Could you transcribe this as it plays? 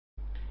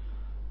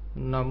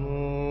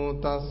නමෝ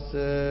තස්ස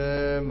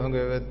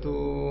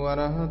භගවතු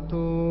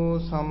අරහතු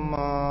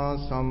සම්මා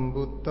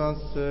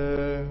සම්බුද්දස්ස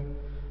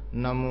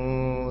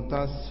නමෝ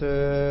තස්ස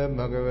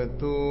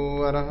භගවතු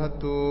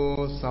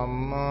අරහතු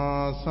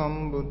සම්මා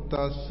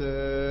සම්බුද්දස්ස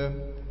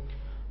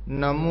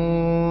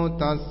නමෝ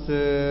තස්ස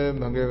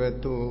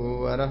භගවතු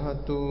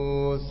අරහතු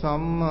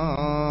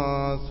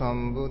සම්මා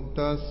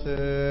සම්බුද්දස්ස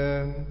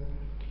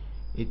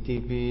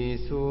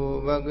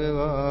ඉතිපිසු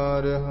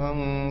භගවාරහං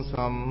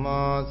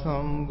සම්මා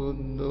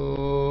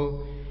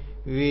සම්බුද්ධෝ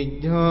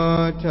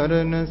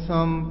විජ්ජාචරණ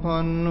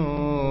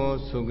සම්පන්නෝ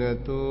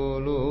සුගතෝ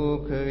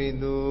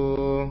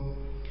ලෝකවිදෝ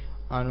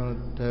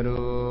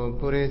අනුත්තරෝ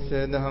පුරිස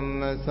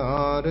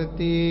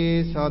ධම්මසාරති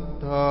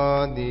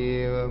සත්තා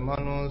දේව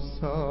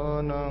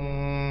මනුස්සානං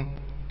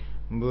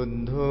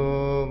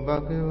බුද්ධෝ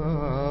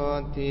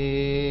භගවාති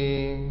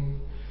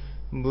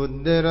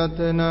බුද්ධ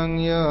රතනං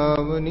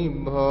යාව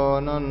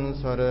නිබ්බානං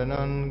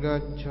සරණං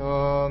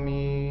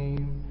ගච්ඡාමි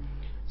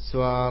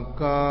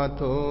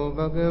ස්වාක්ඛාතෝ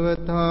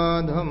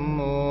භගවතා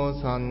ධම්මෝ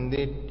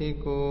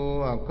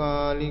සම්දිට්ඨිකෝ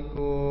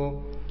අකාලිකෝ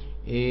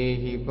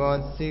ඒහි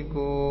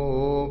පස්සිකෝ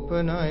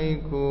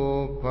ඕපනයිකෝ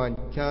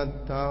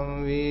පච්චත්තං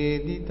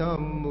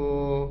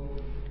වේදිතම්බෝ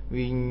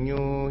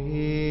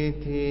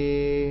විඤ්ඤෝහීති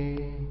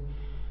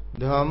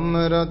ධම්ම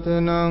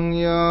රතනං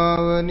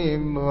යාව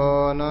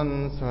නිබ්බානං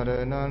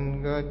සරණං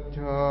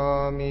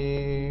ගච්ඡාමි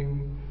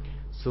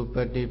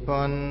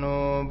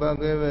සුපටිපන්නෝ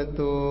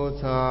භගවතු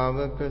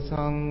ශාවක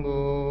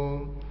සංඝෝ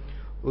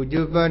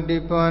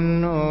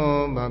උජුපටිපන්නෝ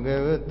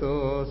භගවතු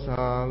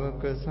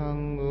ශාවක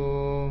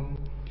සංඝෝ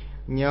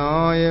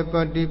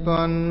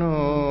ඥායපටිපන්නෝ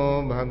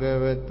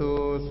භගවතු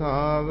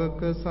ශාවක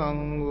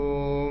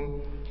සංඝෝ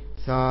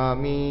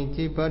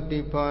සාමීචි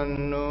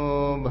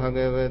පටිපන්නෝ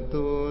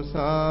භගවතු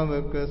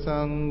ශාවක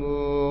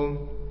සංඝෝ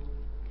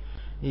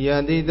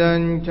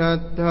යදිදං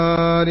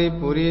චත්තාරි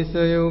පුරිස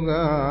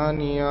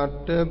යුගානි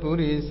අට්ඨ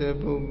පුරිස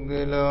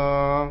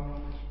පුග්ගලා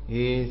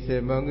ඒස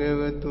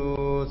භගවතු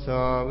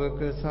ශාවක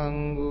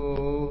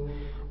සංඝෝ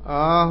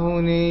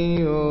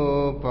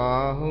ආහුනේයෝ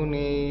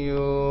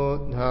පාහුනේයෝ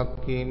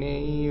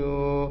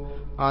ධක්ඛිනේයෝ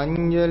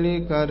අංජලි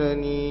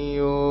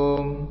කරණීයෝ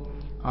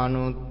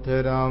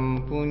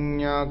අනුත්තරම්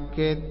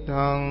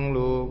පුඤ්ඤක්ඛෙත්තං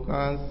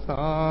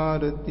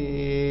ලෝකස්සාරති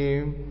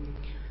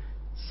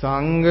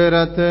සංඝ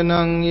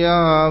රතනං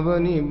යාව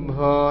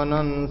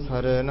නිබ්බානං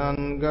සරණං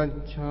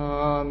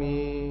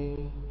ගච්ඡාමි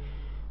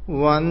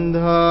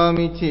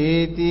වන්දාමි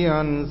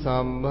චේතියං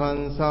සම්භං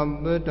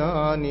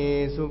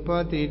සම්බඨානේසු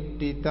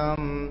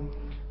පතිට්ඨිතං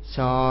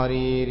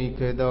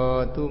ශාරීරික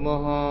ධාතු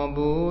මහා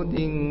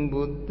බෝධින්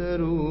බුද්ධ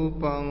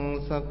රූපං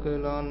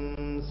සකලං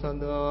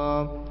සදා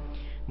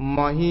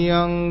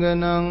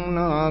මහියංගනං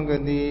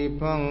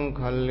නාගදීපං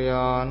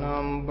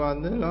කල්යාණං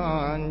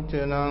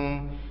පදලාංචනං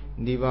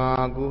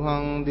දිවා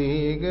ගුහං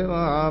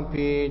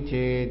දීගවාපී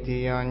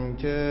චේතියං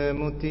ච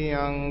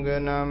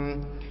මුතියංගනම්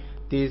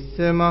තිස්ස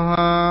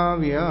මහා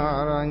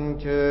විහාරං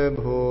ච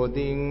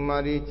බෝධින්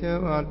මරිච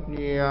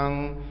වට්ඨියං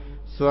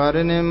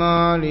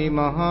ස්වර්ණමාලි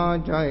මහා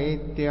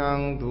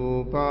චෛත්‍යං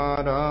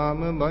ධූපාරාම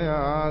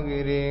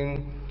භයාගිරින්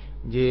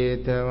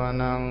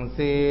ජේතවනං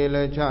සීල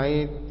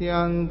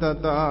චෛත්‍යං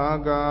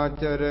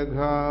තථාගාචර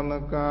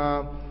ගාමකා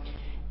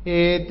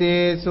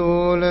ඒතේ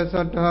සෝල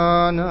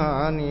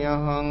සඨානානි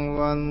අහං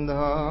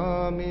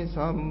වන්දාමි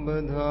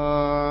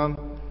සම්බදා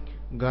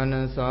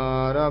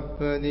ඝනසාරප්පදිත්තේන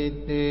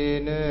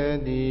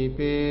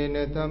දීපේන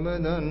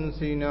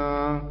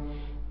තමදන්සිනා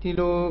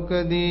තිලෝක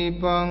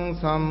දීපං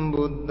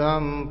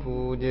සම්බුද්ධං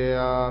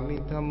පූජයාමි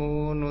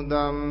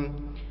තමෝනුදම්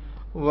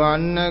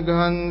වන්න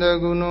ගන්ධ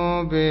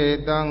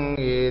ගුණෝපේතං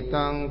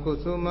ඒතං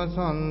කුසුම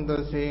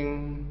සන්දසින්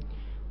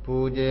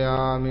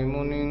පූජයාමි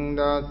මුනිං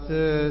දස්ස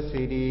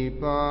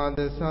සිරිපාද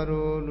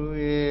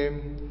සරෝළුවේ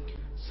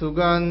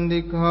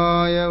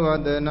සුගන්ධිකාය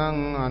වදනං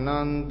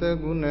අනන්ත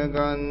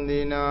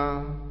ගුණගන්ධිනා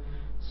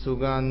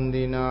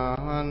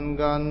සුගන්ධිනාහං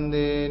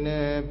ගන්ධේන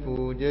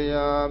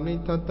පූජයාමි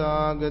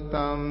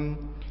තථාගතං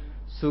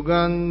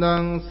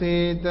සුගන්ධං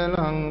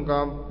සීතලං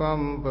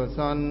කප්පං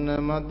ප්‍රසන්න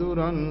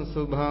මధుරං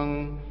සුභං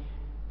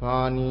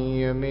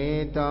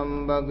පානීයමේතං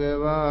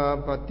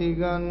භගවා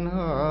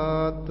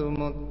පතිගන්හාතු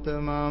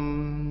මුත්තමං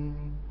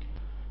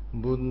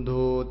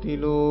බුද්ධෝ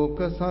තිලෝක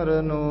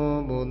සරණෝ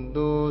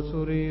බුද්ධෝ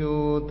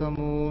සුරියෝ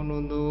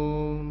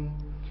තමෝනුදෝ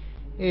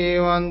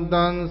එවං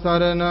තං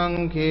සරණං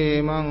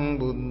khemං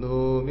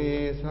බුද්ධෝ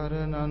මේ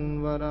සරණං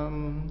වරම්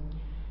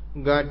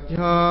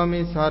ගච්ඡාමි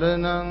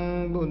සරණං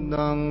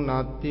බුද්ධං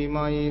නත්ති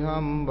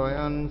මයිහං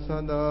භයං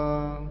සදා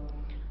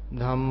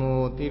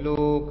ධම්මෝ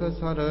තිලෝක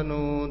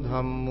සරණෝ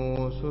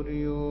ධම්මෝ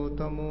සුරියෝ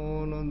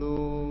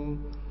තමෝනුදෝ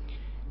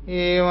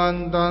එවං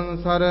තං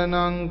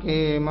සරණං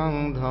khemං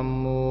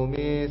ධම්මෝ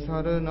මේ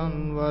සරණං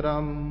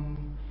වරම්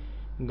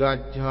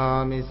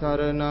ගච්ඡාමි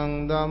සරණං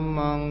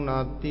ධම්මං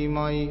නත්ති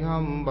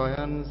මයිහං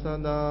භයං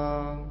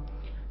සදා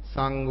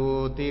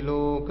සංඝෝ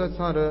තිලෝක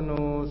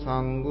සරණෝ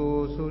සංඝෝ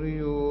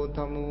සුරියෝ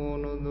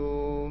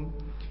තමෝනුදෝ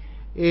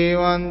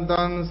එවං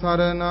තං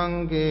සරණං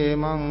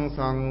khemං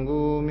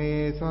සංඝෝ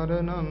මේ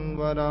සරණං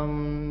වරම්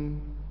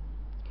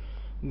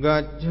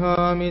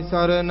Gacchāmi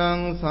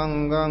saranang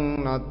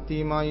sanghang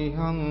natti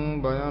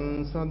maihang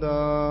bayan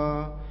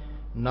sada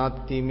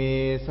natti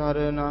me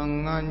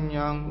saranang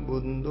anyang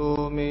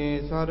buddho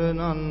me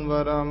saranan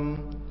varam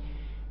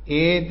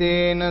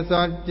etena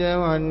sajja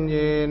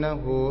vanjena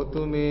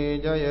hotu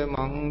me jaya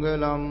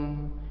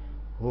mangalam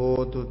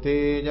hotu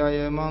te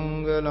jaya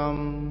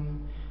mangalam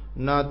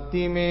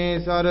natti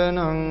me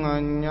saranang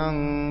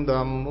anyang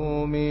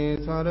dhammo me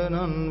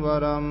saranan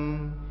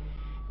varam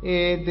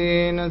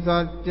etena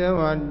sajja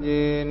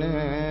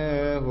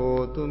vajjena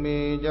hotu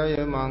me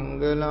jaya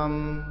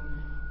mangalam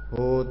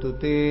hotu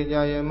te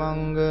jaya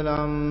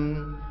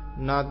mangalam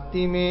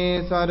natti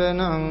me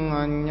saranang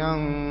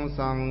anyang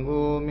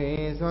sangho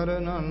me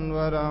saranan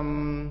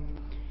varam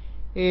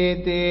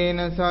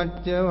etena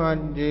sajja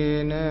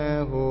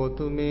vajjena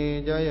hotu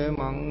me jaya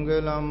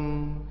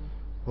mangalam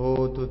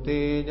hotu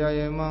te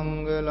jaya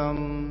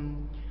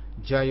mangalam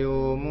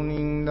Jayo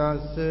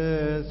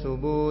munindassa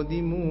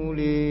subodhi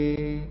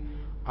mule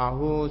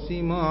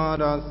ahosi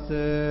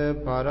marassa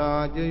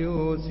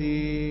parajayosi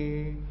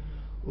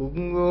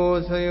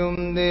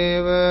ungosayum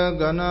deva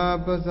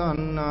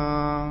ganapasanna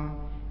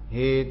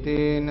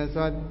hetena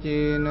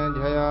sajjena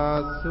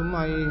jayassu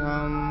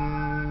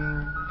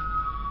maiham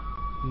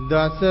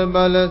dasa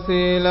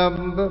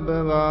balaselabba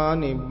bhava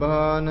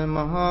nibbana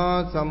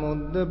maha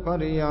samudda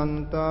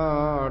pariyanta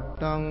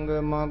attanga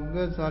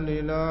magga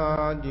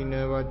salila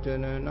jina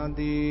vacana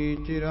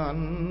nadi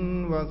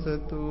chiran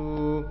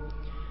vasatu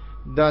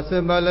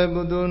dasa bala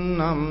budun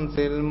nam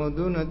sel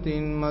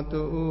mudunatin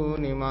matu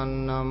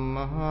nimannam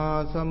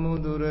maha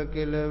samudura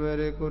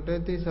kelevare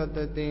kutati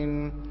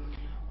satatin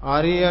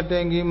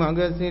Ariyatengi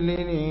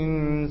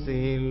magasilinin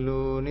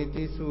sihillu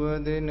niti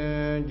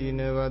suwadena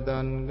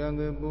jinavadan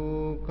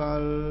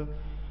gangabukal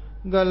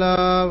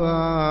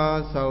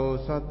galawa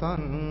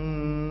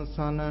sausatan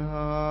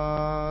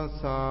sanaha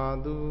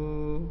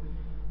sadhu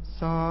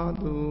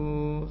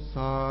sadhu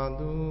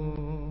sadhu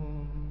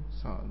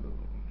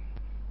sadhu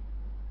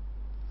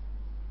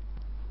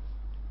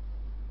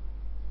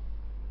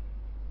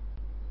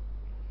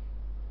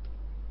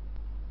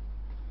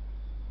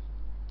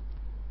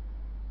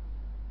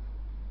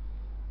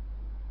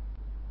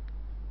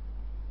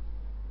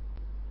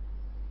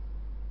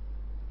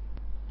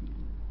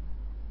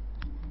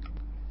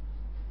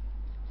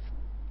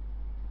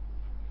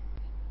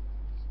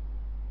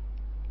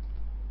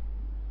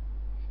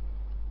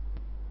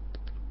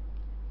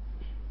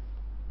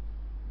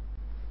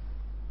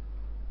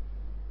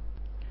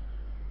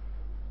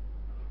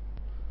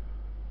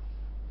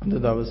අද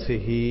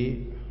දවසේහි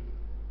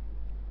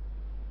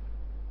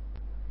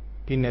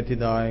පින් ඇති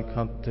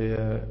දායකත්වය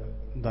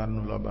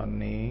දරනු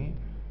ලබන්නේ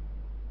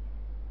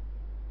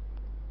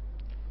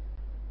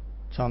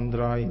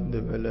චන්ද්‍රා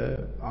ඉන්දවල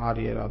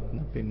ආර්යරත්න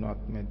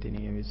පින්වත්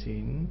මැතිණිය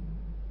විසින්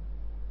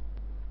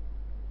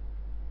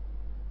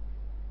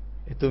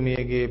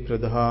එතුමියගේ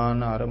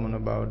ප්‍රධාන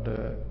අරමුණ බවට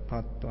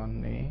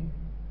පත්වන්නේ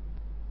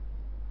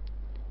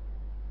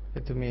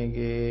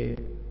එතුමියගේ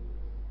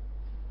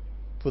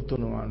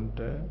පුතුණුවන්ට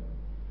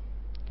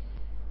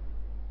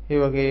ඒ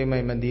වගේම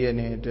එම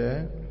දියණියට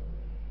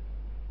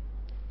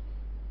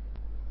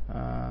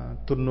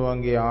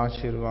තුන්වන්ගේ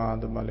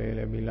ආශිර්වාද බලය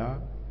ලැබිලා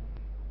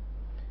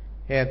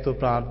හේතු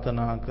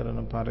ප්‍රාර්ථනා කරන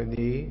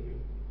පරිදි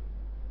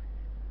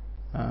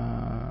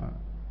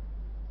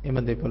එම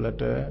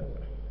දෙපළට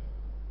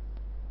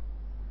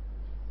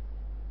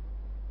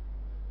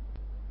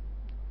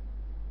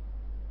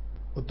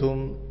උතුම්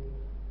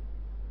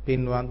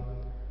පින්වත්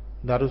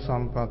දරු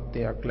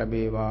සම්පත්තියක්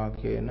ලැබේවා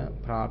කියන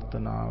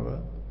ප්‍රාර්ථනාව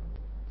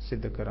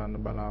සිදු කරන්න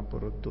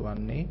බලාපොරොත්තු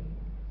වන්නේ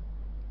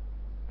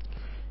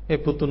ඒ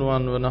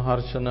පුතුණුවන් වන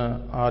හර්ෂණ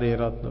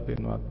ආර්යරත්න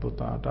පින්වත්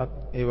පුතාටත්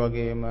ඒ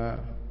වගේම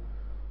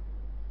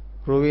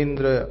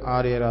රොවින්ද්‍ර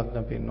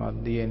ආර්යරත්න පින්වත්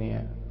දියණිය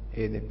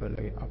ඒ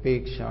දෙපළේ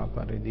අපේක්ෂා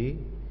පරිදි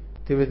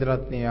ත්‍රිවිධ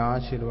රත්නයේ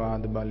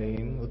ආශිර්වාද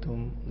බලයෙන්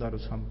උතුම් දරු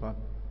සම්පත්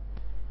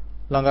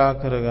ළඟා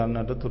කර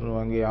ගන්නට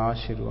තුනුරුවන්ගේ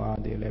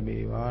ආශිර්වාදය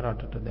ලැබේවා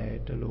රටට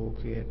දැයට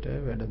ලෝකයට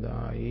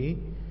වැඩදායි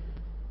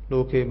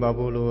ලෝකේ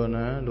බබළුවන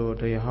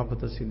ලෝකට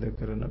යහපත සිද්ධ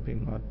කරන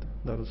පින්වත්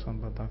දරු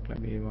සම්පතක්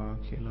ලැබේවා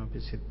කියලා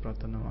අපි සිත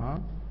ප්‍රාර්ථනවා.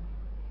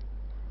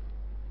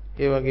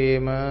 ඒ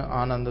වගේම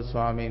ආනන්ද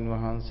ස්වාමීන්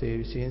වහන්සේ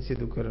විසින්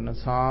සිදු කරන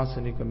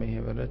ශාසනික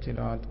මෙහෙවර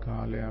চিරාත්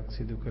කාලයක්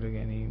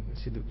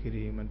සිදු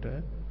කිරීමට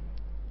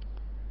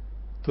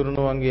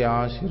තුනුරුවන්ගේ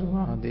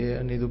ආශිර්වාදය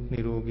නිදුක්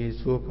නිරෝගී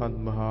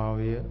සුවපත්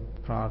භාවය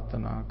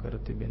ප්‍රාර්ථනා කර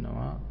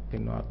තිබෙනවා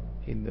පින්වත්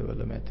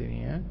ඉන්දවල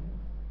මැතිණිය.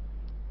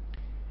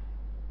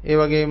 ඒ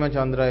වගේම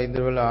චන්ද්‍රා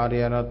ඉන්ද්‍රවල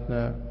ආර්යරත්න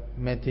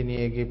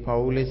මැතිණියගේ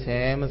පවුලේ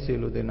සෑම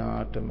සියලු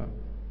දෙනාටම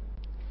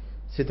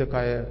සිත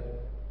කය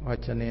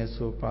වචනය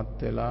සුවපත්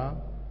වෙලා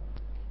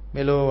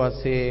මෙලෝ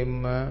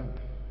වශයෙන්ම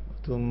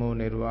උතුම් වූ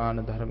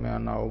නිර්වාණ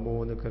ධර්මයන්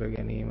අවබෝධ කර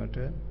ගැනීමට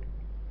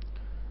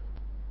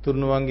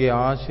තුන්වන්ගේ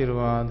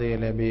ආශිර්වාදය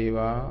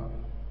ලැබේවා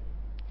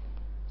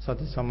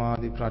සති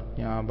සමාධි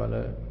ප්‍රඥා බල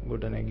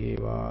ගොඩ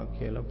නැගේවා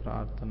කියලා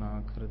ප්‍රාර්ථනා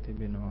කර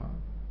තිබෙනවා.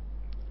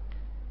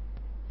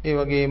 ඒ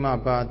වගේම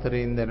අප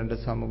අතරින් දැනට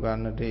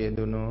සමුගන්නට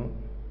යෙදුණු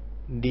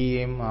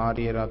ඩී.එම්.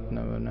 ආර්යරත්න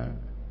වන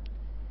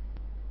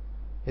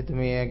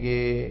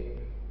එතුමියගේ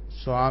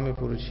ස්වාමි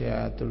පුරුෂයා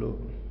ඇතුළු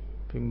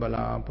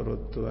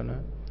පින්බලාපොරොත්තු වන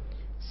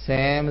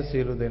සෑම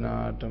සියලු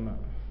දෙනාටම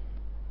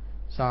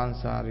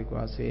සාංශාරික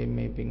වශයෙන්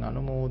මේ පින්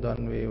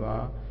අනුමෝදන්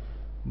වේවා,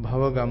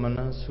 භව ගමන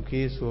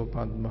සුඛී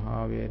සුවපත්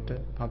භාවයට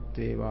පත්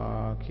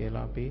වේවා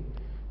කියලා අපි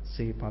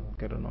සිහිපත්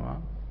කරනවා.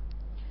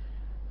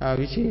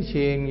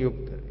 විශේෂයෙන්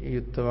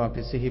යුක්තව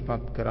අපි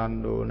සිහිපත්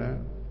කරන්න ඕන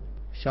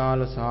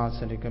ශාල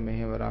ශාසනික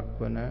මෙහෙවරක්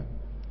වන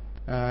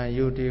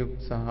YouTube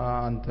සහ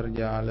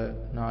අන්තර්ජාල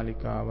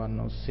නාලිකාවන්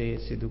ඔස්සේ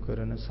සිදු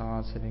කරන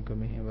ශාසනික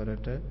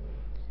මෙහෙවරට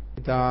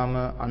ඊටාම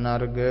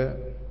අනර්ග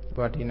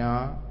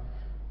වටිනා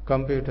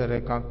කම්පියුටර්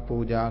එකක්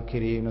පූජා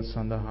කිරීම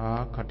සඳහා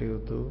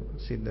කටයුතු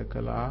සිදු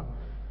කළා.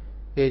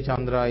 ඒ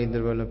චන්ද්‍රා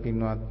ඉන්ද්‍රවල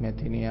පින්වත්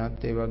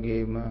මැතිණියත් ඒ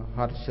වගේම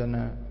හර්ෂණ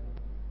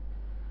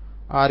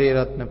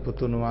ආර්යරත්න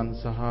පුතුණුවන්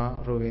සහ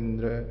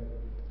රොවින්ද්‍ර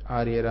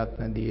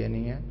ආර්යරත්න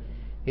දියණිය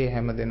ඒ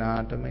හැම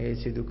දිනාටම ඒ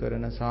සිදු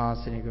කරන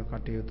ශාසනික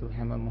කටයුතු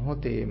හැම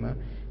මොහොතේම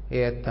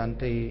ඒ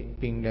ඇත්තන්ට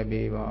පින්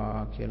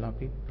ලැබේවා කියලා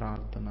අපි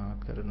ප්‍රාර්ථනා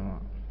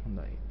කරනවා.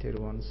 හොඳයි.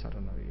 තෙරුවන්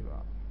සරණ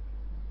වේවා.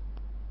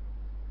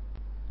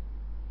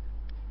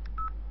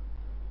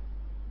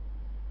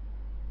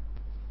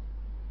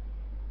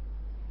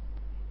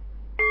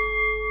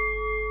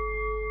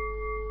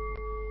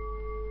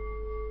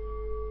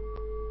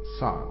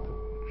 සාදු.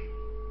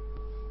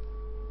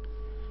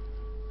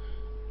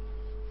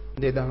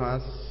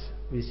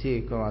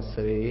 2021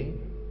 වසරේ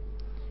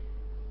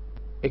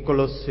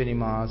 11 වෙනි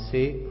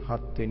මාසේ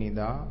 7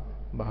 වෙනිදා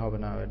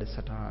භාවනා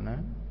වැඩසටහන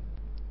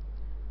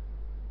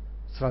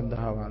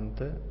ශ්‍රද්ධාවන්ත,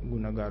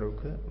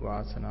 ගුණගරුක,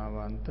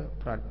 වාසනාවන්ත,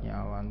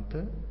 ප්‍රඥාවන්ත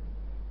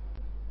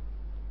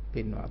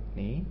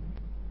පින්වත්නි,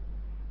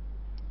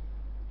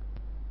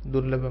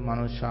 දුර්ලභ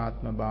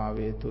මනුෂ්‍යාත්ම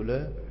භාවයේ තුල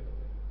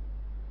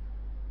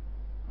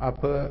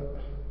අප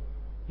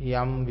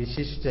යම්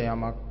විශිෂ්ට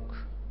යමක්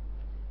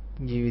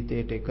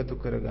ජීවිතයට එකතු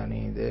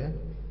කරගනේද,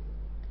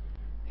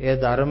 එය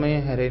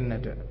ධර්මයේ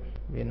හැරෙන්නට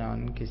වෙන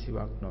අන්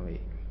කිසිවක්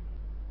නොවේ.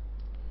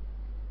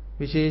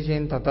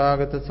 විශේෂයෙන්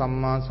තථාගත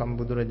සම්මා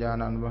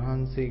සම්බුදුරජාණන්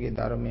වහන්සේගේ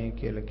ධර්මය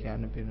කියලා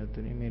කියන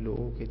පින්තුනි මේ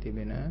ලෝකෙ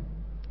තිබෙන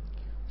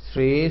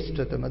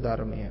ශ්‍රේෂ්ඨතම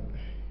ධර්මය.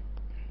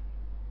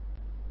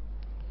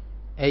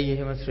 ඇයි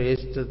එහෙම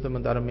ශ්‍රේෂ්ඨතම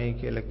ධර්මය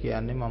කියලා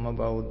කියන්නේ? මම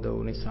බෞද්ධ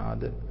වූ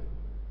නිසාද?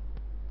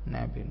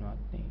 නෑ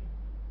පින්වත්නි.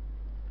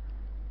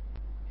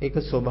 ඒක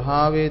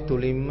ස්වභාවයේ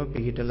තුලින්ම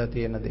පිහිටලා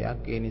තියෙන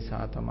දෙයක්. ඒ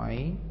නිසා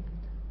තමයි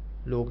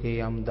ලෝකේ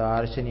යම්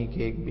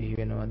දාර්ශනිකයෙක් බිහි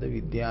වෙනවද,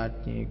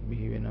 විද්‍යාඥයෙක්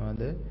බිහි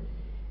වෙනවද,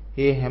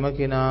 ඒ හැම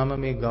කෙනාම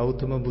මේ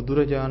ගෞතම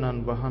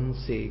බුදුරජාණන්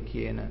වහන්සේ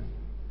කියන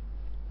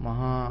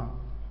මහා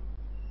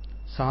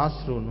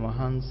ශාස්ත්‍රූන්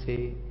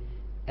වහන්සේ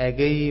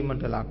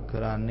ඇගීමට ලක්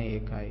කරන්නේ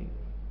ඒකයි.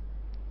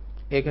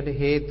 ඒකට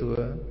හේතුව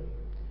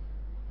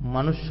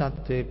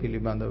මනුෂ්‍යත්වයේ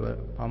පිළිබඳව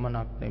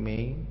පමණක්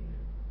නෙමෙයි,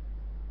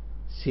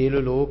 සියලු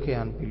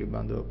ලෝකයන්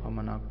පිළිබඳව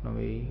පමණක්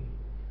නොවේ,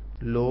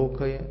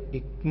 ලෝකය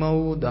ඉක්ම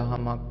වූ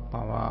දහමක්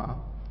පවා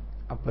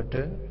අපට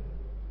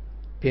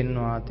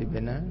පෙන්වා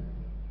තිබෙන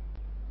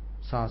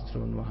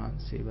ශාස්ත්‍රූන්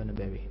වහන්සේ වන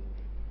බැවින්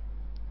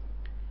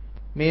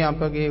මේ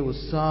අපගේ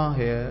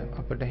උත්සාහය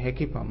අපට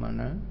හැකි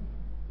පමණ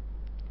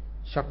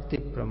ශක්ති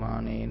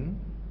ප්‍රමාණයෙන්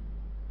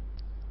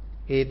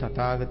ඒ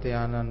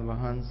තථාගතයන්න්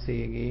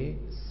වහන්සේගේ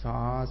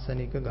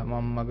ශාසනික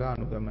ගමන් මඟ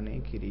අනුගමනය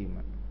කිරීම.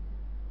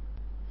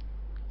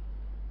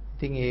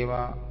 ඉතින්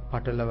ඒවා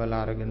පටලවල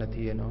අරගෙන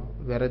තියෙනවා,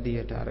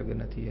 වැරදියට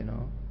අරගෙන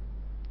තියෙනවා.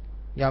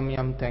 යම්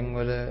යම්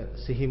තැන්වල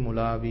සිහි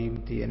මුලා වීම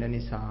තියෙන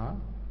නිසා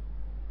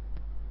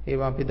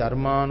ඒවා අපි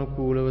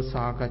ධර්මානුකූලව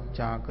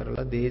සාකච්ඡා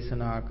කරලා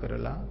දේශනා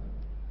කරලා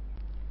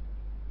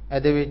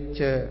ඇදවෙච්ච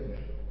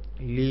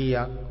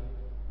ලීයක්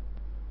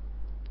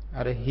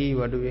අර හී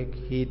වඩුවෙක්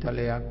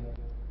හීතලයක්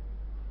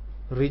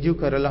ඍජු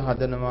කරලා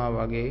හදනවා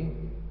වගේ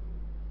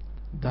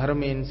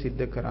ධර්මයෙන්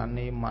සිද්ධ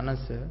කරන්නේ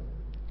මනස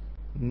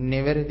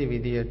නිවැරදි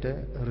විදියට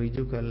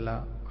ඍජු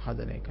කරලා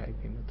හදන එකයි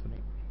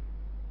පින්තුනේ.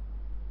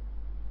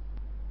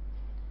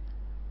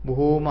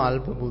 බොහෝම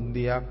අල්ප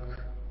බුද්ධියක්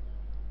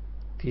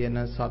තියෙන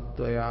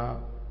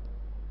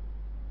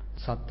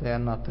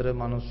සත්වයන් අතර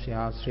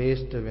මිනිසයා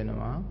ශ්‍රේෂ්ඨ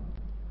වෙනවා.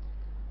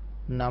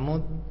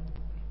 නමුත්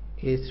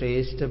ඒ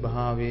ශ්‍රේෂ්ඨ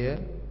භාවය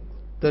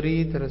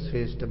උත්තරීතර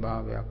ශ්‍රේෂ්ඨ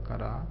භාවයක්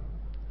කරා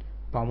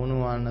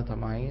පමුණුවන්න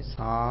තමයි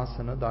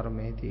ශාසන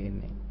ධර්මයේ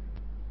තියෙන්නේ.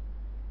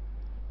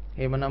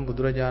 එhmenan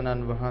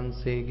බුදුරජාණන්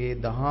වහන්සේගේ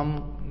දහම්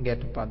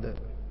ගැටපද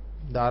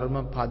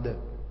ධර්මපද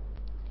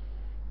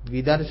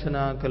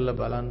විදර්ශනා කරලා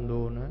බලන්න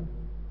ඕන.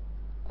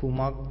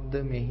 කුමක්ද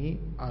මෙහි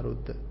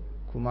අරුත,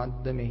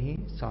 කුමක්ද මෙහි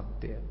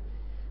සත්‍ය,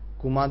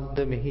 කුමක්ද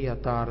මෙහි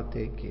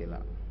යථාර්ථය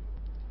කියලා.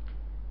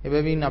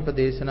 එබැවින් අප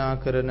දේශනා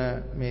කරන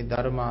මේ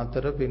ධර්ම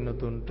අතර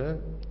පින්නතුන්ට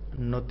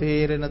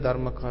නොතේරෙන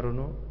ධර්ම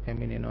කරුණු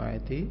පැමිණෙනවා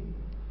ඇති.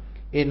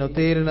 ඒ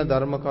නොතේරෙන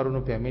ධර්ම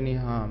කරුණු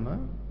පැමිණියාම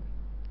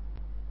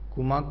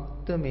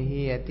කුමක්ද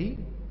මෙහි ඇති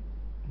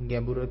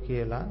ගැඹුර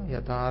කියලා,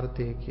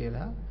 යථාර්ථය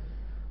කියලා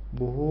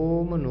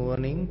බොහෝම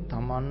නුවණින්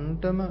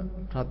Tamanටම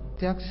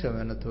ප්‍රත්‍යක්ෂ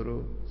වෙනතුරු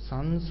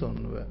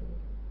සංසොන්ව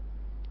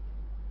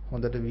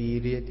හොඳට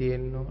වීරිය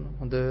තියෙන්න ඕන,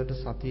 හොඳට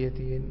සතිය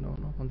තියෙන්න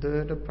ඕන,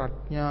 හොඳට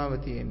ප්‍රඥාව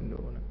තියෙන්න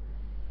ඕන.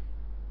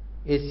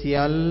 ඒ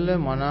සියල්ල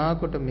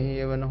මනාකොට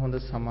මෙහෙයවන හොඳ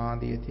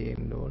සමාධිය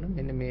තියෙන්න ඕන.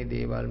 මෙන්න මේ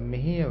දේවල්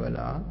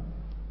මෙහෙයවලා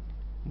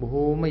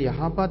බොහෝම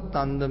යහපත්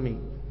අන්දමින්,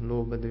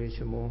 ලෝභ ද්වේෂ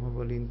මෝහ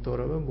වලින්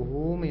තොරව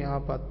බොහෝම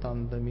යහපත්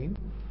අන්දමින්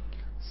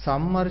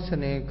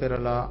සම්මර්ෂණය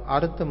කරලා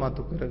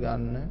අර්ථමතු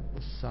කරගන්න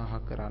උත්සාහ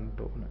කරන්න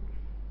ඕන.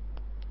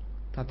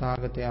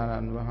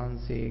 තථාගතයන්න්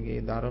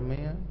වහන්සේගේ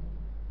ධර්මය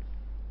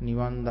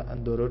නිවන්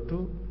දොරටු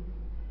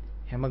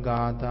හැම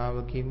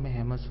ගාථාවකින්ම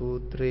හැම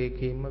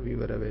සූත්‍රයකින්ම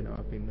විවර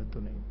වෙනවා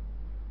පින්නතුනේ.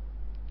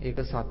 ඒක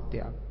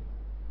සත්‍යයක්.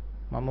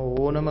 මම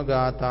ඕනම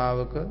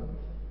ගාථාවක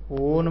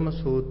ඕනම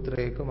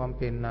සූත්‍රයක මම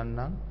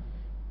පෙන්වන්නම්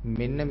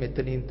මෙන්න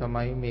මෙතනින්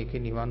තමයි මේකේ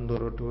නිවන්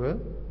දොරටුව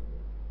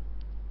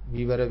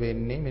විවර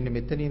වෙන්නේ. මෙන්න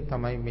මෙතනින්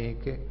තමයි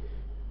මේක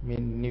මේ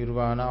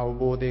නිර්වාණ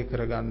අවබෝධය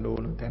කරගන්න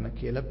ඕන තැන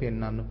කියලා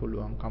පෙන්වන්න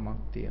පුළුවන් කමක්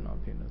තියෙනවා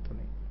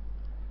පින්නතුනේ.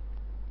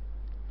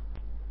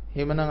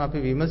 එහෙමනම් අපි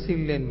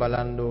විමසිල්ලෙන්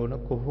බලන්න ඕන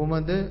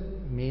කොහොමද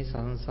මේ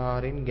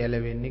සංසාරයෙන්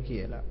ගැලවෙන්නේ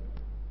කියලා.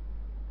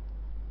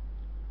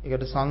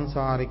 ඒකට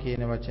සංසාරේ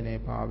කියන වචනේ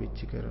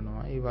පාවිච්චි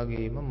කරනවා. ඒ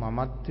වගේම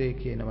මමත්වයේ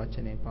කියන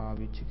වචනේ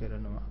පාවිච්චි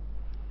කරනවා.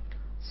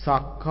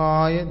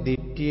 සක්කාය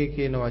දිට්ඨිය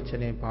කියන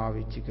වචනේ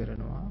පාවිච්චි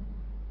කරනවා.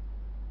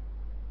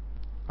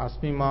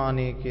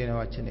 අස්මිමානය කියන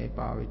වචනේ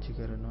පාවිච්චි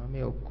කරනවා.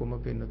 මේ ඔක්කොම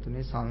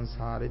පින්නතුනේ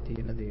සංසාරේ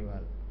තියෙන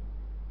දේවල්.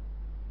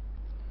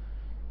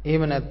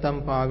 එහෙම නැත්තම්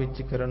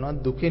පාවිච්චි කරනවා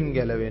දුකින්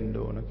ගැලවෙන්න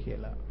ඕන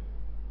කියලා.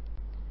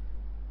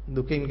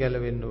 දුකින්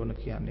ගැලවෙන්න ඕන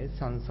කියන්නේ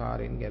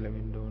සංසාරයෙන්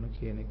ගැලවෙන්න ඕන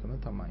කියන එකම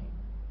තමයි.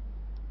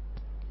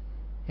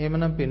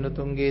 එහෙමනම්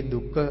පින්නතුන්ගේ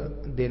දුක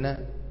දෙන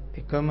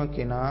එකම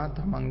කෙනා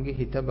තමන්ගේ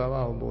හිත බව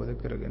අවබෝධ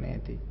කරගෙන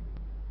ඇති.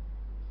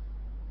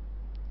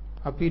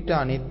 අපිට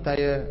අනිත්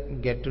අය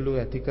ගැටලු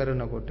ඇති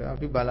කරනකොට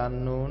අපි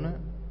බලන්න ඕන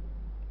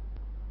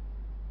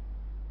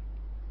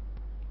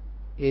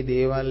ඒ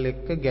දේවල්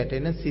එක්ක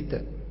ගැටෙන සිත.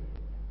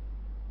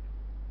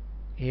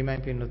 එහෙමයි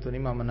පින්නතුනි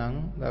මම නම්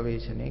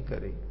ගවේෂණය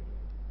කරේ.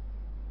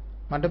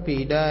 මට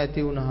පීඩා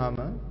ඇති වුනහම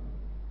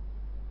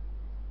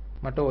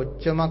මට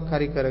ඔච්චමක්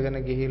හරි කරගෙන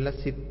ගිහිල්ලා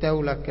සිත්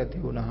ඇවුලක් ඇති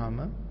වුනහම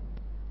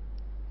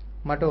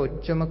මට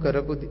ඔච්චම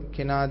කරපු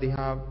කෙනා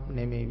දිහා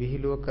නෙමෙයි,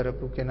 විහිළුව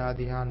කරපු කෙනා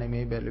දිහා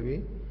නෙමෙයි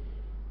බැලුවේ.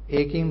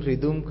 ඒකින්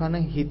රිදුම් කන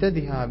හිත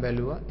දිහා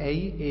බැලුවා.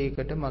 ඇයි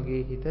ඒකට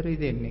මගේ හිත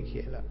රිදෙන්නේ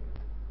කියලා.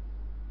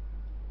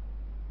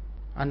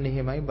 අන්න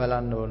එහෙමයි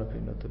බලන්න ඕන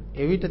පින්නතුනි.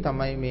 එවිට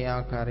තමයි මේ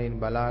ආකාරයෙන්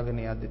බලාගෙන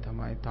යද්දි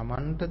තමයි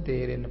Tamanට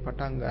තේරෙන්න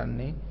පටන්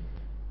ගන්නෙ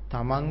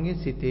Tamanගේ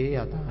සිතේ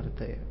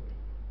යථාර්ථය.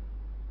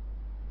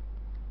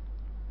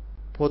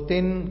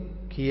 පොතෙන්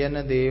කියන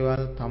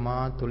දේවල්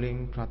තමා තුළින්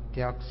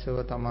ප්‍රත්‍යක්ෂව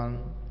Taman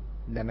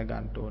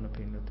දැනගන්න ඕන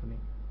පින්නතුනි.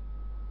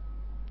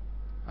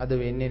 අද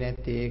වෙන්නේ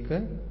නැත්තේ ඒක.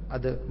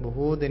 අද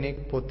බොහෝ දෙනෙක්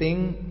පොතෙන්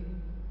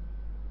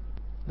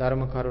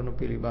ධර්ම කරුණු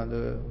පිළිබඳව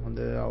හොඳ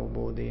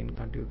අවබෝධයෙන්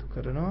කටයුතු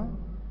කරනවා.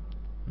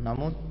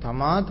 නමුත්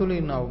තමා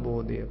තුළින්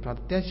අවබෝධය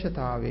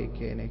ප්‍රත්‍යක්ෂතාවය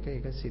කියන එක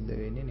ඒක සිද්ධ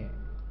වෙන්නේ නැහැ.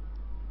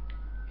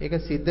 ඒක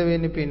සිද්ධ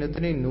වෙන්නේ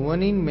පින්නතුනි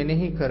නුවණින්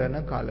මෙනෙහි කරන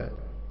කල.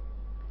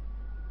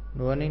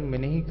 නුවණින්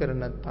මෙනෙහි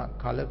කරන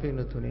කල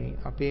පින්නතුනි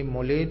අපේ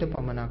මොළයට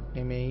පමණක්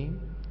නෙමෙයි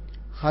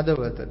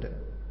හදවතට,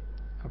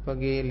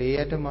 අපගේ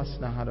ලේයට මස්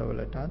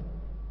නහරවලටත්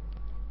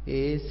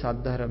ඒ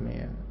සද්ධර්මය,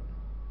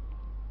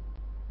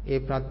 ඒ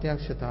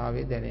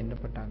ප්‍රත්‍යක්ෂතාවය දැනෙන්න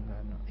පටන්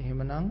ගන්නවා.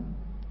 එහෙමනම්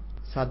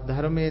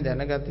සද්ධර්මයේ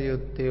දැනගත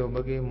යුත්තේ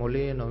ඔබගේ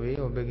මොළය නොවේ,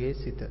 ඔබගේ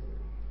සිත.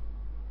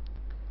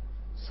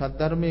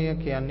 සද්ධර්මය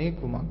කියන්නේ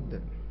කුමක්ද?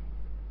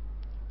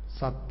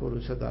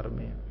 සත්පුරුෂ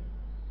ධර්මය,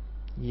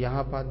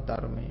 යහපත්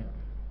ධර්මය.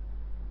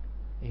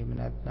 එහෙම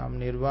නැත්නම්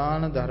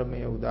නිර්වාණ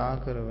ධර්මය උදා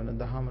කරන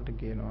දහමට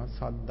කියනවා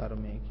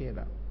සද්ධර්මය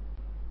කියලා.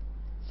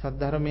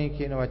 සද්ධර්මය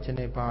කියන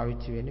වචනේ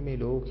පාවිච්චි වෙන්නේ මේ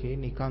ලෝකේ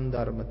නිකන්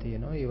ධර්ම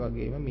තියෙනවා, ඒ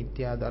වගේම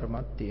මිත්‍යා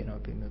ධර්මත් තියෙනවා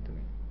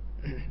පින්නතුනේ.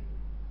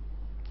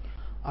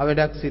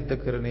 අවඩක් සිද්ධ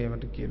කරන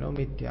ඒවට කියනවා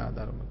මිත්‍යා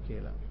ධර්ම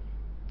කියලා.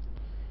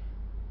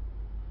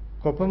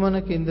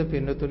 කොපමණකින්ද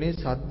පින්නතුනේ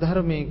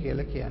සද්ධර්මය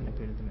කියලා කියන්නේ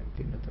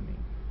පින්නතුනේ?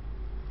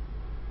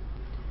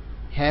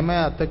 හැම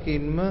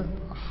අතකින්ම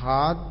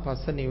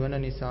හාත්පස නිවන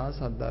නිසා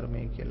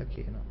සද්ධර්මය කියලා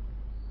කියනවා.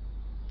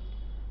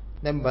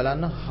 දැන්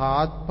බලන්න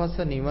හාත්පස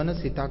නිවන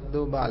සිතක්ද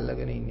ඔබ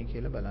අල්ලගෙන ඉන්නේ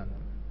කියලා බලන්න.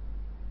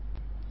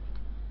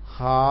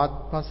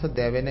 හාත්පස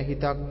දැවෙන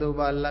හිතක්ද ඔබ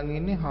අල්ලන්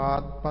ඉන්නේ?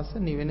 හාත්පස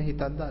නිවෙන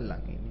හිතක්ද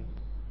අල්ලන් ඉන්නේ?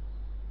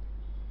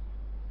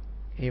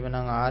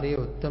 එහෙමනම් ආර්ය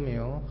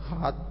උත්තමයෝ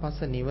හාත්පස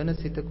නිවන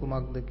සිත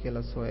කුමක්ද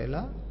කියලා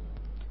සොයලා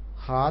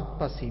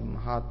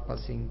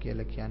හාත්පසින්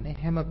කියලා කියන්නේ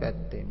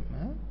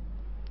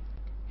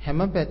හැම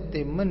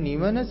පැත්තෙම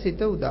නිවන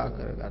සිත උදා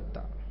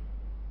කරගත්තා.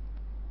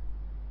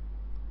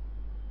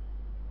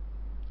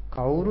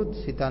 කවුරුත්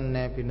සිතන්නේ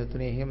නැහැ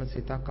පින්නතුනේ එහෙම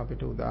සිතක්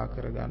අපිට උදා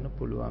කරගන්න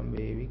පුළුවන්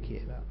වේවි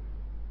කියලා.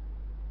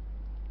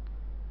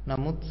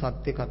 නමුත්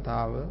සත්‍ය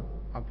කතාව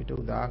අපිට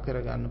උදා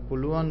කරගන්න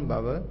පුළුවන්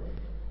බව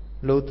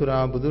ලෞතර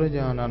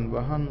බුදුරජාණන්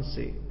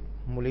වහන්සේ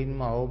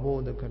මුලින්ම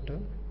අවබෝධකට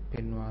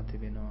පෙන්වා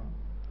තිබෙනවා.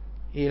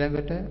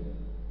 ඊළඟට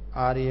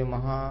ආර්ය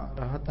මහා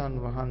රහතන්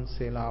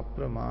වහන්සේලා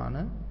අප්‍රමාණ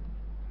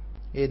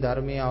ඒ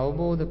ධර්මය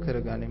අවබෝධ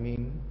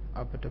කරගනිමින්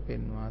අපට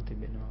පෙන්වා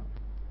තිබෙනවා.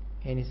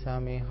 ඒ නිසා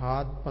මේ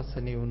හාත්පස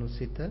නිවුණු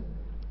සිත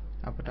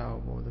අපට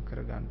අවබෝධ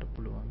කරගන්න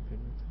පුළුවන්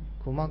පිළිතුරු.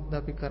 කුමක්ද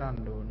අපි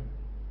කරන්න ඕන?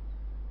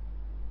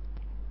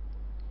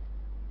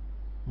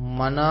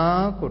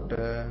 මනාකොට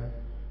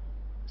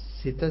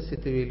සිත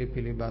සිතවිලි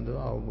පිළිබඳව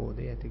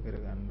අවබෝධය ඇති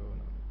කරගන්න ඕන.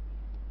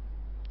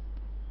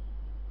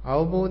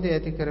 අවබෝධය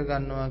ඇති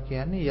කරගන්නවා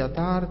කියන්නේ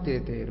යථාර්ථය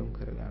තේරුම්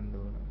කරගන්න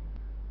ඕන.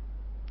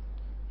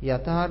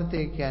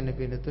 යථාර්ථය කියන්නේ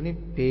පිළිතුරු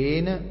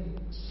පේන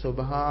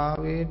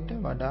ස්වභාවයට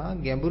වඩා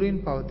ගැඹුරින්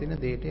පවතින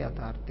දෙයට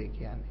යථාර්ථය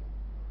කියන්නේ.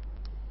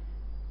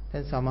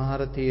 දැන්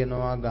සමහර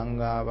තියෙනවා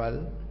ගංගාවල්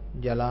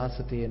ජලාශ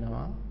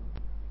තියෙනවා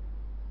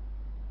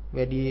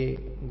වැඩි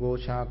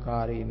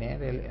ഘോഷාකාරී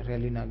නෑ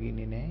රැලි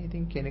නගින්නේ නෑ.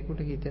 ඉතින්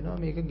කෙනෙකුට හිතෙනවා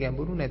මේක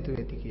ගැඹුරු නැතුව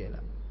ඇති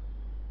කියලා.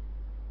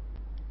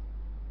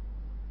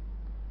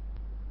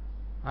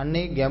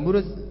 අන්නේ ගැඹුර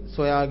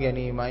සොයා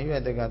ගැනීමයි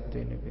වැදගත්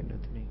වෙන්නේ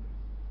පිළිතුරු.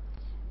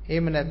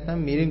 එහෙම නැත්නම්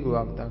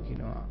මිරිඟුවක්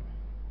දකින්නවා.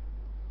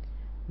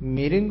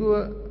 මිරිඟුව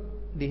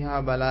දිහා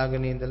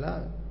බලාගෙන ඉඳලා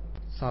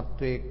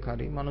සත්වයක්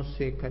හරි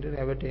මිනිස්සෙක් හරි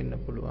රැවටෙන්න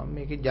පුළුවන්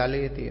මේකේ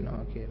ජලය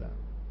තියෙනවා කියලා.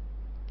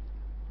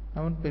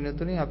 නමුත්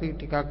පිළිතුරේ අපි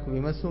ටිකක්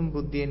විමසුම්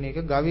බුද්ධියෙන් ඒක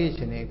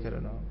ගවේෂණය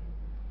කරනවා.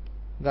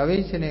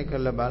 ගවේෂණය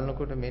කරලා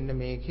බලනකොට මෙන්න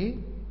මේකේ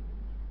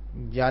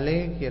ජලය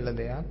කියලා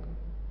දෙයක්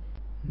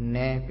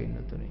නැහැ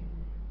පිළිතුරේ.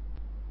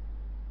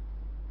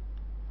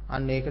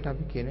 අන්න ඒකට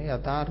අපි කියන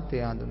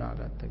යථාර්ථය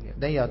හඳුනාගත්ත කියලා.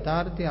 දැන්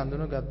යථාර්ථය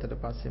හඳුනාගත්තට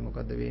පස්සේ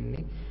මොකද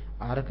වෙන්නේ?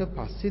 අරක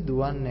පස්සේ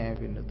දුවන්නේ නැහැ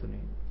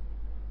පිළිතුරේ.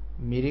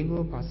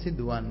 මිරිඟුව පස්සේ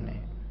දුවන්නේ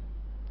නැහැ.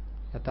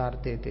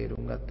 යථාර්ථයේ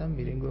තේරුම් ගත්තම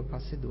මිරිඟුව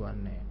පස්සේ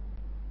දුවන්නේ නැහැ.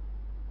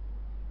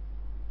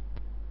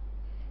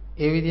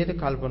 ඒ විදිහට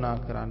කල්පනා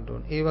කරන්න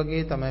ඕන. ඒ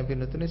වගේ තමයි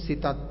පින්නතුනේ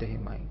සිතත්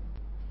එහෙමයි.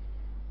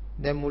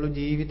 දැන් මුළු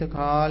ජීවිත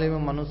කාලෙම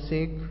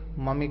මිනිස්සෙක්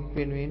මමෙක්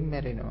වෙනුවෙන්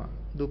මැරෙනවා,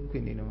 දුක්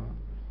විඳිනවා,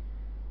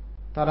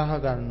 තරහ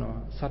ගන්නවා,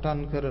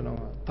 සටන්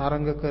කරනවා,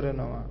 තරඟ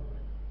කරනවා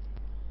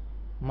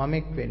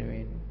මමෙක්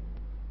වෙනුවෙන්.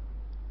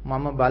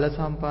 මම බල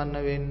සම්පන්න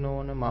වෙන්න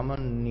ඕන, මම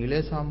නිල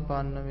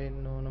සම්පන්න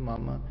වෙන්න ඕන,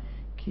 මම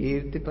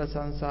කීර්ති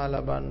ප්‍රශංසා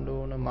ලබන්න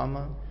ඕන, මම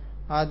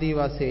ආදී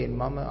වශයෙන්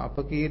මම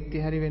අපකීර්ති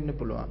හරි වෙන්න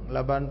පුළුවන්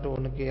ලබන්න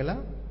ඕන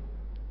කියලා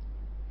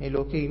මේ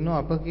ලෝකේ ඉන්න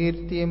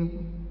අපකීර්තියෙන්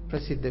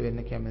ප්‍රසිද්ධ වෙන්න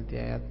කැමති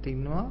අයත්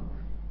ඉන්නවා,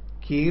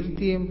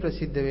 කීර්තියෙන්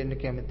ප්‍රසිද්ධ වෙන්න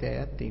කැමති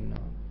අයත්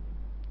ඉන්නවා.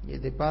 මේ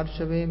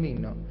දෙපාර්ශවයේම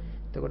ඉන්නවා.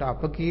 එතකොට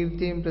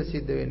අපකීර්තියෙන්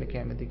ප්‍රසිද්ධ වෙන්න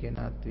කැමති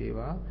කෙනාත්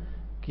වේවා,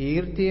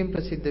 කීර්තියෙන්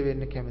ප්‍රසිද්ධ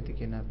වෙන්න කැමති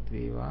කෙනාත්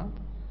වේවා,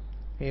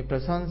 මේ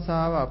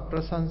ප්‍රශංසාව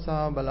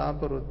අප්‍රශංසාව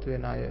බලාපොරොත්තු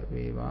වෙන අය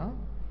වේවා,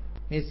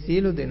 මේ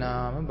සියලු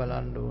දෙනාම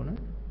බලන්න ඕන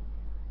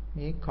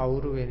මේ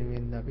කවුරු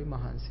වෙනුවෙන්ද අපි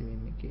මහන්සි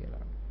වෙන්නේ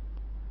කියලා.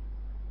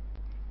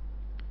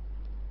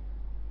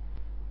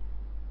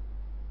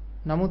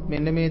 නමුත්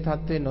මෙන්න මේ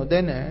தત્ත්වය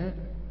නොදැන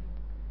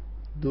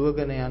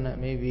දුවගෙන යන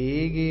මේ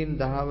වේගයෙන්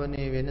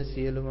ධාවනය වෙන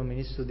සියලුම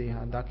මිනිස්සු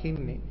දිහා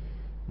දකින්නේ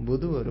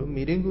බුදුවරු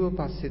මිරිඟුව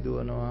පස්සේ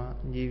දුවනවා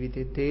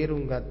ජීවිතේ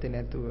තේරුම් ගත්තේ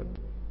නැතුව.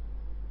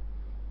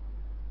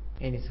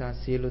 ඒ නිසා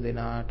සියලු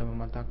දෙනාටම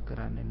මතක්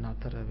කරන්නේ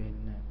නතර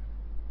වෙන්න.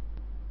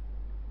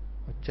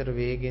 ඔච්චර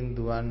වේගෙන්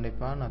දුවන්න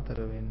එපා, නතර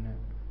වෙන්න.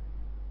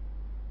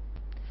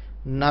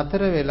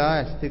 නතර වෙලා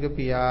ඇස් දෙක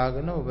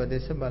පියාගෙන ඔබ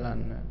දෙස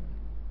බලන්න.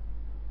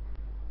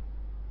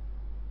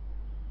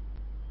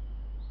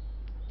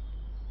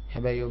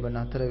 හැබැයි ඔබ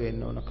නතර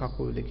වෙන්න ඕන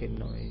කකුල් දෙකෙන්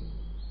නෙවෙයි.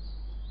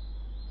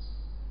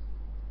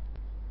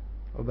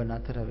 ඔබ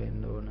නතර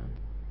වෙන්න ඕන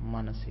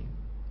මනසින්.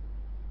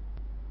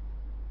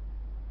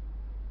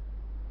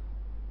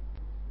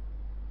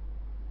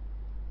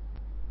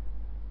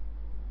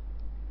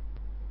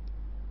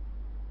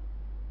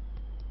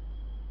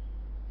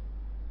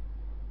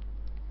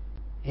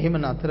 එහෙම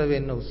නතර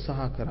වෙන්න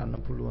උත්සාහ කරන්න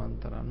පුළුවන්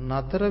තරම්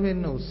නතර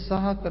වෙන්න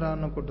උත්සාහ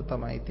කරනකොට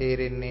තමයි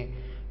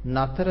තේරෙන්නේ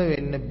නතර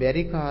වෙන්න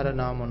බැරි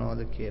කාරණා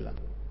මොනවද කියලා.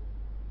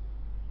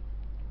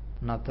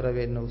 නතර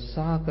වෙන්න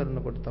උත්සාහ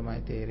කරනකොට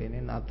තමයි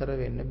තේරෙන්නේ නතර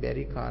වෙන්න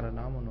බැරි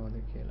කාරණා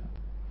මොනවද කියලා.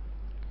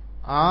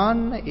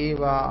 ආන්න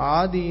ඒවා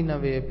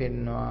ආදීනවය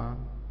පෙන්නවා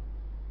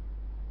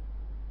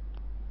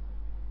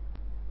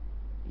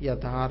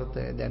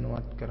යථාර්ථය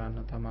දැනුවත්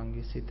කරන්න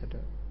තමන්ගේ සිතට.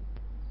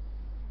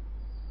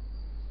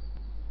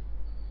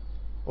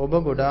 ඔබ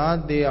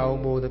ගොඩාක් දේ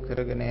අවබෝධ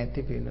කරගෙන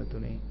ඇති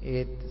පිළිතුනේ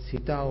ඒත්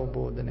සිත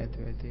අවබෝධ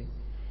නැතුව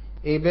ඇති.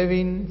 ඒ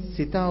බැවින්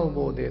සිත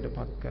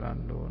අවබෝධයටපත්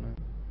කරන්න ඕන.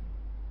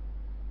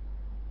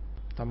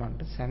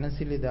 තමන්ට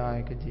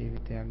සැනසිලිදායක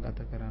ජීවිතයක්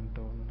ගත කරන්න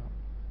ඕන.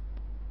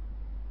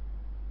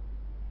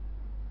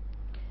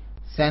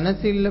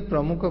 සැනසෙල්ල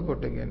ප්‍රමුඛ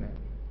කොටගෙන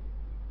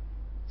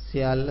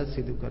සියල්ල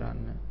සිදු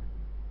කරන්න.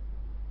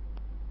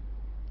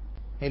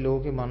 මේ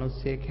ලෝකේ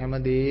මිනිස්සෙක්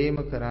හැමදේම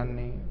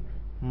කරන්නේ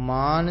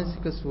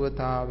මානසික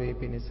සුවතාවයේ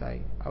පිණිසයි.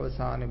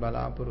 අවසානයේ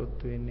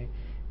බලාපොරොත්තු වෙන්නේ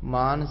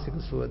මානසික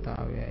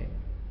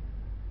සුවතාවයයි.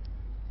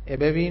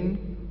 එබැවින්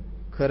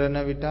කරන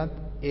විටත්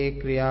ඒ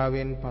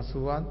ක්‍රියාවෙන්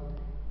පසුවත්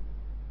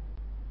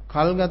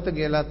කල්ගත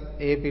ගලත්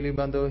ඒ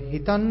පිළිබඳව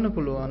හිතන්න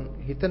පුළුවන්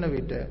හිතන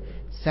විට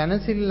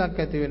සැනසෙල්ලක්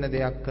ඇති වෙන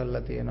දෙයක්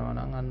කරලා තියෙනවා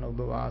නම් අන්න ඔබ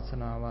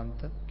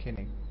වාසනාවන්ත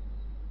කෙනෙක්.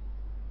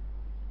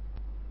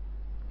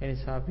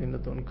 එනිසා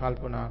පින්නතුන්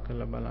කල්පනා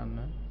කරලා බලන්න.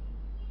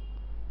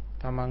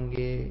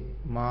 තමන්ගේ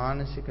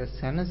මානසික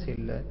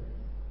සැනසෙල්ල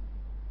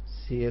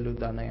සියලු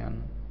ධනයන්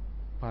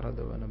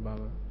පරදවන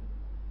බව.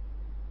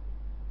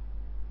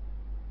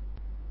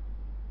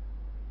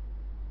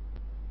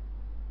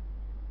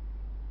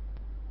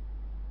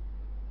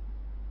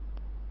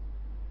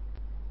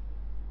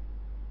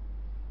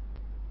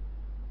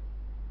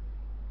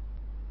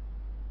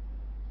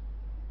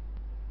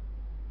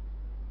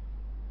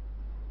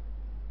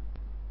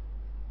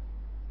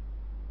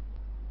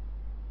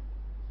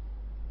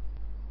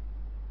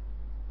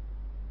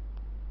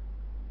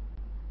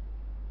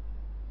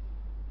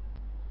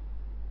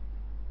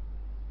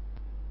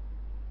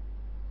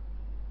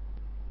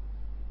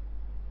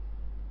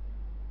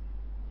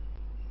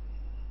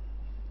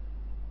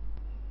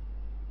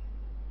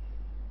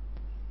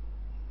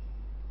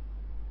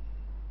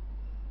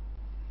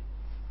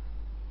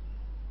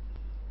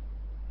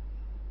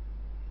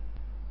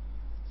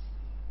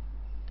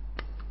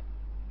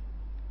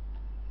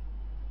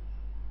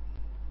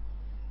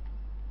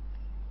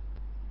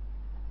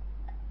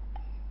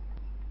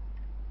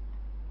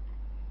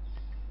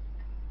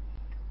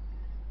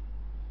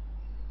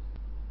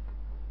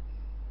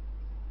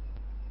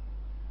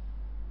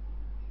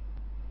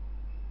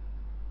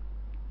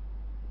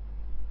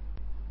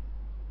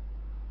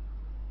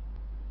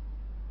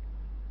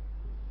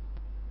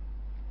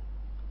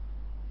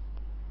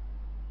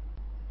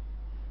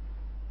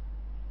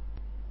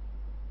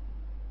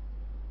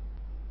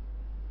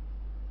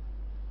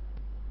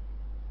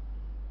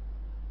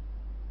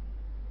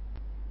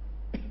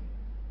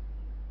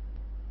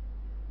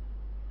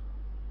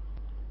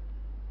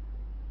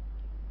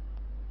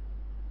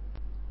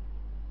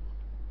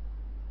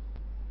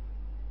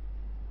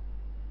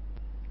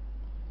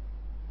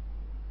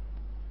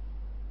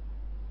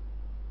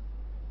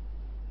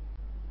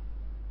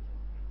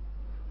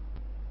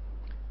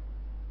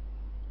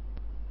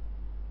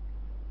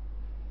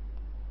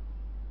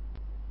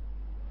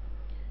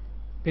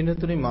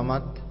 පින්නතුනි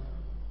මමත්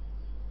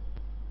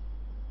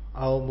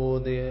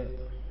අවබෝධය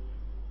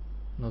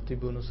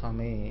නොතිබුණු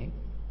සමයේ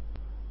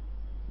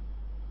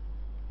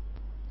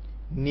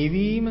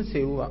නිවීම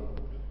සෙව්වා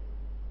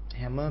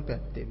හැම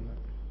පැත්තෙම.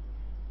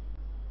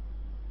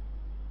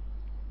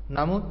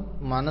 නමුත්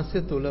මනස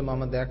තුල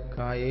මම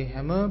දැක්කා මේ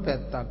හැම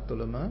පැත්තක්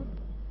තුලම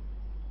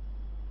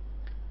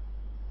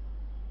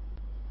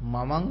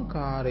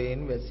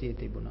මමංකාරයෙන් වැසී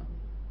තිබුණා.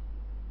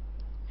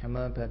 හැම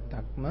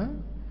පැත්තක්ම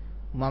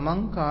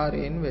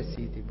මමංකාරයෙන්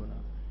වැසී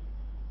තිබුණා.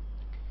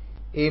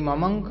 ඒ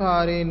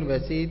මමංකාරයෙන්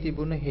වැසී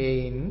තිබුණ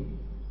හේයින්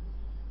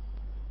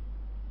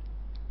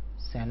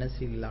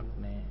සැනසෙල්ලක්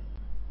නැහැ.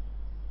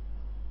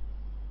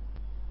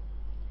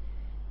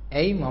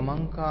 ඇයි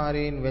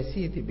මමංකාරයෙන්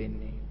වැසී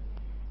තිබෙන්නේ?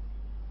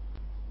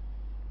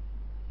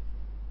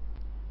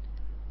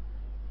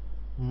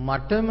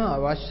 මටම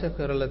අවශ්‍ය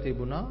කරලා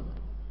තිබුණා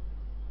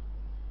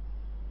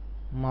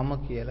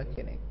මම කියලා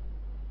කෙනෙක්.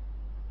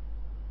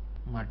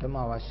 මටම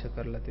අවශ්‍ය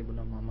කරලා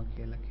තිබුණා මම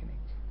කියලා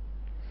කෙනෙක්.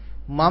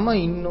 මම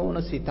ඉන්න ඕන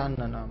සිතන්න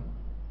නම්,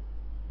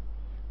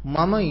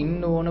 මම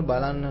ඉන්න ඕන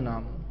බලන්න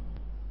නම්,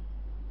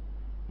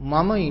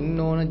 මම ඉන්න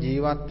ඕන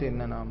ජීවත්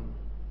වෙන්න නම්,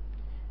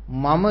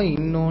 මම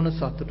ඉන්න ඕන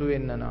සතුටු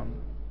වෙන්න නම්,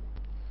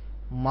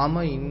 මම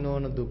ඉන්න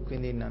ඕන දුක්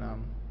විඳින්න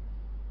නම්,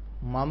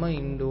 මම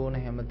ඉන්න ඕන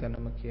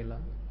හැමතැනම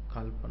කියලා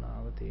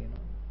කල්පනාව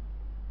තියෙනවා.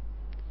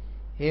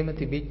 එහෙම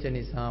තිබිච්ච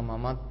නිසා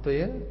මමත්වය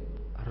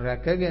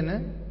රැකගෙන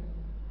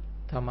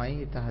තමයි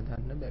හිත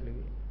හදන්න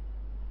බැලුවේ.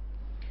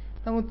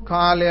 නමුත්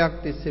කාලයක්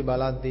තිස්සේ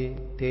බලද්දී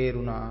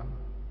තේරුණා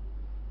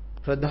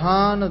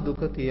ප්‍රධාන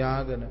දුක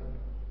තියාගෙන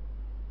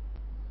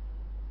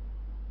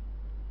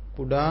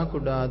කුඩා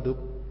කුඩා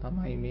දුක්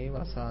තමයි මේ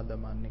වසා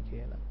දමන්නේ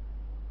කියලා.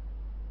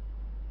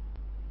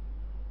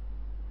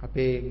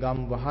 අපේ ගම්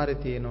වහරේ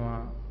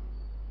තියෙනවා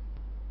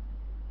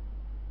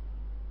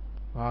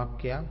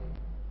වාක්‍යයක්,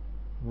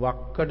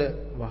 වක්කඩ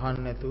වහන්න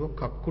නැතුව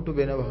කක්කුටු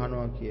බෙන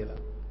වහනවා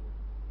කියලා.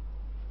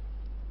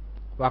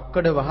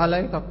 වක්කඩ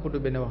වහලයි කක්කුටු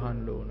බෙන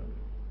වහන්න ඕන.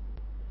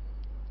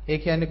 ඒ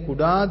කියන්නේ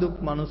කුඩා දුක්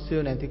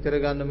මිනිස්සු නැති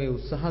කරගන්න මේ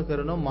උත්සාහ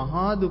කරන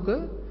මහා දුක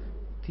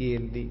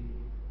තියෙද්දි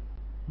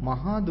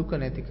මහා දුක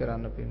නැති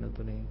කරන්න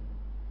පින්නතුනේ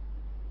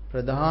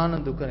ප්‍රධාන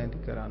දුක නැති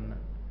කරන්න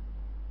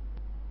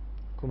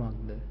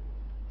කුමක්ද?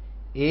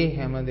 ඒ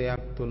හැම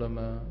දෙයක් තුළම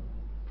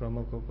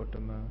ප්‍රමුඛ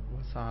කොටම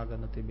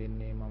වසාගෙන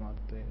තිබෙන්නේ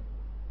මමත්වය.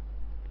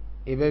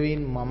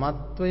 එබැවින්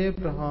මමත්වය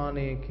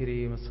ප්‍රහාණය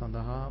කිරීම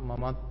සඳහා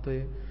මමත්වය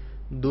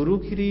දුරු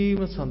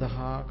කිරීම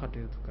සඳහා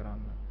කටයුතු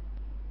කරන්න.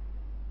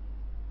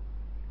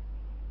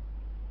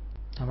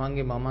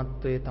 තමන්ගේ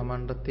මමත්වයේ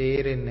තමන්ට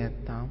තේරෙන්නේ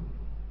නැත්නම්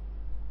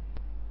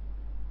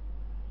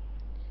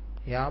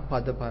එයා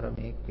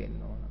පදපරමේක් වෙන්න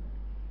ඕන.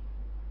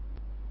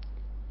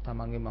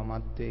 තමන්ගේ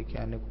මමත්වය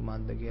කියන්නේ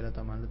කුමක්ද කියලා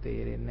තමන්ට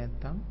තේරෙන්නේ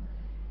නැත්නම්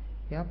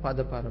එයා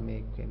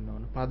පදපරමේක් වෙන්න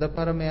ඕන.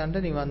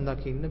 පදපරමයන්ට නිවන්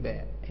දකින්න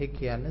බෑ. ඒ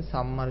කියන්නේ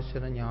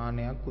සම්මර්ෂණ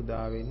ඥානයක්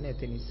උදා වෙන්නේ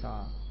නැති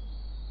නිසා.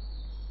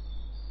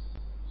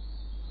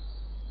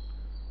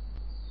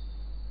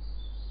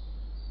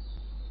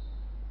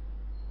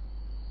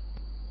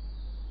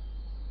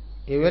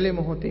 එවලේ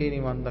මොහොතේ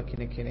නිවන්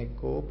දකින්න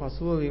කෙනෙක් හෝ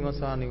පසුව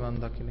විමසා නිවන්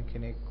දකින්න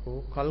කෙනෙක් හෝ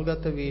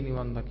කල්ගත වී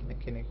නිවන් දකින්න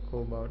කෙනෙක්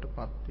හෝ බවට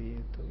පත් විය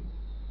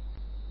යුතුයි.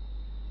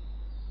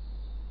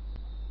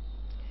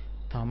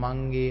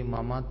 තමන්ගේ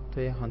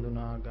මමත්වය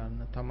හඳුනා ගන්න.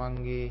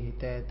 තමන්ගේ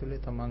හිත ඇතුලේ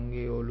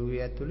තමන්ගේ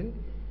ඔළුවේ ඇතුලේ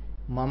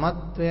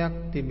මමත්වයක්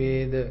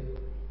තිබේද?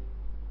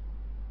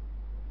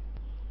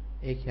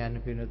 ඒ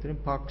කියන්නේ පින්නතුනේ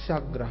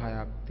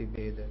පක්ෂග්‍රහයක්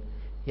තිබේද?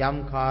 යම්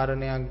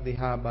කාරණයක්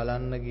දිහා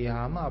බලන්න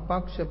ගියාම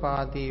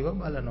අපක්ෂපාතීව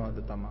බලනවද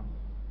තමන්?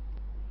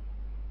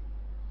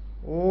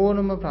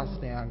 ඕනම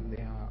ප්‍රශ්නයක්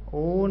දිහා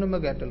ඕනම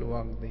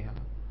ගැටලුවක්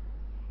දිහා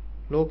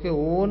ලෝකේ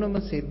ඕනම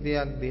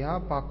සිද්ධියක් දිහා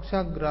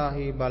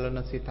පක්ෂග්‍රාහී බලන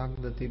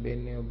සිතක්ද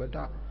තිබෙන්නේ ඔබට?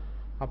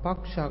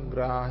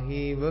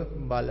 අපක්ෂග්‍රාහීව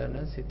බලන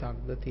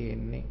සිතක්ද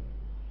තියෙන්නේ?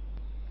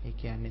 ඒ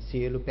කියන්නේ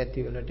සියලු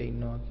පැතිවලට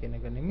ඉන්නවා කියන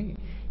එක නෙමෙයි,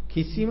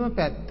 කිසිම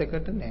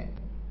පැත්තකට නැහැ.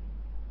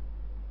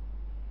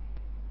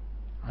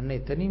 අන්න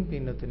එතනින්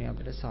පින්නතුනේ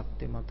අපිට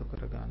සත්‍ය මතු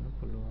කරගන්න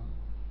පුළුවන්.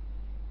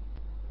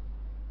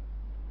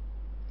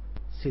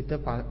 සිත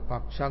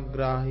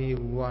පක්ෂග්‍රාහී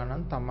වූවා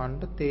නම්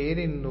Tamanට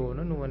තේරෙන්න ඕන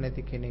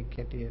නුවණැති කෙනෙක්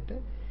හැටියට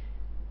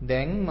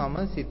දැන් මම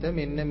සිත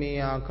මෙන්න මේ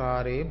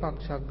ආකාරයේ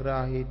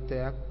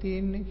පක්ෂග්‍රාහීත්වයක්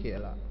තියෙන්නේ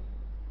කියලා.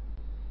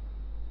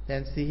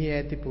 දැන් සිහිය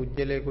ඇති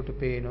පුජ්‍යලයකට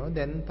පේනවා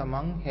දැන්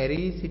Taman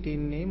හැරී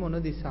සිටින්නේ මොන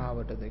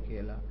දිශාවටද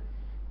කියලා.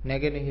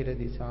 නැගෙනහිර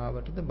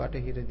දිශාවටද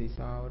බටහිර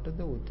දිශාවටද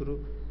උතුරු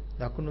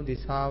දකුණු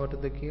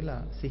දිශාවටද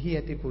කියලා සිහිය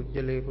ඇති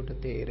පුජ්‍යලයකට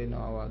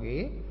තේරෙනවා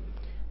වගේ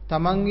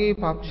Tamanගේ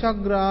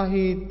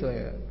පක්ෂග්‍රාහීත්වය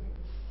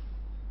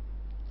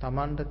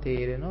Tamanට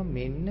තේරෙනවා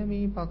මෙන්න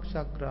මේ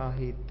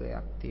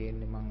පක්ෂග්‍රාහීත්වයක්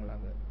තියෙන්නේ මං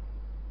ළඟ.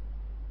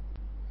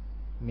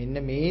 මෙන්න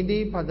මේ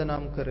දේ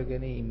පදනම්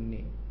කරගෙන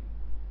ඉන්නේ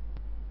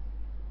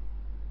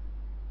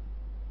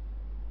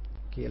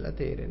කියලා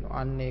තේරෙනවා.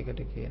 අන්න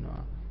ඒකට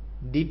කියනවා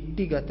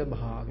දිට්ඨිගත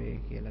භාවය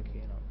කියලා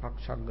කියනවා.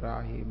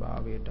 පක්ෂග්‍රාහී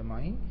භාවය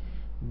තමයි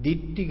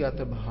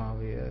දිට්ඨිගත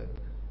භාවය.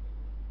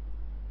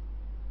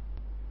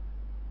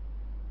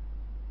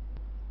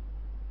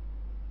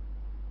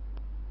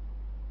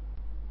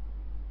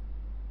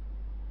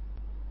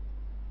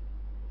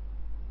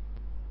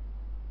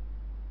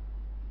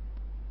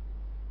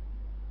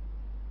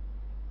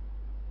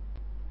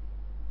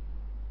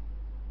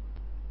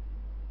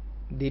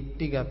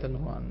 දිට්ඨිගත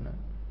නොවන්න.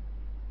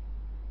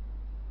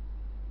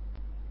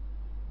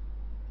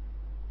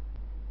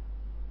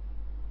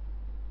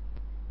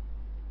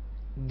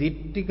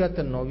 දිට්ඨිගත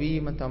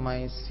නොවීම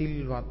තමයි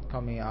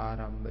සිල්වත්කමේ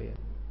ආරම්භය.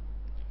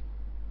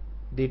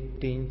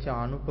 දිට්ඨිංච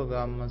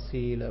අනුපගම්ම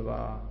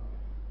සීලවා.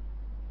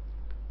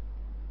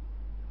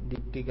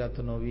 දිට්ඨිගත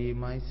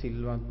නොවීමයි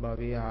සිල්වත්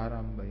භවයේ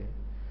ආරම්භය.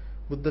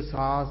 බුද්ධ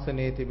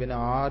ශාසනයේ තිබෙන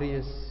ආර්ය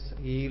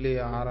සීලය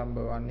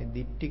ආරම්භ වන්නේ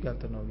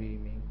දිට්ඨිගත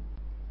නොවීමෙන්.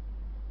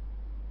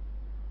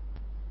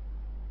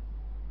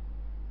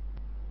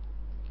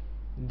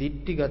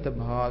 දිට්ඨිගත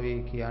භාවය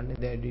කියන්නේ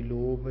දැඩි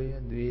ලෝභය,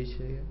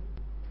 ද්වේෂය,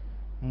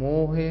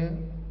 මෝහය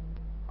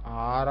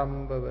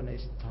ආරම්භ වන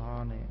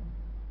ස්ථානය.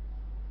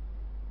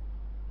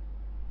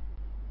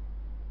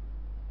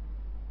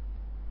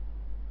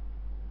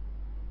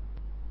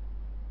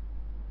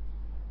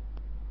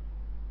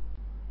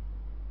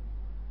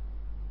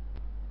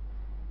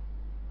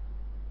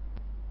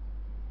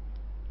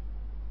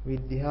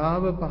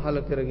 විද්‍යාව පහළ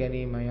කර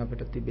ගැනීමයි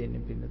අපිට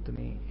තිබෙන්නේ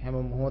පින්නතුනේ. හැම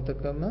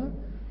මොහොතකම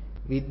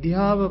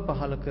විද්‍යාව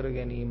පහළ කර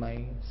ගැනීමයි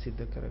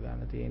සිද්ධ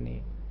කරගන්න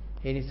තියෙන්නේ.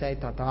 ඒ නිසායි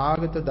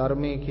තථාගත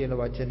ධර්මයේ කියන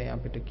වචනේ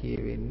අපිට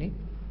කියවෙන්නේ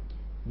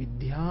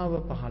විද්‍යාව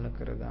පහළ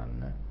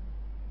කරගන්න.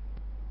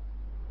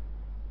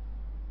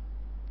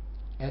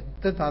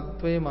 ඇත්ත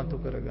తත්වය මතු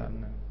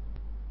කරගන්න.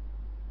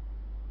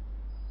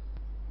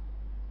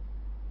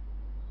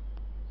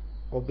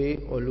 ඔබේ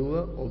ඔළුව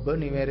ඔබ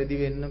නිවැරදි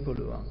වෙන්න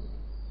පුළුවන්.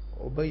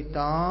 ඔබ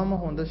ඊටාම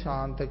හොඳ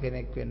ශාන්ත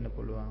කෙනෙක් වෙන්න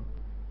පුළුවන්.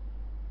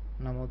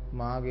 නමුත්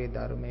මාගේ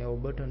ධර්මය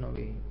ඔබට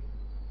නොවේ.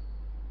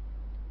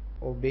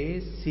 ඔබේ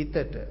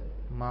සිතට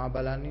මා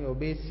බලන්නේ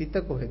ඔබේ සිත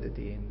කොහෙද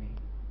තියෙන්නේ.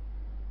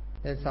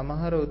 දැන්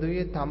සමහර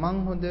උදවිය තමන්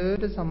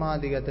හොඳට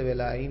සමාධිගත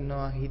වෙලා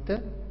ඉන්නවා, හිත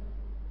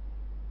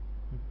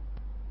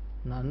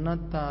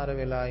නන්නත්තර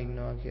වෙලා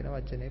ඉන්නවා කියන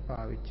වචනේ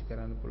පාවිච්චි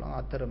කරන්න පුළුවන්.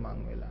 අතරමං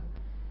වෙලා.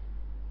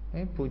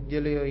 මේ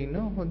පුජ්‍යලයෝ ඉන්න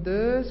හොඳ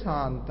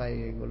ශාන්තයි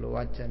ඒගොල්ලෝ.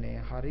 වචනේ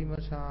හරිම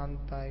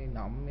ශාන්තයි,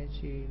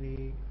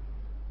 නම්‍යශීලී.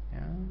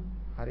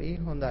 හරි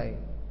හොඳයි.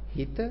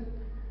 හිත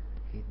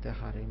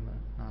හරිම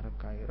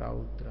නරකයි,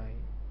 රෞද්‍රයි.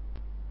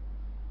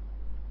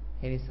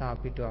 ඒ නිසා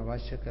අපිට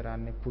අවශ්‍ය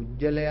කරන්නේ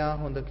පුජ්‍යලයා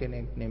හොඳ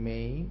කෙනෙක්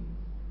නෙමෙයි,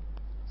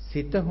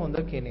 සිත හොඳ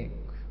කෙනෙක්,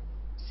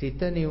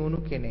 සිත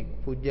නිවුණු කෙනෙක්.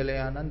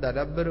 පුජ්‍යලයා නම්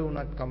දඩබ්බර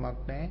වුණත් කමක්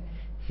නැහැ,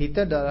 හිත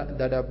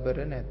දඩබ්බර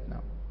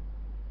නැත්නම්.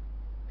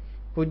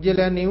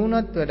 පුජ්‍යලයා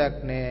නිවුණත්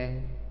වැඩක් නැහැ,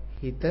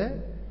 හිත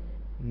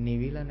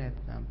නිවිලා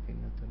නැත්නම්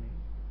පින්නතුනේ.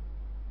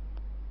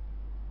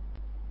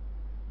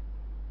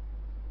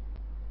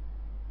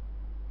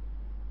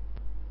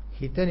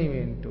 හිත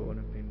නිවෙන්න ඕන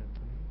පින්නතුනේ.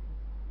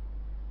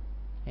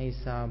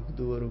 ඒසා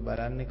බුදුවරු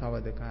බලන්නේ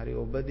කවදකාරී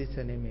ඔබ දිස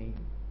නෙමෙයි,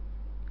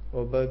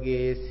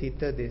 ඔබගේ සිත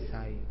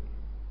දෙසයි.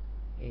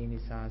 ඒ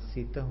නිසා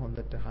සිත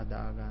හොඳට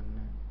හදාගන්න.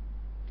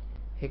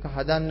 ඒක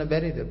හදන්න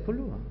බැරිද?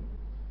 පුළුවන්.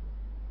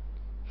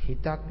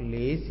 හිතක්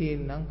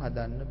ලේසියෙන් නම්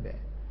හදන්න බෑ.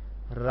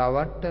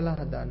 රවට්ටලා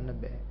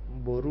හදන්න බෑ.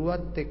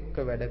 බොරුවත් එක්ක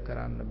වැඩ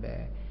කරන්න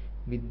බෑ.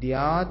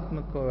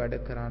 විද්‍යාත්මකව වැඩ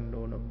කරන්න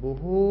ඕන.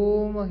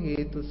 බොහෝම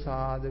හේතු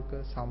සාධක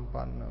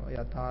සම්පන්නව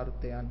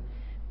යථාර්ථයන්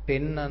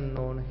පෙන්වන්න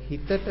ඕන.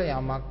 හිතට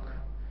යමක්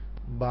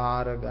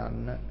බාර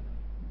ගන්න.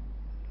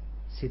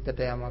 සිතට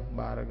යමක්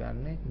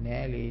බාරගන්නේ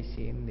නෑ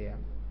ලේසියෙන්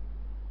දෙයක්.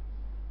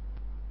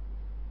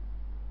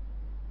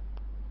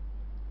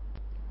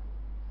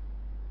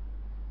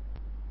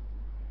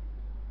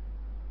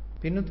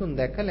 පින්තුන්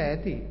දැකලා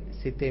ඇති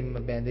සිතෙන්ම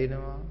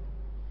බැඳෙනවා,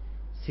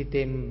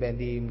 සිතෙන්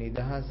බැඳීම්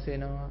නිදහස්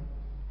වෙනවා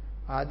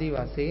ආදී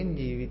වශයෙන්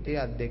ජීවිතයේ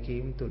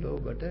අත්දැකීම් තුල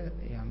ඔබට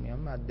යම්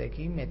යම්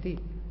අත්දැකීම් ඇති.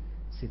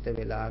 සිත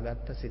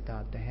වෙලාගත්ත, සිත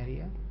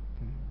අතහැරියා.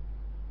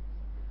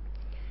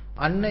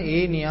 අන්න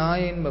ඒ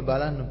න්‍යායෙන්ම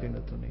බලන්න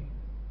පින්තුනේ.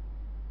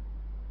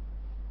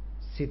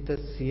 සිත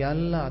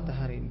සියල්ල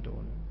අතහරින්න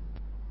ඕන.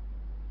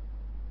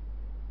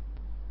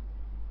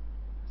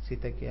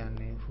 සිත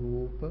කියන්නේ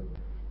රූප,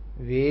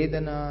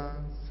 වේදනා,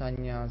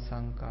 සංඥා,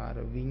 සංකාර,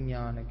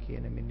 විඥාන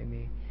කියන මෙන්න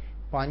මේ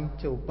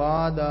පංච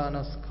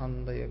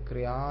උපාදානස්කන්ධය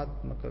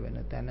ක්‍රියාත්මක වෙන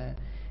තැන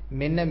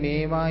මෙන්න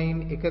මේවායින්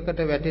එකකට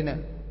වැටෙන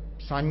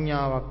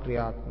සංඥාවක්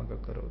ක්‍රියාත්මක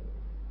කරොත්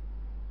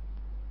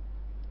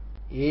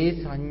ඒ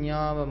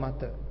සංඥාව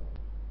මත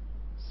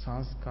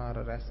සංස්කාර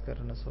රැස්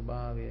කරන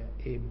ස්වභාවය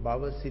ඒ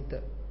භවසිත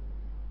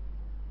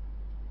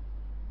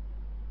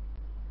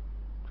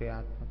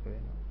ක්‍රියාත්මක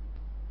වෙනවා.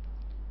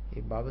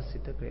 ඒ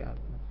භවසිත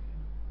ක්‍රියාත්මක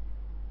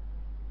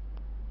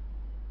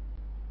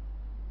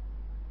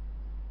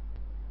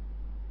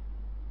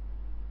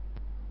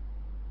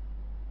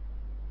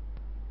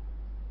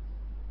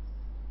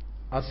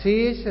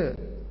අශේෂ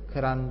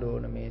කරන්න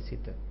ඕන මේ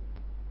සිත.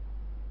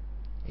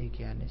 ඒ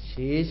කියන්නේ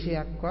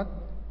ශේෂයක්වත්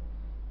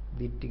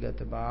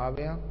දිට්ඨිගත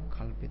භාවයක්,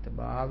 කල්පිත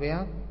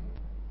භාවයක්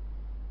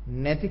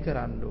නැති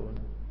කරන්න ඕන.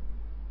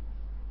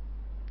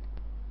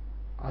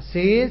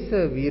 අශේෂ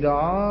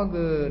විරාග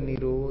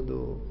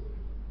නිරෝධෝ.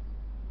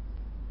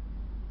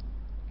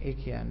 ඒ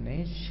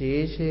කියන්නේ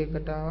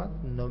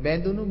ශේෂයකටවත්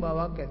නොබැඳුණු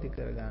බවක් ඇති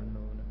කර ගන්න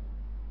ඕන.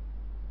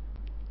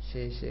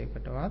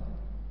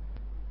 ශේෂයකටවත්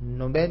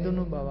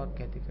නොබැඳුණු බවක්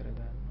ඇති කර ගන්න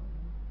ඕන.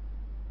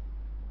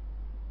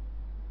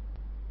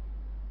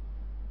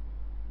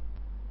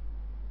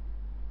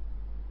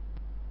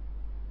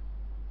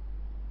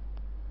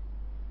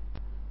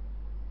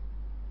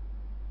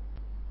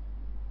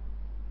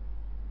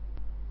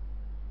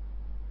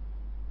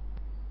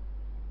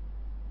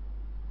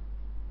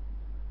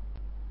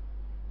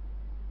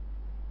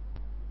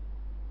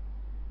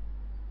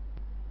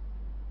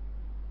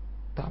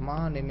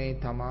 තමා නෙමේ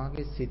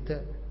තමාගේ සිත.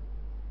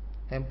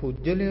 දැන්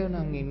පුජ්‍යලයෝ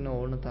නම් ඉන්න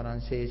ඕන තරම්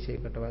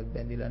ශේෂයකටවත්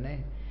බැඳිලා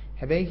නැහැ.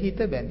 හැබැයි හිත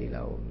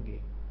බැඳිලා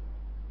වුන්ගේ.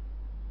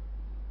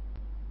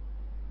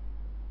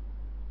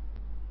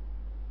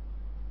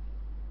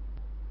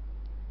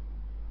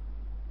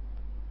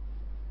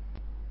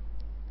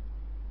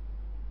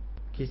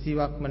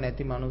 කිසිවක්ම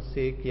නැති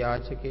මිනිස්සෙක්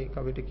යාචකයෙක්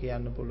අපිට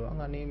කියන්න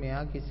පුළුවන් අනේ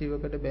මෙයා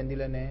කිසිවකට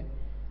බැඳිලා නැහැ.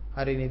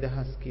 හරි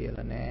නිදහස්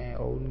කියලා නෑ.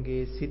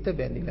 ඔවුන්ගේ සිත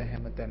බැඳිලා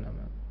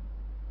හැමතැනම.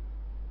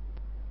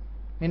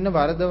 මෙන්න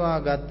වරදවා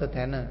ගත්ත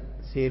තැන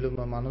සියලුම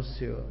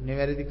මිනිස්සුયો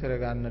නිවැරදි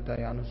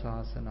කරගන්නටයි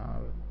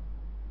අනුශාසනාව.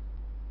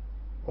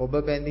 ඔබ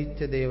බැඳිච්ච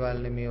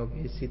දේවල් නෙමෙයි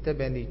ඔබේ සිත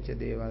බැඳිච්ච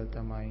දේවල්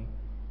තමයි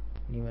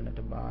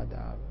නිවනට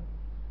බාධාව.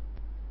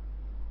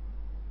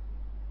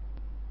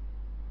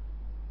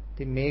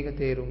 ඉතින් මේක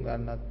තේරුම්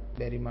ගන්නත්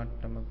බැරි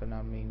මට්ටමක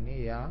නම් ඉන්නේ.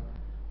 යා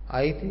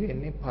අයිති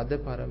වෙන්නේ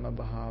පදපරම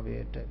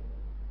භාවයට.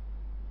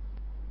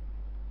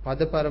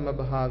 පදපරම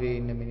භාවයේ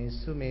ඉන්න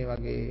මිනිස්සු මේ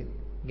වගේ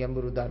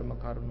ගැඹුරු ධර්ම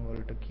කරුණු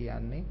වලට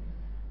කියන්නේ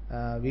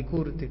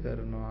විකෘති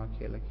කරනවා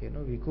කියලා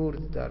කියනවා.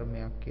 විකෘති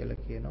ධර්මයක් කියලා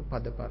කියනවා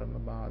පදපරම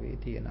භාවයේ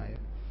තියෙන අය.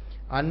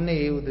 අන්න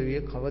ඒ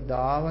උදවිය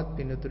කවදාවත්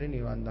පිනතුනේ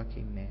නිවන්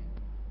දකින්නේ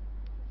නැහැ.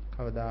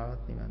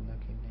 කවදාවත් නිවන්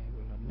දකින්නේ නැහැ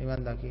ඒගොල්ලෝ.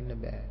 නිවන් දකින්න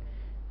බෑ.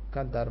 එකක්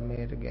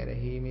ධර්මයට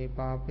ගැරහීමේ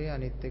පාපය,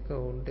 අනිත් එක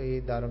උන්ට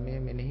ඒ ධර්මය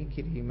මෙනෙහි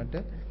කිරීමට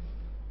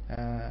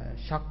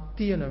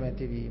ශක්තිය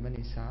නොමැති වීම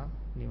නිසා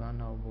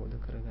නිවන් අවබෝධ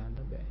කරගන්න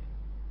බෑ.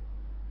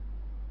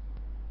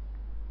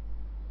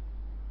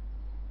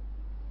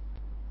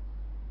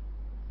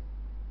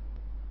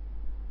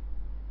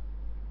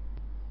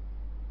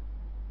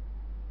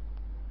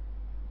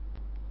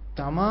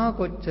 තමා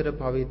කොච්චර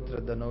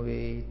පවිත්‍රද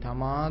නොවේ,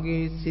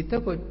 තමාගේ සිත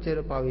කොච්චර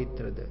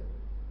පවිත්‍රද.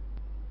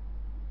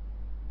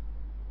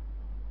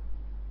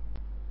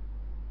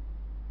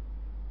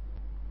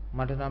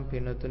 මට නම්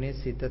පින්නතුනේ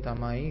සිත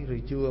තමයි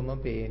ඍජුවම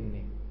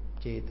පේන්නේ,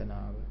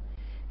 චේතනාව.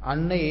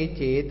 අන්න ඒ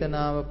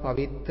චේතනාව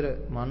පවිත්‍ර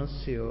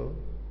මිනිස්සයෝ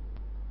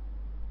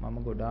මම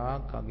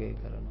ගොඩාක් අගය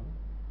කරනවා.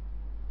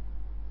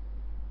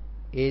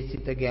 ඒ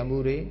සිත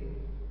ගැඹුරේ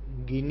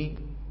ගිනි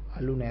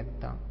අලු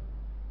නැත්තම්,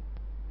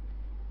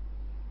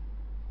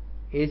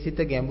 ඒ සිත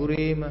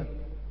ගැඹුරේම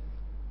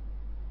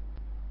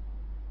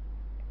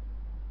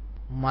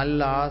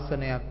මල්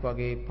ආසනයක්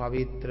වගේ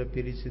පවිත්‍ර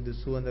පිරිසිදු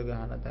සුවඳ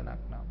ගහන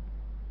තැනක් නම්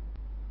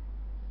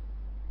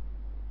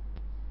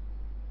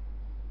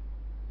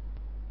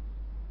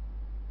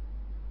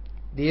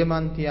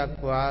දියමන්තියක්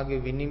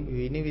වාගේ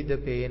විනිවිද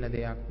පේන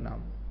දෙයක්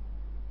නම්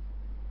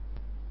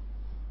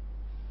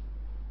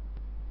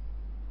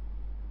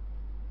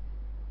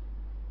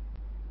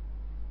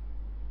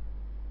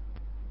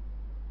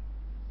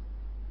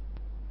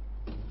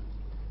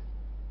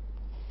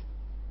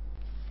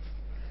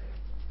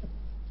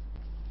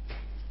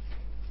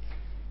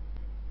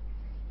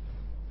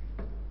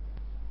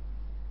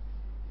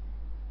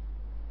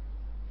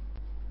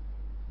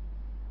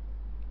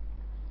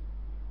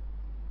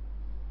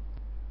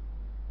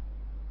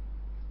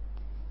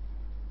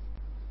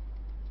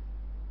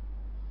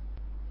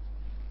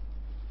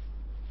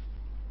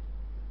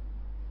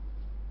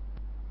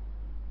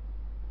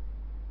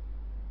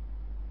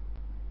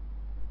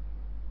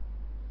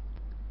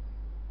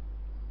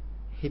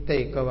හිත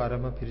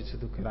එකවරම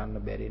පිරිසුදු කරන්න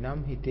බැරි නම්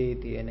හිතේ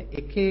තියෙන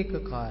එක එක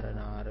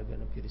කාරණා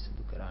අරගෙන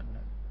පිරිසුදු කරන්න.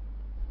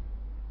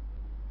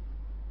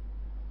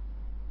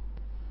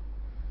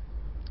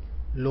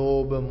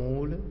 ලෝභ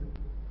මූල,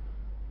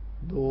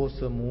 දෝෂ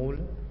මූල,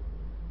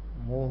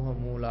 මෝහ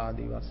මූල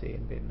ආදී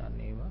වශයෙන්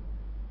පෙන්වන්නේ ඒවා.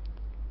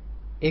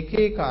 එක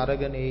එක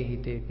අරගෙන ඒ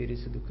හිතේ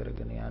පිරිසුදු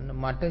කරගෙන යන්න.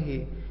 මට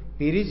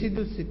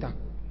පිරිසිදු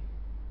සිතක්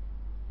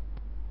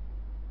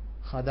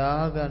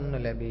හදාගන්න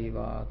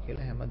ලැබේවා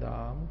කියලා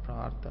හැමදාම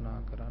ප්‍රාර්ථනා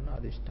කරන්න,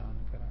 අදිෂ්ඨාන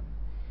කරන්න.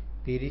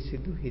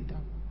 පිරිසිදු හිතක්.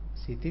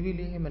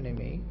 සිතවිලි එහෙම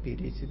නෙමෙයි,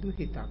 පිරිසිදු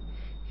හිතක්.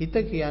 හිත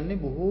කියන්නේ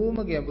බොහෝම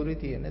ගැඹුරු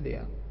තියෙන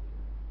දෙයක්.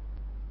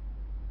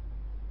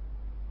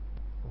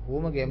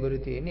 බොහෝම ගැඹුරු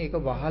තියෙන ඒක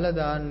වහලා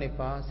දාන්න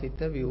එපා. සිත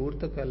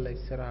විවෘත කරලා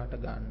ඉස්සරහට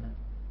ගන්න.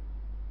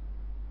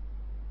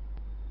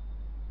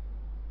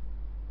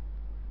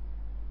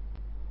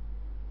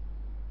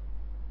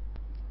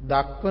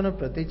 දක්වන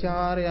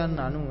ප්‍රතිචාරයන්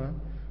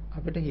අනුව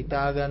අපිට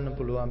හිතා ගන්න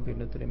පුළුවන්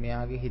පින්නතුනේ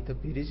මෙයාගේ හිත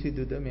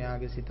පිරිසිදුද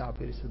මෙයාගේ සිත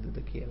අපිරිසුදුද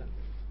කියලා.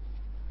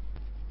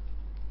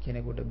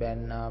 කෙනෙකුට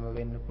බැන්නාම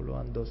වෙන්න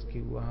පුළුවන්, දොස්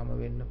කිව්වහම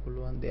වෙන්න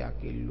පුළුවන්, දෙයක්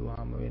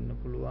ඉල්ලුවාම වෙන්න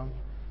පුළුවන්,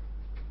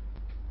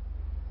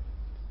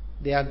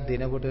 දෙයක්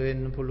දෙනකොට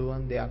වෙන්න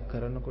පුළුවන්, දෙයක්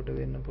කරනකොට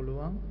වෙන්න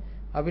පුළුවන්.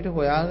 අපිට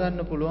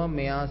හොයාගන්න පුළුවන්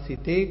මෙයා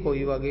සිතේ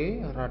කොයි වගේ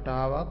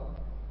රටාවක්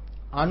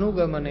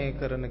අනුගමනය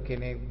කරන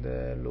කෙනෙක්ද,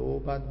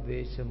 ලෝභ,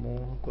 ද්වේෂ,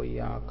 මෝහ කොයි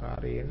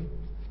ආකාරයෙන්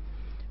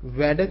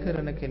වැඩ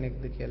කරන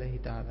කෙනෙක්ද කියලා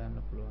හිතා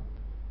ගන්න පුළුවන්.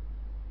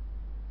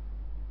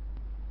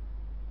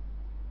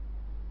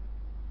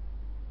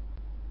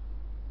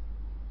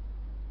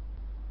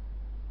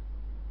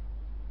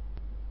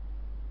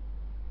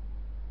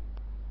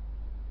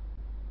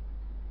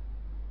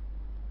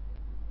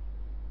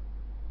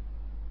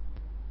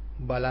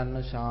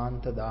 බලන්න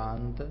ශාන්ත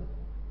දාන්ත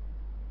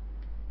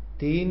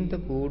තීන්ත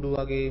කූඩු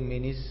වගේ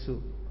මිනිස්සු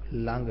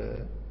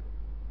ළඟ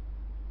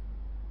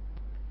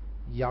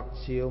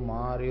යක්ෂයෝ,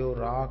 මාරයෝ,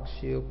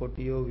 රාක්ෂයෝ,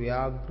 කොටියෝ,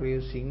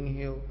 ව්‍යාග්‍රයෝ,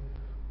 සිංහයෝ,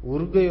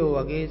 උර්ගයෝ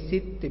වගේ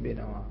සිත්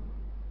තිබෙනවා.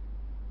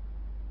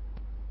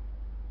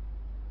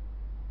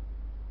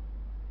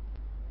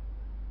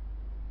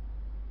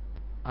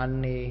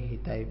 අන්නේ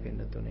හිතයි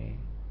පින්නතුනේ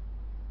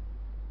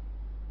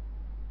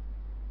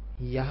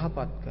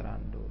යහපත්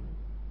කරන්න ඕන.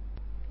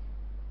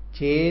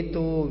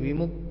 චේතෝ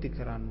විමුක්ති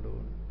කරන්න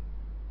ඕන.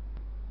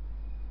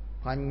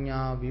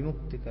 පඤ්ඤා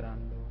විමුක්ති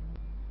කරන්න ඕන.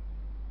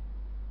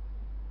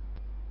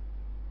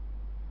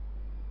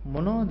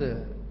 මොනෝද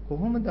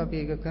කොහොමද අපි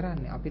ඒක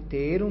කරන්නේ? අපි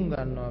තේරුම්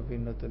ගන්නවා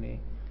පින්නතුනේ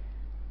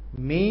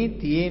මේ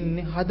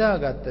තියෙන්නේ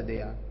හදාගත්ත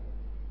දෙයක්.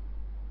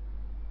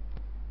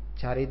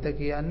 චරිත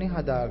කියන්නේ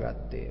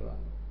හදාගත්ත ඒවා.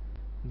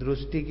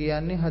 දෘෂ්ටි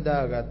කියන්නේ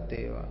හදාගත්ත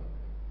ඒවා.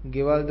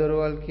 ගෙවල්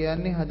දොරවල්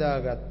කියන්නේ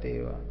හදාගත්ත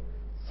ඒවා.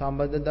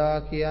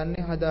 සම්බදදා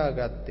කියන්නේ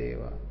හදාගත්ත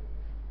ඒවා.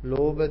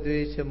 ලෝභ,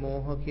 ද්වේෂ,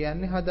 මෝහ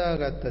කියන්නේ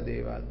හදාගත්ත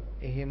දේවල්.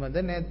 එහෙමද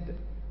නැද්ද?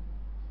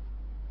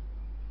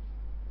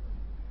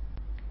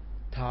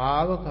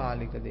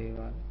 తాවකාලික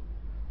දේවල්,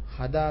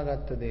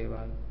 හදාගත්ත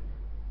දේවල්,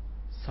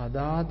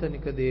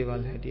 සදාතනික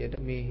දේවල් හැටියට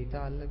මේ හිත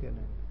අල්ලගෙන.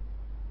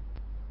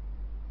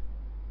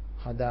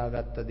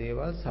 හදාගත්ත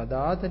දේවල්,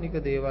 සදාතනික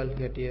දේවල්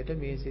හැටියට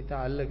මේ සිත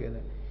අල්ලගෙන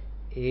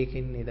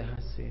ඒකෙන්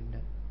නිදහස් වෙන්න.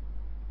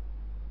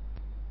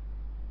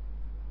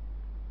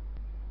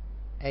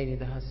 ඇයි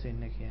නිදහස්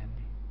වෙන්න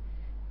කියන්නේ?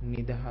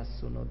 නිදහස්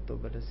වුණොත්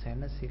ඔබට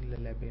සැනසෙල්ල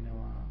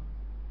ලැබෙනවා.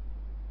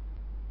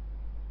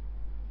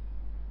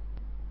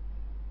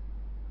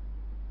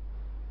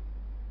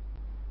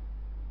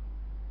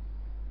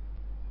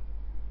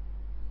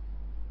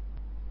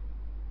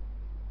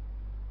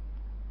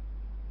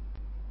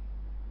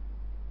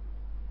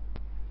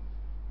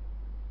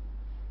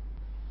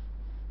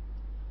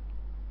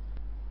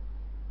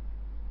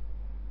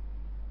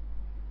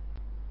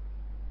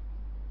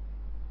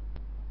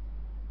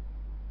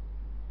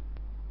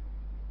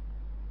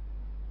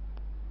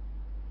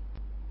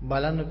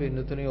 බලන්න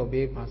පින්නතුනේ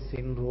ඔබේ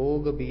පස්සෙන්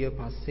රෝග බිය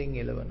පස්සෙන්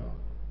එළවනවා.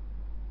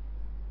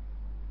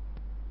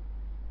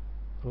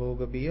 රෝග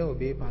බිය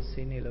ඔබේ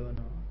පස්සෙන්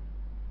එළවනවා.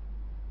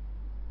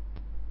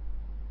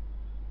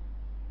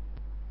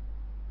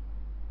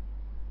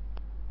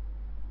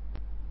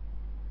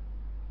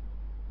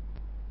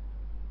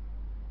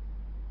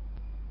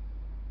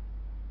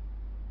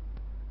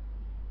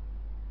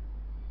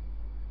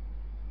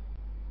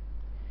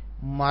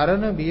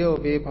 මරණ බිය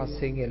ඔබේ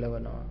පස්සෙන්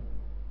එළවනවා.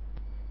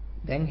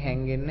 දැන්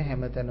හැංගෙන්න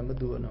හැමතැනම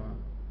දුවනවා.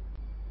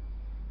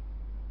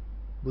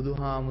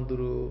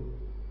 බුදුහාමුදුරුවෝ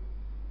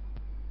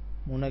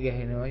මුණ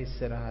ගැහෙනවා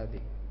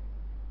ඉස්සරහදී.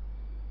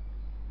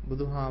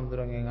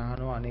 බුදුහාමුදුරන්ගෙන්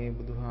අහනවා අනේ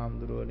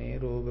බුදුහාමුදුරුවනේ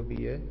රෝග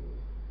බිය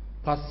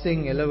පස්සෙන්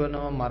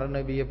එළවනවා, මරණ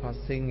බිය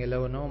පස්සෙන්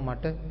එළවනවා,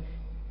 මට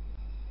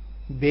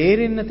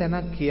බේරෙන්න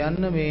තැනක්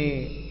කියන්න මේ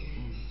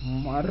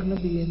මරණ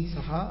බියෙන්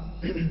සහ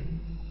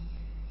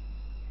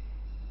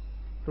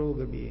රෝග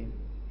බියෙන්.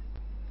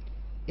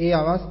 ඒ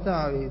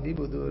අවස්ථාවේදී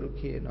බුදුවරු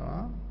කියනවා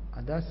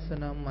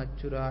අදස්සනම්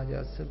මච්චු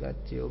රාජස්ස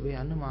ගච්ඡේ, ඔබ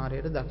යන්න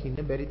මාරයට දකින්න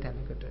බැරි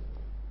තැනකට.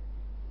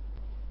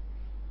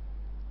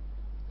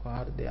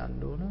 කාර්ද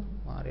යන්න ඕන,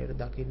 මාරයට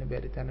දකින්න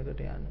බැරි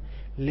තැනකට යන්න.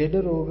 ලෙඩ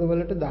රෝග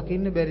වලට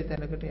දකින්න බැරි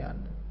තැනකට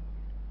යන්න.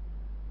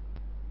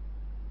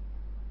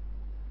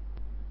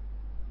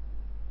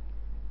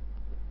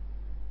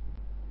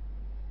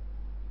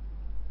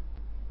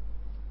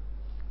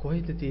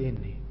 කොහෙද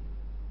තියෙන්නේ?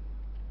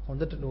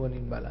 හොඳට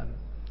නුවණින් බලන්න.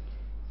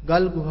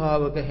 ගල්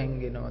ගුහාවක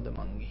හැංගෙනවද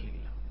මං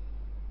ගිහිල්ලා?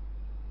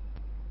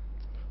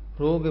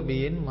 රෝග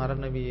බියෙන්,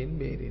 මරණ බියෙන්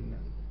බේරෙන්න.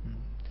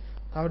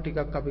 තව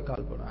ටිකක් අපි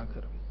කල්පනා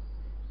කරමු.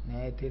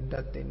 නෑ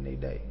එතෙන්ටත් එන්න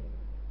ඉඩයි.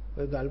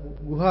 ඔය ගල්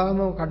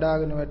ගුහාවම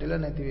කඩාගෙන වැටිලා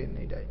නැති වෙන්න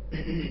ඉඩයි.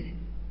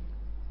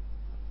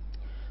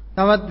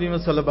 තවත්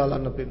විමසලා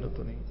බලන්න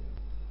පින්නතුනේ.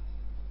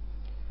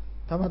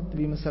 තවත්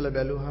විමසලා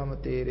බැලුවාම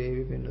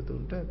තේරෙවි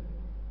පින්නතුන්ට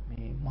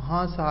මේ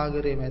මහා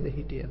සාගරයේ මැද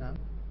හිටියනම්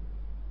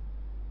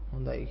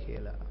හොඳයි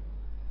කියලා.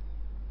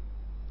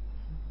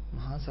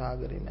 මහා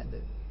සාගරයේ මැද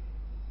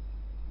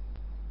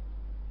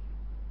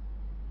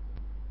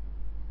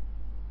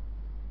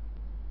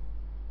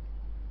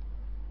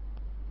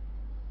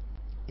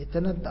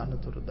එතනත්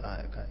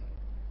අනුතුරුදායකයි.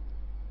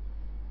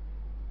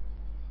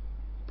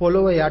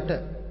 පොළොව යට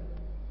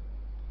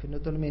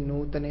පින්නතුන් මේ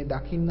නූතනේ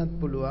දකින්නත්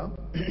පුළුවන්.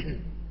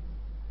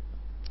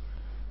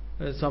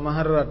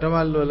 සමහර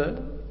රටවල් වල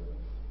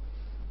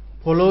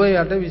පොළොවේ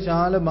යට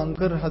විශාල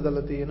බංකර්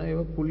හදලා තියෙනවා.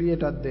 ඒවා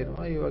කුලියටත්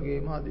දෙනවා. ඒ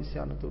වගේම අදිසි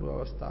අනුතුරු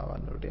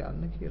අවස්ථාවන් වලට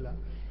යන්න කියලා.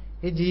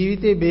 ඒ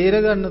ජීවිතේ බේර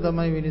ගන්න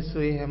තමයි මිනිස්සු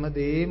මේ හැම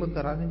දෙයක්ම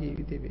කරන්නේ,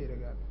 ජීවිතේ බේර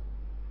ගන්න.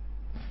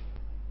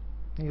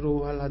 මේ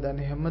රෝහල්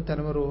හදන්නේ හැම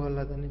තැනම රෝහල්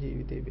හදන්නේ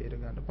ජීවිතේ බේර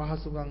ගන්න.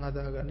 පහසුකම්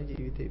හදාගන්න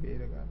ජීවිතේ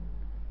බේර ගන්න.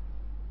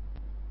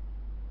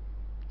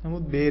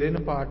 නමුත්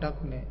බේරෙන පාටක්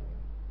නැහැ.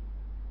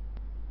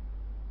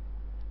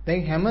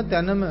 දැන් හැම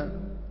තැනම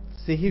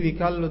සිහි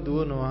විකල්ව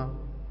දුවනවා.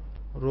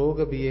 රෝග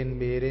බියෙන්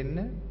බේරෙන්න,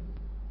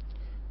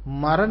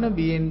 මරණ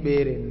බියෙන්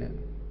බේරෙන්න.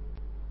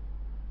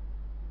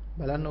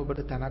 බලන්න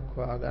ඔබට තනක්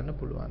හොයාගන්න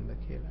පුළුවන්ද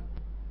කියලා.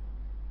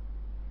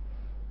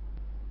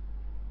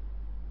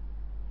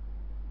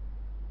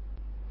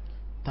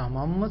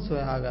 තමන්ම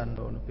සොයා ගන්න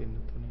ඕන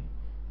පින්නතුනේ.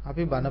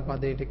 අපි බණ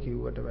පදයට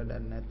කිව්වට වැඩක්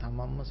නැහැ.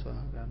 තමන්ම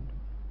සොයා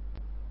ගන්න.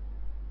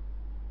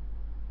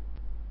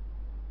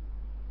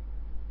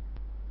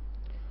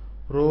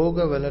 රෝග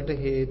වලට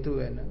හේතු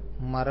වෙන,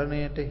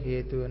 මරණයට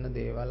හේතු වෙන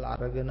දේවල්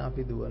අරගෙන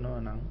අපි දුවනවා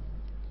නම්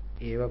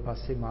ඒව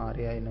පස්සේ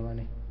මායя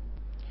එනවනේ.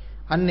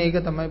 අන්න ඒක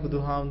තමයි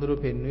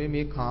බුදුහාමුදුරුවෝ පෙන්වුවේ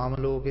මේ කාම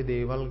ලෝකේ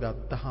දේවල්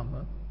ගත්තාම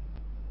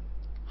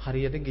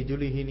හරියට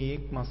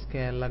ගිජුලිහිණියෙක් මස්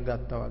කෑල්ලක්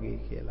ගත්තා වගේ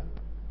කියලා.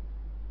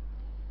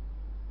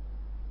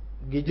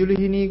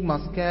 ගිජුලිහිණියෙක්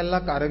මස්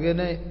කෑල්ලක්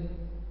අරගෙන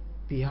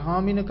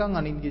පියාඹිනකන්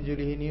අනිත්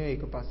ගිජුලිහිණියෝ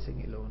ඒක පස්සෙන්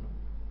එලවනවා.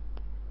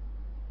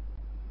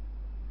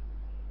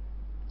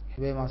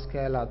 හැබැයි මස්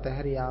කෑල්ල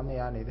අතහැරියාම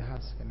යා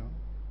නිදහස් වෙනවා.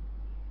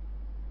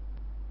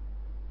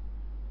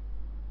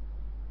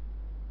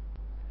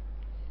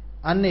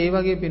 අන්න ඒ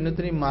වගේ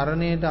පින්නතුනි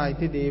මරණයට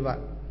අයිති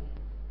දේවල්,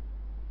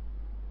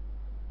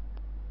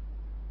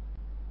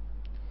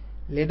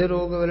 ලෙඩ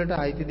රෝග වලට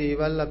අයිති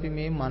දේවල් අපි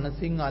මේ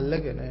මනසින්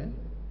අල්ලගෙන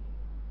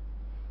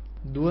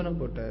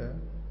දුවනකොට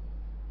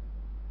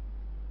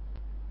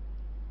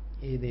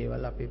ඒ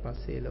දේවල් අපේ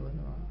පස්සේ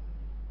එළවනවා.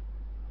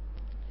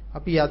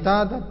 අපි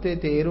යථා තත්ත්වයේ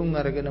තේරුම්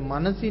අරගෙන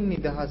මනසින්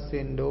නිදහස්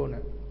වෙන්න ඕන.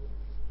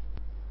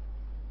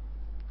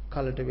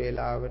 කලට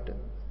වේලාවට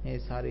මේ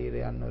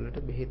ශරීරයන් වලට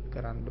බෙහෙත්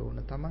කරන්න ඕන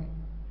තමයි.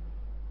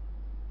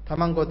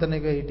 තමන්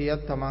කොතනක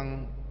හිටියත් තමන්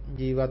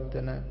ජීවත්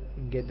වෙන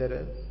ගෙදර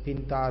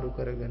පින්තාරු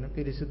කරගෙන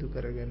පිරිසිදු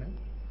කරගෙන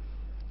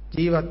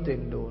ජීවත්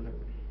වෙන්න ඕන.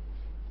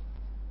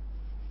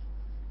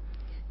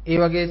 ඒ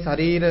වගේ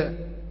ශරීර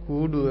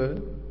කූඩුව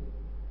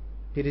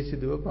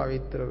පිරිසිදුව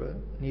පවිත්‍රව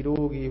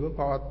නිරෝගීව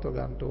පවත්ව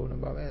ගන්න ඕන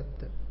බව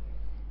ඇත්ත.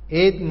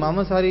 ඒත් මම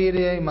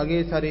ශරීරයයි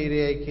මගේ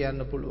ශරීරයයි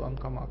කියන්න පුළුවන්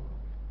කමක්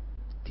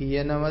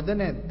තියෙනවද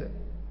නැද්ද?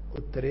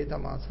 උත්තරේ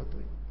තමා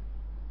සතුයි.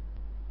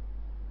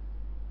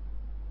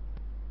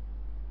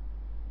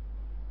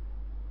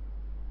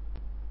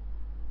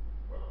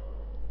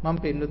 මම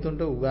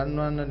පින්නතුන්ට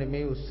උගන්වන්න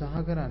නෙමෙයි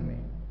උත්සාහ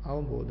කරන්නේ,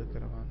 අවබෝධ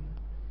කරවන්න.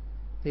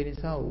 ඒ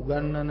නිසා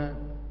උගන්වන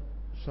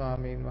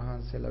ස්වාමීන්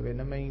වහන්සේලා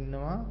වෙනම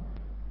ඉන්නවා,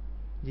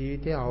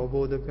 ජීවිතය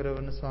අවබෝධ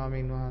කරවන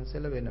ස්වාමීන්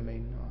වහන්සේලා වෙනම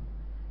ඉන්නවා.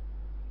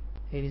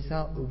 ඒ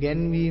නිසා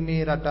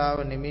උගන්වීමේ රටාව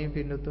නෙමෙයි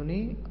පින්නතුනි,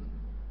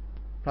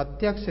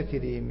 ප්‍රත්‍යක්ෂ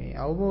කිරීමේ,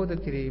 අවබෝධ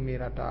කිරීමේ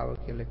රටාව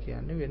කියලා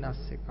කියන්නේ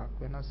වෙනස් එකක්,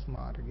 වෙනස්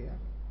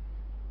මාර්ගයක්.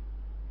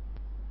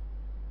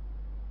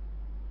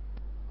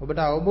 ඔබට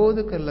අවබෝධ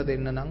කරලා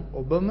දෙන්න නම්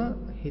ඔබම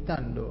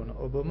හිතන්න ඕන.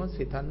 ඔබම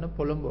සිතන්න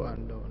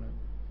පොළඹවන්න ඕන.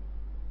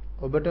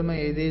 ඔබටම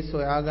මේ දේ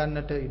සොයා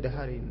ගන්නට ඉඩ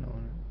හරින්න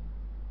ඕන.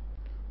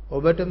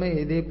 ඔබටම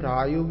මේ දේ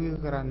ප්‍රායෝගික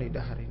කරන්න ඉඩ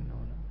හරින්න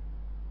ඕන.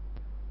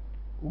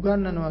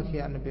 උගන්වනවා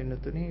කියන්නේ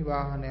පින්නතුනේ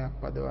වාහනයක්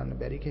පදවන්න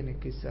බැරි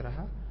කෙනෙක්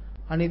ඉස්සරහා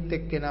අනිත්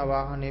එක්කෙනා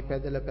වාහනේ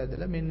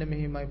පැදලා මෙන්න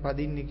මෙහිමයි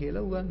පදින්නේ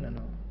කියලා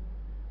උගන්වනවා.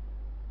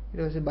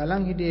 ඊට පස්සේ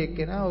බලන් හිටියේ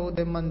එක්කෙනා ඕ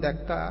දැන් මම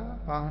දැක්කා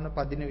වාහන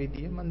පදින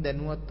විදිය මම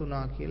දැනුවත්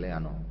වුණා කියලා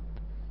යනවා.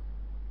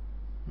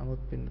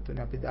 නමුත්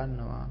පින්නතුනේ අපි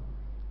දන්නවා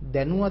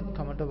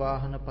දැනුවත්කමට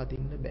වාහන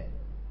පදින්න බෑ.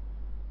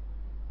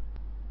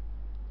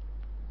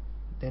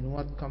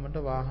 දැනුවත්කමට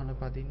වාහන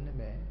පදින්න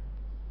බෑ.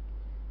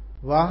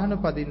 වාහන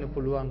පදින්න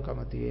පුළුවන්කම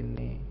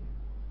තියෙන්නේ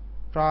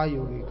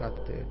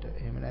ප්‍රායෝගිකත්වයට.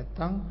 එහෙම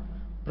නැත්නම්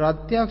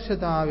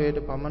ප්‍රත්‍යක්ෂතාවයට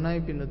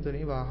පමණයි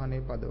පින්නතුනේ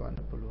වාහනේ පදවන්න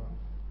පුළුවන්.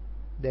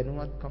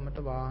 දැනුවත්කමට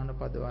වාහන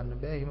පදවන්න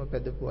බෑ. එහෙම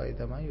පැදපු අය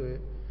තමයි ඔය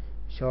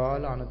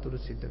විශාල අනතුරු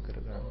සිද්ධ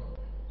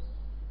කරගන්නේ.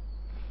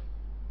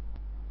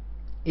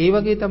 ඒ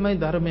වගේ තමයි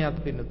ධර්මයක්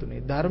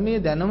පින්නතුනේ. ධර්මයේ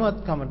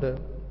දැනුවත්කමට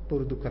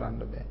පුරුදු කරන්න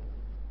බෑ.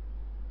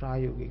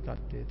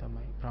 ප්‍රායෝගිකත්වය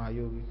තමයි.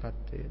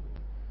 ප්‍රායෝගිකත්වය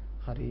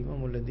හරීම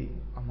මුලදී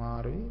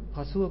අමාරුයි,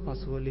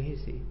 පසුව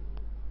ලිහිසි.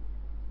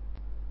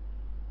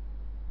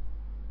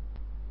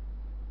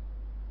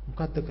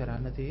 මොකද්ද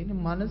කරන්න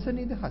තියෙන්නේ? මනස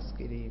නිදහස්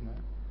කිරීම.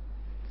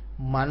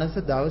 මනස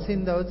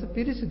දවසින් දවස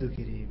පිරිසිදු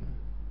කිරීම.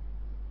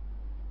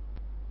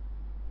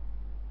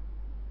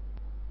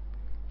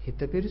 හිත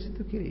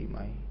පිරිසිදු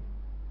කිරීමයි.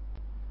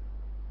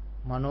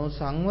 මනෝ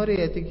සංවරය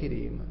ඇති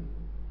කිරීම.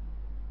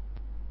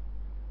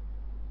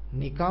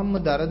 නිකම්ම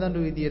දරදඬු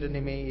විදියට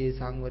නෙමෙයි මේ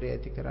සංවරය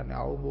ඇති කරන්නේ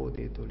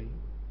අවබෝධය තුලින්.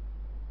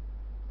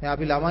 දැන්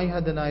අපි ළමයි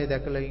හදන අය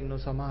දැකලා ඉන්න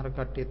සමහර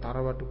කට්ටිය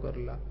තරවටු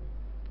කරලා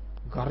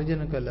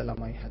ගර්ජන කරලා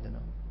ළමයි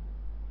හදනවා.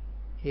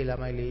 ඒ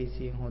ළමයි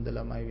ලේසියෙන් හොඳ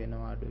ළමයි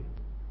වෙනවා අඩුයි.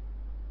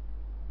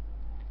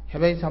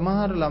 හැබැයි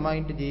සමහර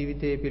ළමයින්ට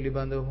ජීවිතය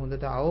පිළිබඳව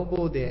හොඳට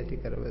අවබෝධය ඇති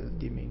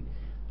කරවදිමින්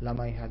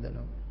ළමයි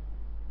හදනවා.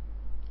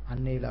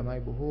 අන්නේ ළමයි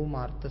බොහෝම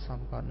අර්ථ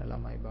සම්පන්න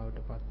ළමයි බවට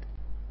පත් වෙනවා.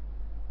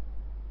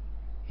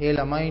 ඒ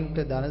ළමයින්ට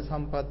ධන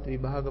සම්පත්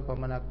විභාග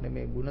පමණක්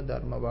නෙමේ ගුණ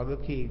ධර්ම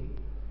වගකීම්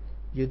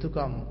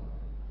යුතුයකම්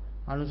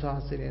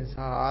අනුශාසනයෙන් සහ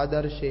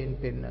ආදර්ශයෙන්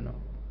පෙන්නනවා.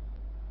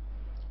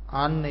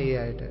 අන්න ඒ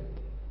අයට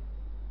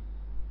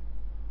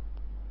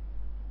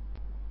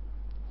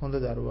හොඳ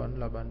දරුවන්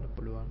ලබන්න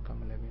පුළුවන්කම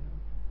ලැබෙනවා.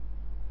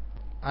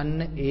 අන්න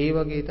ඒ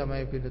වගේ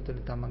තමයි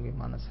පිළිතුරු තමන්ගේ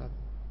මනසත්.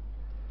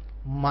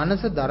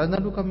 මනස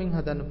දරදඬු කමින්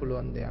හදන්න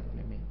පුළුවන් දෙයක්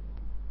නෙමෙයි.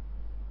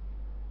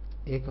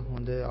 ඒක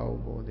හොඳ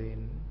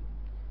අවබෝධයෙන්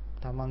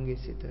තමන්ගේ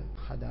සිත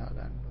හදා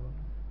ගන්න ඕන.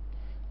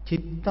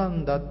 චිත්තං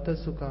දත්ත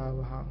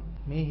සුඛාවහං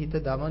මේ හිත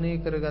দমনය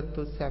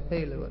කරගත්තොත් සැප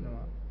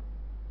එළවනවා.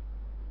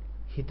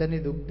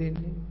 හිතනේ දුක්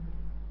දෙන්නේ.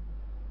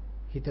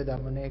 හිත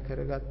দমনය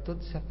කරගත්තොත්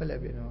සැප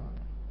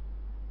ලැබෙනවා.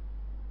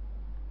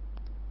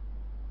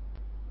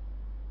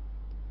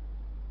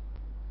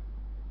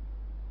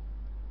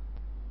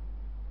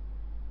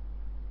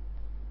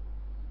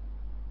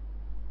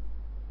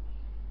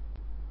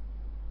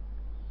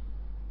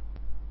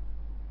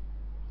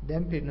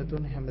 දැන්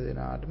පින්නතුන්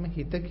හැමදෙනාටම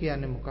හිත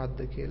කියන්නේ මොකද්ද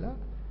කියලා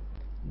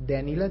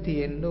දැනිලා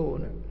තියෙන්න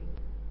ඕන.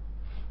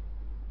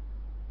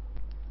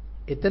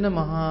 එතන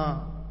මහා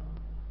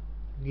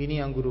ගිනි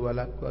අඟුරු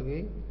වලක්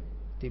වගේ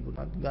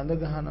තිබුණත් ගඳ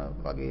ගහන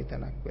වගේ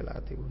තැනක්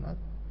වෙලා තිබුණත්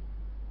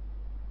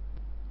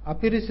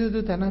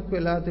අපිරිසිදු තැනක්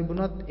වෙලා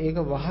තිබුණත් ඒක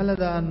වහලා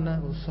දාන්න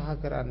උත්සාහ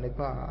කරන්න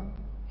එපා.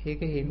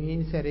 ඒක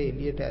හිමින් සැරේ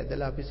එළියට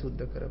ඇදලා අපි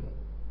සුද්ධ කරමු.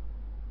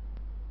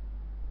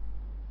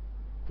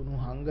 කුණු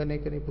හංගන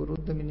එකනේ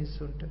පුරුද්ද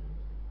මිනිස්සුන්ට.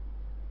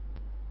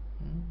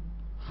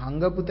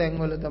 හංගපු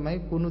තැන්වල තමයි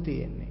කුණු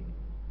තියෙන්නේ.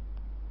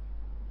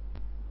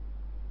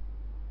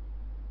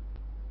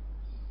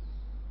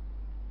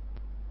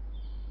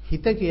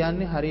 හිත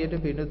කියන්නේ හරියට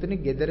පිටුතුනේ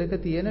ගෙදරක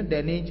තියෙන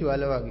ඩැනේජ්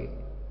වල වගේ.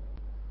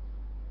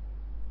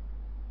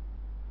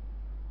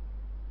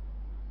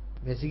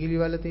 වැසිකිලි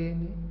වල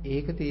තියෙන්නේ.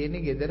 ඒක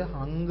තියෙන්නේ ගෙදර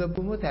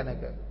හංගපුම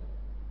තැනක.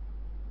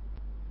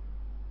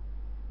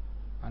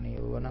 අනේ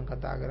ඕවනම්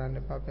කතා කරන්න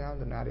එපා අපේ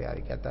හඳුනන.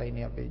 හරි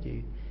කැතයිනේ අපේ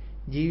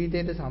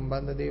ජීවිතයට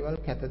සම්බන්ධ දේවල්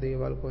කැත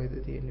දේවල් කොහෙද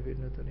තියෙන්නේ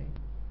පිටුතුනේ?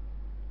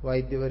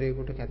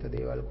 වෛද්‍යවරයෙකුට කැත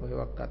දේවල්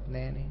කොහෙවත්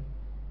නැහැනේ.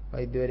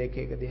 වෛද්‍යවරයෙක්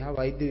එක දිහා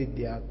වෛද්‍ය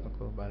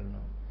විද්‍යාත්මකව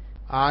බලනවා.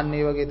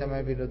 ආන්නේ වගේ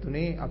තමයි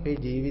පිටුතුනේ අපේ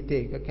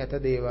ජීවිතේක කැත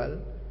දේවල්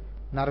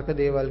නරක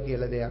දේවල්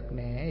කියලා දෙයක්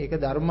නැහැ. ඒක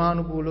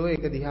ධර්මානුකූලව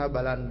ඒක දිහා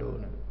බලන්න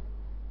ඕන.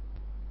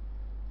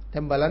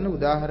 දැන් බලන්න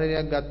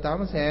උදාහරණයක්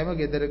ගත්තාම සෑම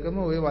ගෙදරකම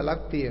ওই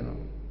වලක්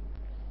තියෙනවා.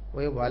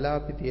 ওই වල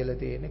අපි තියලා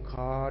තියෙන්නේ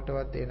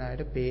කාටවත් එන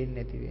අයට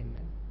පේන්නේ නැති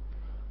වෙන්න.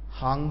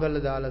 හංගල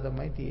දාලා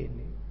තමයි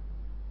තියෙන්නේ.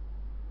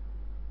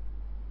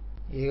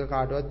 ඒක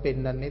කාටවත්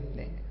පෙන්වන්නෙත්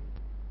නැහැ.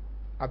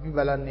 අපි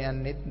බලන්න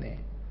යන්නෙත්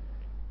නැහැ.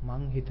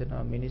 මං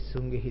හිතනවා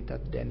මිනිස්සුන්ගේ හිතත්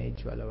ඩැමේජ්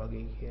වල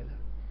වගේ කියලා.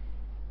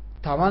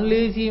 Taman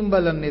ලේසියෙන්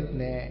බලන්නෙත්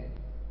නැහැ.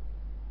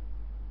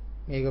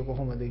 මේක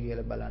කොහොමද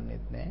කියලා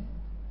බලන්නෙත් නැහැ.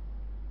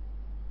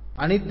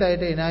 අනිත්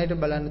අයට එන අයට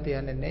බලන්න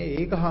තියන්නේ නැහැ.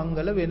 ඒක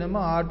හංගල වෙනම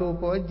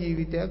ආටෝපවත්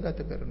ජීවිතයක්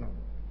ගත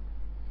කරනවා.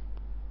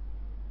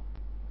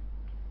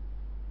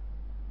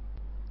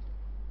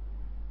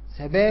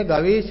 සැබෑ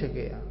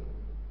ගවේෂකයා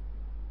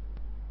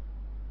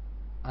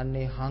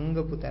අන්නේ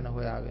හංගපු තැන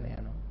හොයාගෙන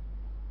යනවා.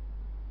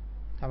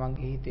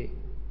 තමන්ගේ හිතේ.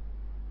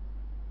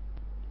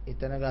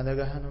 එතන ගඳ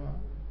ගහනවා.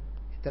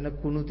 එතන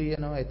කුණු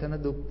තියෙනවා.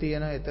 එතන දුක්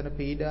තියෙනවා. එතන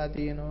පීඩා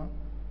තියෙනවා.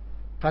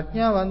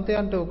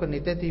 ප්‍රඥාවන්තයන්ට ඕක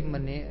නිතැතිම්ම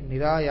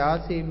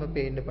નિરાයාසයෙන්ම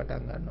පේන්න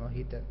පටන් ගන්නවා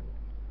හිත.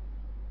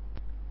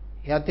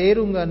 එයා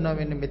තේරුම් ගන්නවා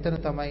මෙන්න මෙතන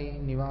තමයි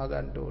නිවා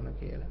ගන්න ඕන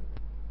කියලා.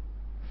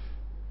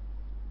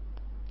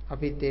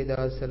 අපිත් ඒ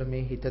දවස්වල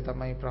මේ හිත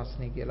තමයි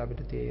ප්‍රශ්නේ කියලා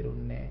අපිට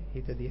තේරුන්නේ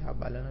හිත දිහා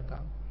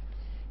බලනකම්.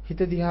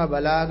 හිත දිහා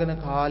බලාගෙන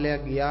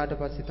කාලයක් ගියාට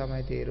පස්සේ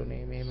තමයි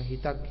තේරුනේ මේම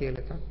හිතක්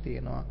කියලා එකක්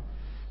තියෙනවා.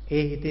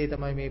 ඒ හිතේ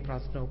තමයි මේ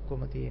ප්‍රශ්න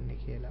ඔක්කොම තියෙන්නේ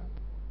කියලා.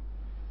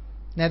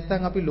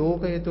 නැත්තම් අපි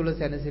ලෝකය තුල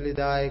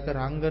සැනසෙලිදායක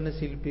රංගන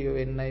ශිල්පියෝ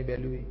වෙන්නයි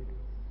බැලුවේ.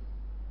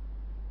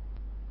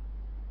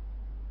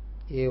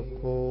 ඒ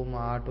ඔක්කොම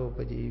ආටෝප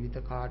ජීවිත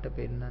කාට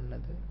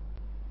පෙන්වන්නද?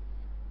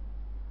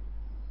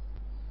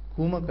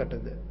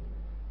 කුමකටද?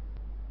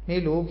 මේ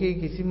ලෝකයේ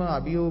කිසිම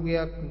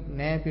අභියෝගයක්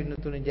නැහැ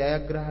පින්නතුනේ,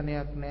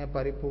 ජයග්‍රහණයක් නැහැ,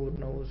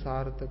 පරිපූර්ණ වූ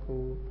සාර්ථක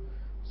වූ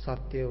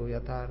සත්‍ය වූ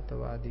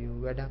යථාර්ථවාදී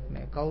වූ වැඩක්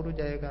නැහැ. කවුරු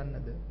ජය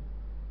ගන්නද?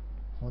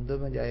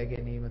 හොඳම ජය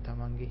ගැනීම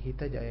තමන්ගේ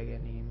හිත ජය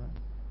ගැනීම.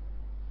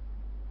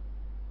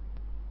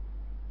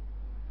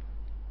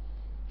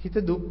 හිත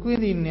දුක්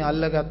විඳින්නේ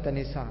අල්ලගත්ත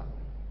නිසා,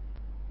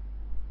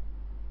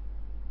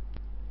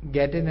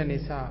 ගැටෙන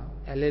නිසා,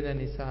 ඇලෙන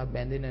නිසා,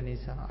 බැඳෙන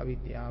නිසා,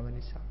 අවිද්‍යාව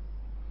නිසා.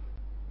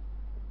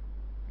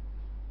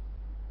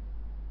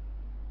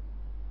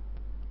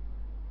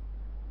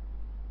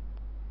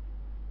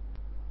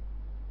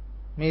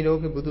 මේ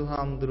ලෝකේ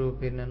බුදුහාමුදුරුවෝ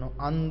පෙන්නන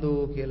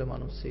අන්ධෝ කියලා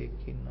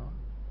මිනිස්සෙක් ඉන්නවා.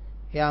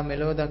 එයා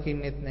මෙලව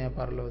දකින්නෙත් නෑ,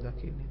 පරලොව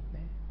දකින්නෙත්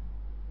නෑ.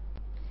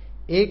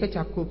 ඒක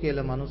චක්කු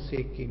කියලා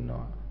මිනිස්සෙක්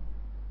ඉන්නවා.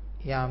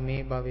 එයා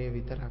මේ භවයේ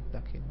විතරක්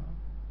දකිනවා.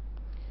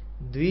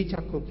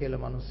 ද්විචක්කු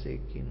කියලා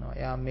මිනිස්සෙක් ඉන්නවා.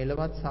 එයා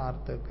මෙලවත්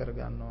සාර්ථක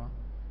කරගන්නවා,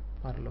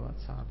 පරලොවත්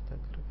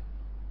සාර්ථක කරගන්නවා.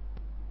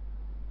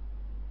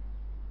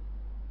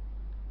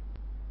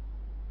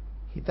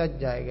 හිතත්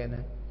ජයගෙන,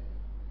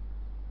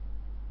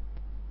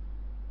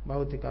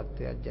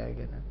 භෞතිකත්වයක්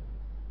ජයගෙන,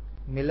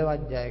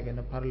 මෙලවත්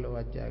ජයගෙන,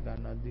 පරලොවත් ජය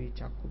ගන්නවා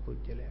ද්විචක්කු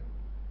පුජ්‍යලයා.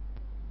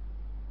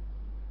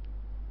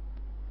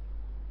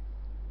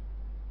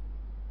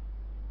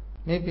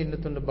 මේ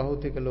පින්නතුන්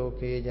භෞතික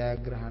ලෝකයේ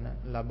ජයග්‍රහණ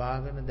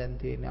ලබාගෙන දැන්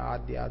තියෙන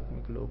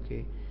ආධ්‍යාත්මික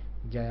ලෝකයේ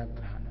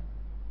ජයග්‍රහණ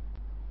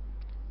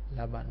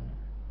ලබන්න.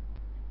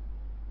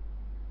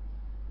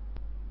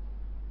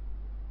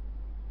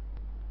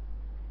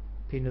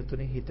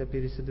 පින්නතුනේ හිත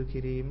පිරිසිදු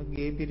කිරීම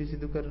ගේ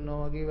පිරිසිදු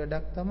කරනවා වගේ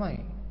වැඩක්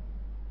තමයි.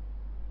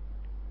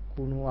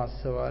 කුණු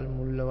අස්සවල්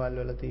මුල්ලවල්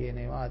වල තියෙන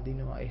ඒවා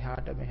අදිනවා,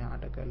 එහාට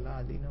මෙහාට කරලා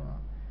අදිනවා.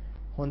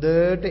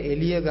 හොඳට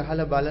එළිය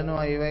ගහලා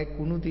බලනවා ඒවයි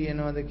කුණු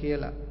තියෙනවද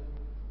කියලා.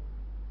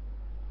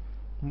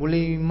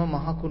 මුලින්ම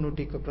මහ කුණු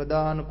ටික,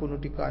 ප්‍රධාන කුණු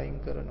ටික අයින්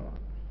කරනවා.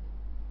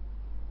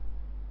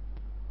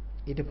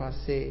 ඊට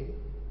පස්සේ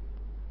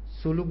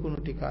සුළු කුණු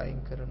ටික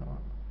අයින් කරනවා.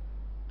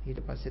 ඊට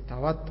පස්සේ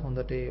තවත්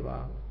හොඳට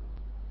ඒවා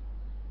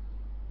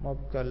මොප්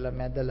කරලා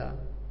මැදලා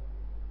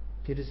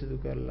පිරිසිදු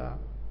කරලා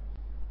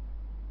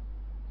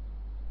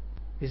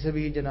විස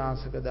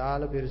බීජනාශක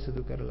දාලා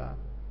පිරිසිදු කරලා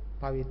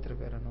පවිත්‍ර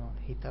කරනවා.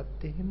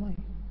 හිතත්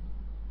එහෙමයි.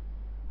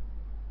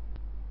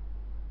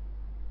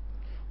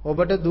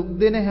 ඔබට දුක්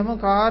දෙන හැම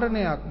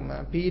කාරණයක්ම,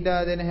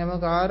 පීඩා දෙන හැම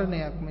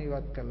කාරණයක්ම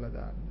ඉවත් කරලා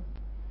දාන්න.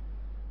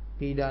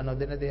 පීඩා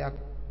නොදෙන දෙයක්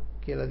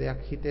කියලා දෙයක්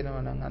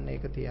හිතෙනවා නම් අන්න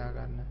ඒක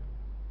තියාගන්න.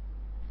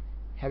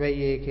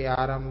 හැබැයි ඒකේ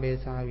ආරම්භය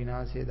සහ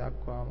විනාශය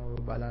දක්වාම ඔබ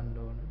බලන්න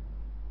ඕන.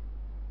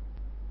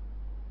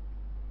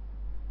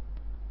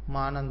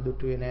 මානන්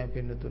දුටුවේ නෑ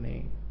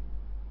පින්නතුනේ.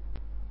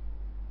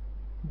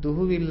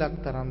 දුහුවිල්ලක්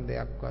තරම්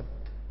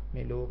දෙයක්වත්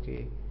මේ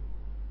ලෝකේ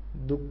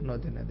දුක්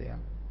නොදෙන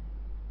දෙයක්.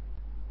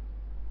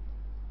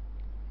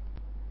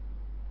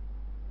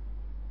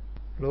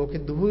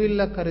 ලෝකේ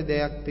දුහුවිල්ලක් හරි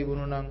දෙයක්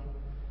තිබුණු නම්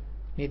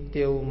නිට්ටය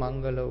වූ,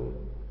 මංගල වූ,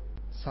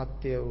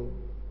 සත්‍ය වූ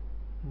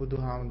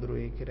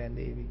බුදුහාමුදුරුවෝ ඒක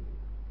රැඳේවි.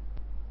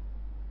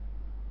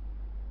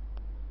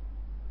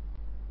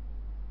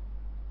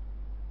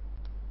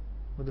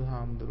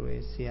 බුදුහාමුදුරුවෝ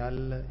ඒ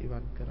සියල්ල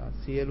ඉවත් කරා.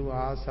 සියලු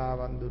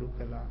ආසාවන් දුරු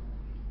කළා.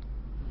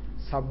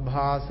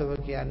 සබ්භාසව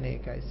කියන්නේ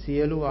ඒකයි.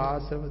 සියලු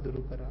ආසව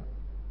දුරු කරා.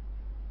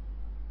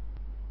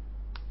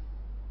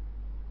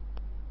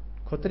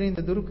 කොතනින්ද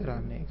දුරු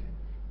කරන්නේ ඒක?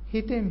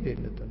 හිතෙන්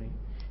පින්නතුනේ.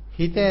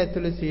 හිත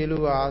ඇතුලේ සියලු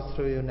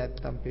ආශ්‍රවය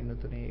නැත්තම්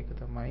පින්නතුනේ ඒක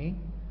තමයි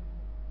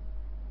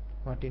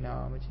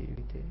වටිනාම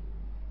ජීවිතේ.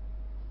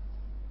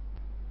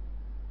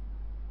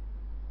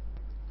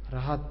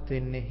 රහත්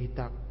වෙන්නේ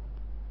හිතක්,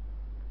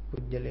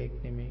 පුජ්‍යලයක්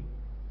නෙමෙයි.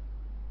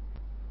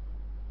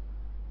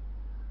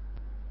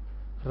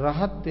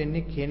 රහත්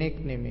වෙන්නේ කෙනෙක්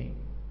නෙමෙයි.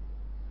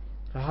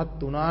 රහත්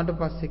වුණාට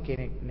පස්සේ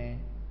කෙනෙක් නෑ.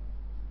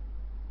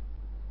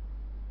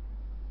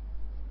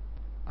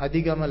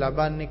 අධිගම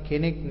ලබන්නේ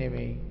කෙනෙක්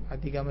නෙමෙයි.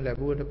 අධිගම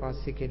ලැබුවට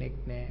පස්සේ කෙනෙක්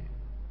නෑ.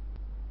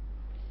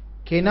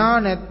 කෙනා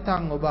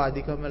නැත්තම් ඔබ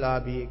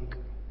අධිගමලාභියෙක්.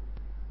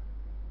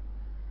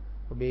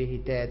 ඔබේ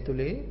හිත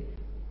ඇතුලේ,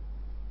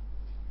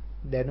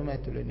 දැනුම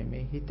ඇතුලේ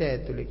නෙමෙයි, හිත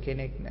ඇතුලේ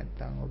කෙනෙක්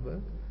නැත්තම් ඔබ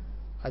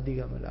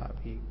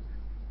අධිගමලාභියෙක්.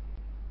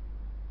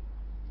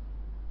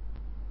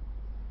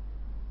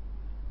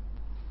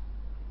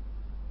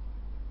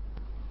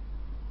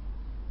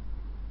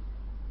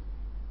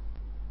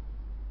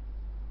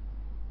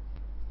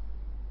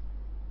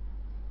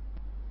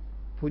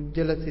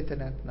 පුජ්‍යල සිත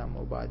නැත්නම්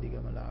ඔබ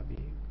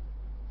අධිගමලාභී.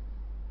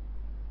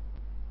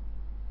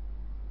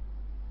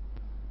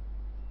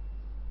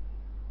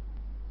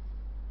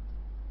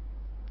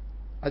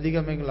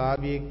 අධිගමක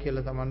ලාභියෙක්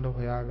කියලා Tamanට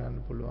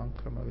හොයාගන්න පුළුවන්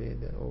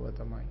ක්‍රමවේද ඕව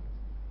තමයි.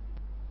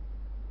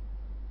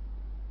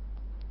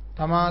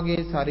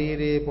 තමාගේ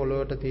ශරීරයේ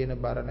පොළොවට තියෙන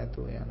බර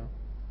නැතුව යනවා.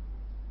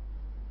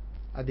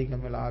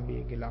 අධිගම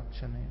ලාභියෙක්ගේ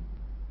ලක්ෂණය.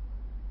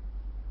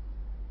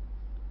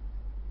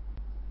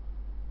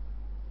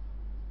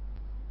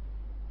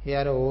 ඒ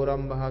අර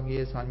ඕරම්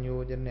භාගීය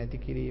සංයෝජන නැති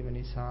කිරීම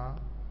නිසා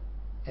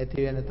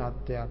ඇති වෙන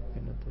තත්වයක්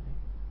වෙනතුනේ.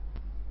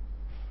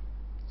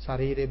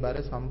 ශරීරේ බර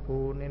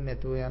සම්පූර්ණයෙන්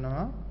නැතුව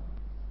යනවා.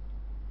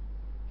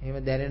 එහෙම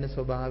දැනෙන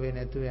ස්වභාවය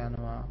නැතුව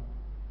යනවා.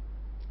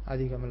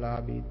 අධිගම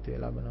ලාභීත්වය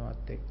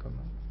ලබනවත් එක්කම.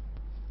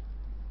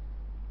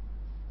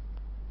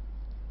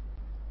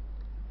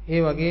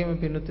 ඒ වගේම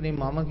පින්තුනේ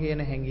මම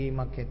කියන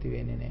හැඟීමක් ඇති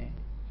වෙන්නේ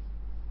නැහැ.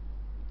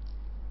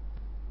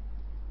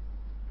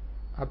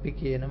 අපි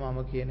කියන මම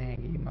කියන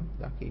හැඟීමක්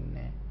දකින්නේ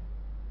නැහැ.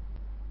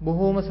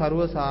 බොහෝම ਸਰව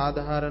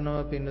සාධාරණව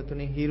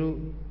පින්තුනේ හිරු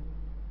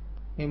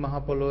මේ මහ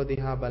පොළොව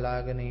දිහා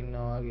බලාගෙන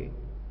ඉන්නවා වගේ.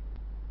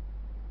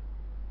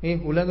 මේ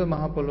හුළඟ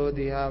මහ පොළොව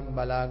දිහා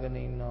බලාගෙන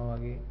ඉන්නවා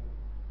වගේ.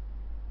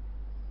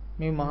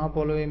 මේ මහ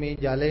පොළොවේ මේ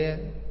ජලය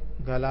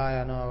ගලා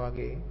යනවා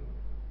වගේ.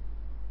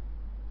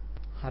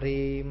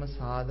 හරීම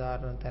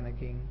සාධාරණ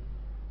තැනකින්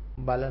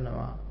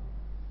බලනවා.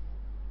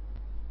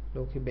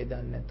 ලෝකෙ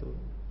බෙදන්නේ නැතුව.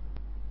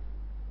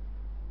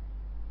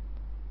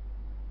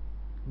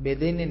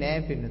 බෙදෙන්නේ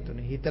නැහැ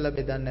පින්නතුනේ. හිතලා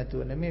බෙදන්නේ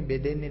නැතුව නෙමෙයි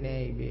බෙදෙන්නේ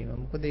නැහැ ඉබේම.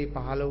 මොකද මේ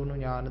පහළ වුණු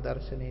ඥාන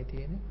දර්ශනයේ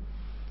තියෙන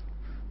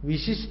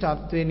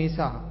විශිෂ්ටත්වය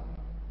නිසා.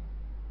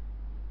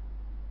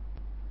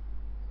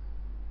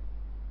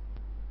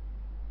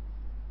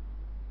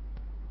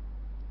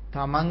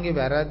 තමන්ගේ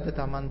වැරද්ද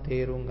තමන්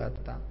තේරුම්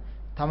ගත්තා.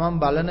 තමන්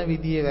බලන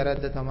විදියේ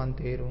වැරද්ද තමන්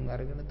තේරුම්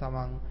අරගෙන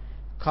තමන්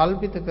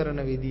කල්පිත කරන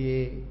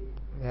විදියේ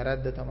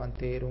වැරද්ද තමන්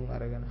තේරුම්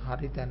අරගෙන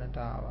හරි තැනට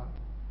ආවා.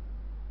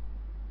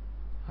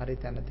 හරි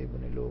තැන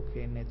තිබුණේ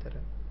ලෝකයෙන් එතර.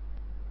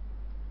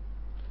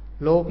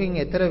 ලෝකෙන්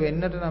එතර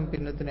වෙන්නට නම්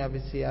පින්නතුනේ අපි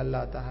සියල්ල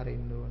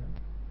අතහරින්න ඕන.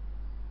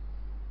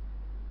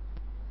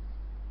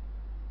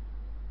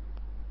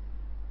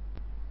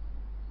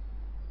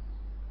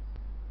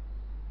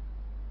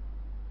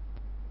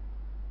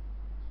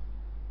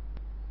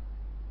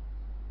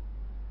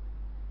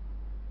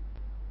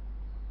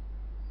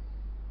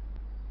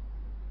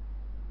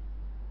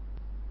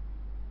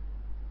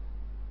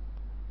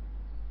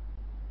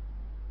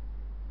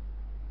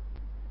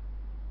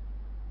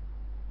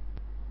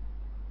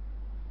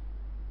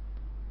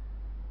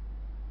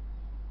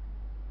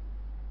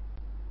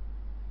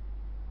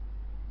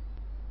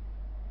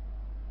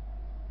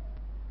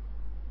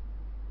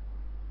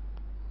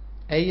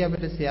 ඇයි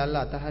අපිට සියල්ල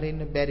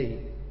අතහරින්න බැරි?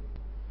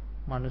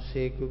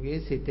 මිනිසෙකුගේ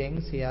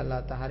සිතෙන් සියල්ල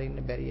අතහරින්න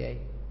බැරි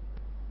ඇයි?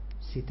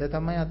 සිත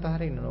තමයි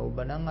අතහරින්න ඕන. ඔබ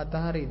නම්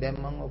අතහරි. දැන්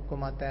මම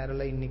ඔක්කොම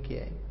අතහැරලා ඉන්නේ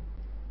කියයි.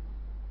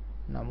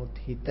 නමුත්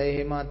හිත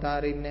එහෙම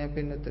අතහරින්නේ නැහැ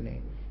පින්නතුනේ.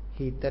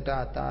 හිතට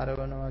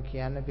අතාරවනවා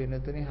කියන්නේ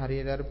පින්නතුනේ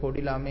හරියට අර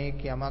පොඩි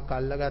ළමයෙක් යමක්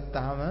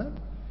අල්ලගත්තාම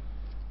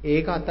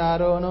ඒක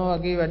අතාරවනවා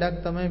වගේ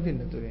වැඩක් තමයි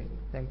පින්නතුනේ.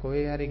 දැන්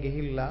කොහේ හරි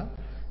ගිහිල්ලා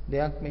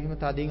දෙයක් මෙහෙම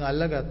තදින්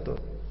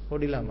අල්ලගත්තොත්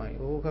පොඩි ළමයි.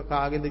 ඕක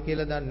කාගේද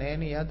කියලා දන්නේ නැහැ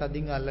නේ. එයා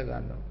තදින් අල්ල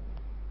ගන්නවා.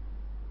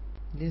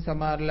 ඉතින්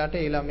සමහරලාට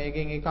ඒ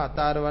ළමයෙන් ඒක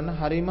අතාරවන්න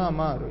හරිම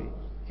අමාරුයි.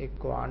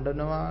 එක්කෝ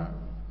අඬනවා,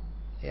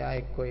 එයා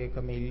එක්කෝ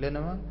ඒකම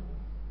ඉල්ලනවා.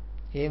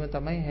 එහෙම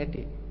තමයි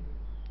හැටි.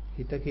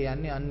 හිත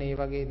කියන්නේ අන්න ඒ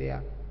වගේ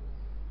දෙයක්.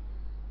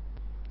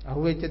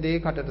 අහුවෙච්ච දේ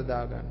කටට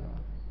දා ගන්නවා.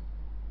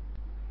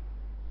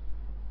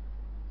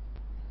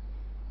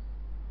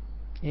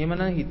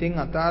 එහෙමනම් හිතෙන්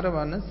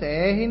අතාරවන්න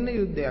සෑහෙන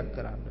යුද්ධයක්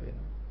කරන්න වෙනවා.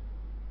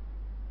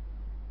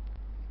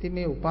 ඉතින්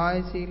මේ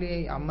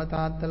උපායශීලී අම්මා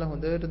තාත්තලා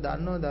හොඳට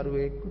දන්නව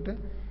දරුවෙකුට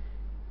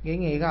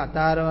ගෙන් ඒක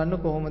අතාරවන්න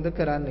කොහොමද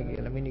කරන්න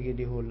කියලා.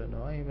 මිනිගෙඩි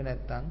හොල්ලනවා. එහෙම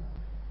නැත්නම්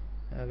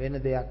වෙන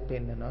දෙයක්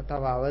පෙන්නනවා.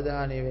 තව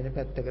අවධානය වෙන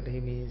පැත්තකට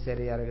හිමින්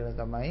සැරේ අරගෙන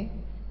තමයි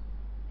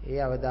ඒ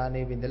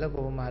අවධානය බිඳලා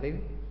කොහොම හරි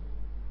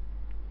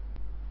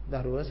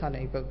දරුවා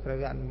සනීප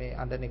කරගන්න මේ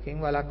අඬන එකෙන්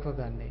වළක්ව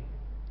ගන්නයි.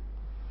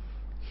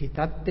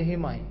 හිතත්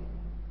එහෙමයි.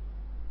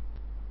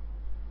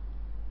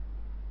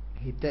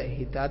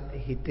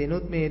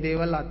 හිතෙනුත් මේ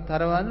දේවල්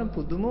අත්හරවන්න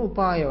පුදුම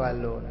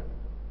උපායවල් ඕන.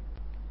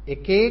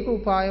 එක එක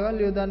උපායවල්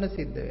යොදන්න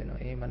සිද්ධ වෙනවා.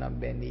 එහෙමනම්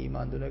බැඳීම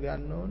අඳුන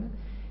ගන්න ඕන.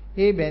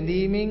 ඒ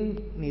බැඳීමෙන්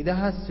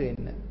නිදහස්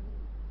වෙන්න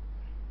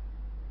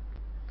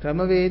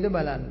ක්‍රමවේද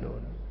බලන්න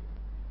ඕන.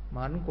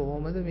 මන්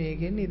කොහොමද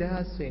මේකෙන්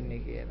නිදහස් වෙන්නේ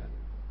කියලා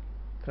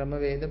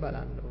ක්‍රමවේද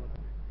බලන්න ඕන.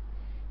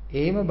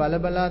 එහෙම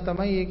බලබලා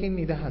තමයි ඒකෙන්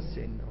නිදහස්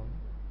වෙන්න ඕන.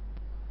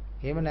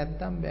 එහෙම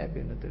නැත්තම් බෑ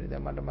වෙනතුනේ.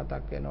 දැන් මට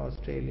මතක් වෙනවා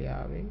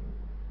ඕස්ට්‍රේලියාවේ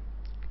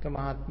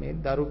මහත්මේ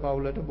දරු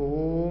පවුලට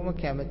බොහෝම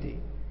කැමති.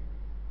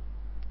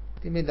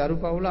 ඉතින් මේ දරු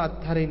පවුල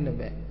අත්හරින්න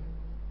බෑ.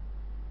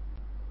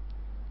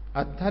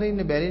 අත්හරින්න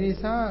බැරි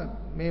නිසා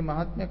මේ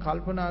මහත්මයා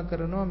කල්පනා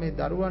කරනවා මේ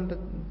දරුවන්ට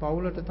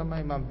පවුලට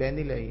තමයි මම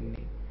බැඳිලා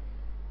ඉන්නේ.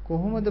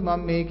 කොහොමද මම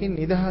මේකෙන්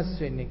නිදහස්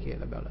වෙන්නේ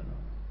කියලා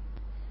බලනවා.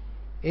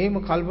 එහෙම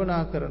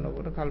කල්පනා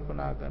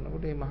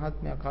කරනකොට මේ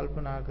මහත්මයා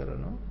කල්පනා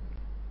කරනවා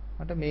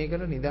මට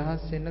මේකට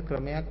නිදහස් වෙන්න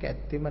ක්‍රමයක්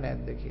ඇත්තෙම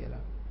නැද්ද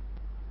කියලා.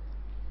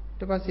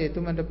 ඊට පස්සේ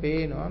එතුමන්ට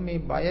පේනවා මේ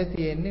බය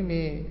තියෙන්නේ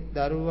මේ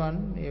දරුවන්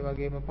ඒ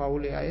වගේම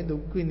පවුලේ අය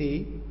දුක් විඳි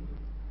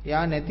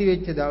යා නැති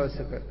වෙච්ච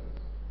දවසක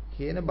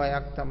කියන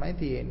බයක් තමයි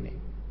තියෙන්නේ.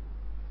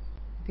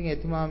 ඉතින්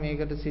එතුමා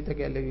මේකට සිත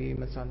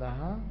ගැලවීම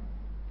සඳහා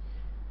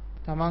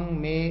තමන්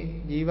මේ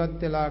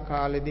ජීවත් වෙලා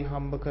කාලෙදි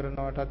හම්බ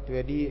කරනවටත්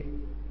වැඩි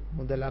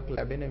මුදලක්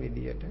ලැබෙන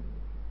විදියට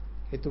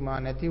එතුමා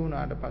නැති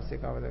වුණාට පස්සේ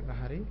කවදක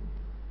හරි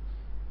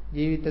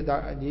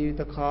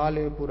ජීවිත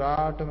කාලය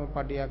පුරාටම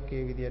පඩියක්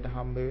ඒ විදියට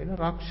හම්බ වෙන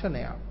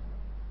රක්ෂණයක්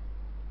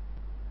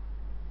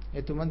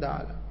එතුමා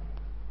දාලා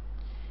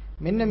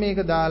මෙන්න මේක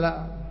දාලා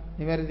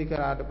නිවැරදි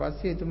කරාට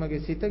පස්සේ එතුමගේ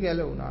සිත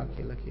ගැලවුණා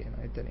කියලා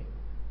කියනවා එතනින්.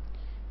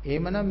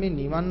 එහෙමනම් මේ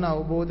නිවන්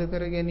අවබෝධ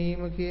කර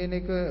ගැනීම කියන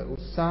එක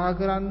උත්සාහ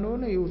කරන්න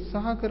ඕන. ඒ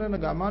උත්සාහ කරන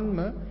ගමන්ම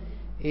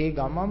ඒ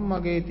ගමන්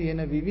මගේ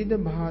තියෙන විවිධ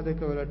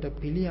බාධක වලට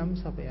පිළියම්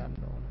සපයන්න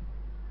ඕන.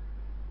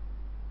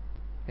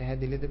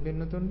 පැහැදිලිද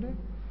පින්නතුන්ට?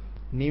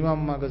 නිවන්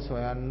මඟ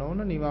සොයන්න ඕන.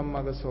 නිවන්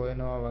මඟ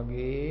සොයනවා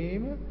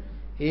වගේම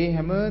ඒ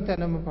හැම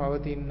තැනම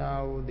පවතිනා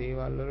වූ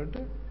දේවල් වලට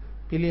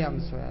පිළියම්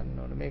සොයන්න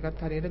ඕන.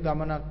 මේකත් හරියට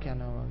ගමනක්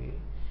යනවා වගේ.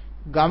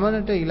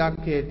 ගමනට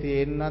ඉලක්කයේ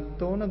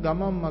තියෙන්නත් ඕන.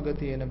 ගමන් මඟ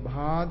තියෙන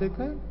බාධක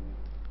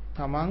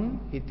තමන්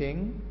හිතෙන්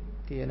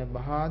තියෙන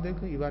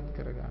බාධක ඉවත්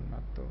කර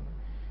ගන්නත් ඕන.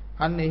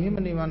 අන්න එහෙම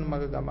නිවන්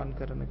මඟ ගමන්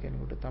කරන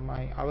කෙනෙකුට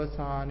තමයි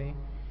අවසානයේ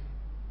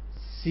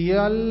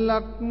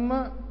සියල්ලක්ම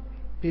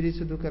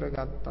පිරිසුදු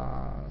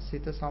කරගත්තා.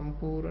 සිත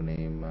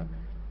සම්පූර්ණයෙන්ම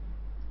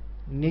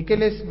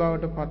නිකලෙස්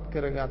බවට පත්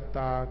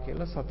කරගත්තා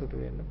කියලා සතුටු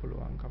වෙන්න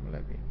පුළුවන්කම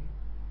ලැබෙන්නේ.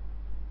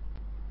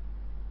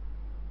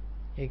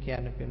 ඒ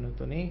කියන්නේ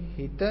පින්නතුනේ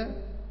හිත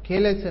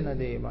කෙලසන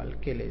දේවල්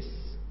කෙලස්.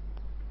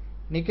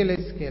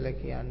 නිකලෙස් කියලා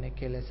කියන්නේ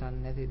කෙලසන්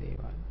නැති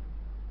දේවල්.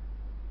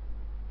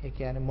 ඒ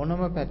කියන්නේ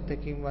මොනම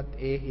පැත්තකින්වත්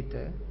ඒ හිත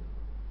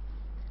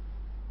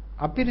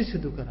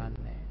අපිරිසුදු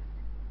කරන්නේ.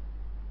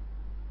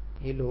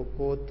 ඒ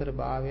ලෝකෝත්තර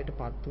භාවයට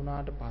පත්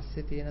වුණාට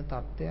පස්සේ තියෙන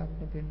தත්ත්වයක්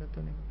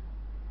නෙපෙන්නතුනේ.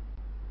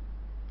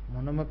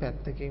 මොනම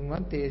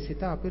පැත්තකින්වත් ඒ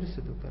සිත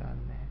අපිරිසුදු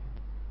කරන්නේ.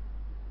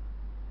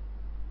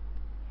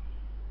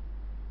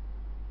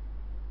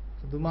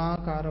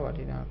 පුදුමාකාර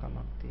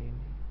වටිනාකමක්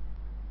තියෙනවා.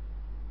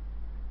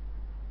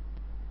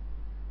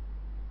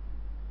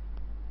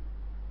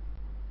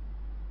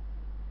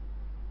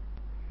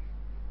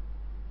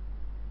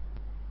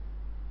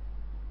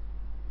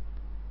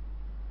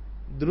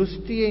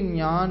 දෘෂ්ටියේ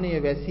ඥානය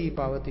වැසී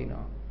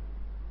පවතිනවා.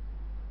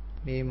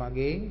 මේ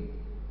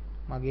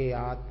මගේ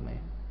ආත්මය.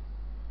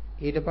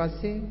 ඊට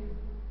පස්සේ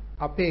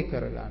අපේ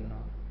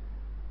කරගන්නවා.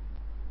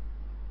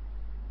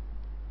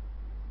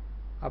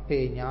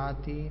 අපේ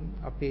ඥාතීන්,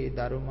 අපේ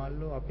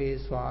දරුමල්ලෝ, අපේ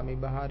ස්වාමි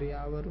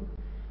භාර්යාවරු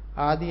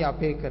ආදී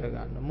අපේ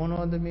කරගන්න.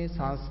 මොනවද මේ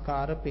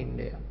සංස්කාර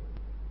පිණ්ඩය?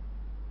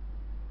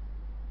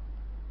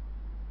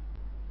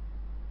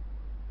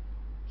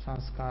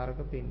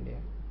 සංස්කාරක පිණ්ඩය.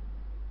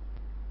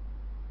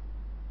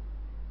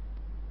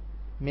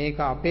 මේක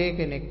අපේ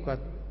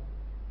කෙනෙක්වත්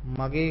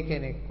මගේ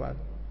කෙනෙක්වත්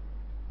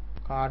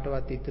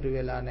කාටවත් ඉතුරු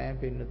වෙලා නැහැ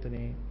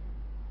පින්නතුනේ.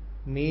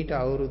 මීට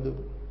අවුරුදු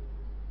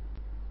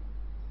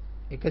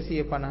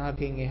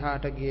 150කින්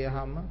එහාට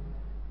ගියහම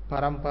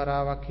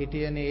પરම්පරාවක්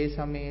හිටියනේ ඒ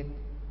සමයේ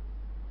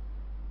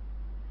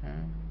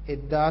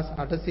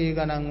 1800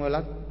 ගණන්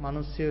වලත්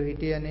මිනිස්සුયો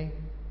හිටියනේ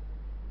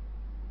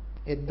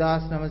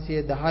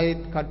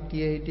 1910ත්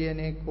කට්ටිය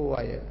හිටියනේ කෝ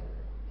අය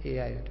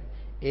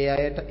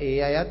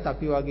ඒ අයත්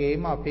අපි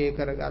වගේම අපේ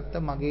කරගත්ත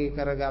මගේ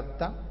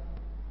කරගත්ත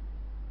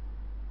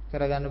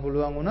කරගන්න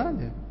පුළුවන්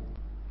වුණාද?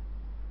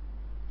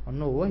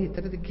 ඔන්න ඕව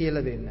හිතට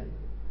කියලා දෙන්න.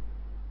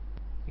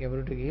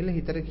 ගැඹුරට ගිහිල්ලා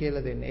හිතට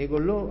කියලා දෙන්න.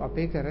 ඒගොල්ලෝ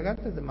අපේ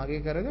කරගත්තද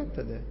මගේ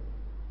කරගත්තද?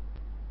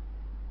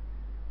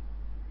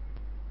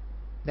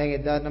 දැන්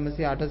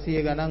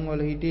 1900 ගණන්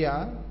වල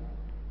හිටියා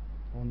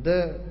හොඳ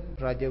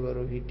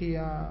රජවරු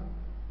හිටියා.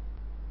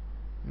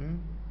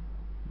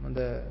 හොඳ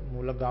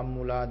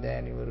ගම්මුලා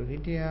දෑනිවරු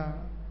හිටියා.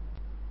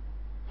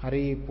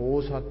 හරි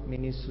පෝසත්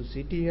මිනිස්සු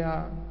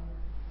සිටියා.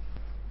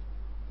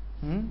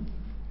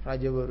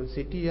 රජවරු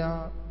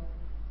සිටියා.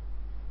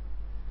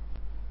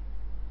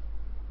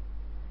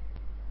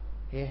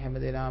 ඒ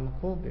හැමදේනම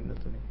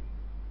කෝපෙන්නතුනේ.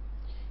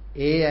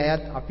 ඒ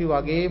අයත් අපි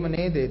වගේම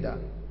නේද එදා?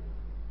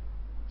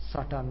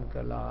 සටන්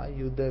කළා,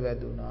 යුද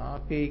වැදුනා,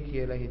 අපේ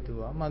කියලා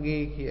හිතුවා,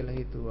 මගේ කියලා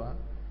හිතුවා.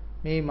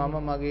 මේ මම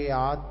මගේ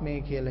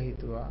ආත්මය කියලා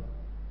හිතුවා.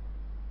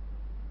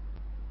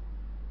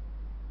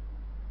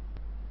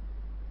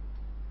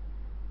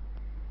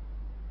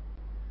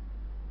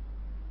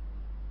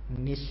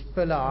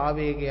 නිෂ්ඵල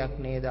ආවේගයක්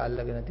නේද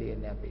අල්ලගෙන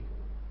තියෙන්නේ අපි.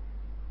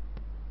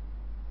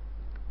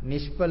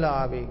 නිෂ්ඵල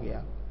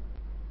ආවේගයක්.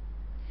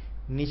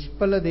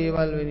 නිෂ්ඵල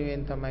දේවල්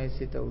වෙනුවෙන් තමයි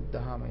සිත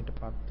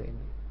උද්ධාමයටපත්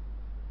වෙන්නේ.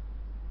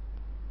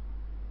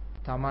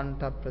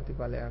 Tamanට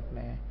ප්‍රතිඵලයක්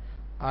නැහැ.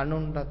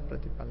 අනුන්ටත්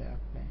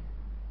ප්‍රතිඵලයක් නැහැ.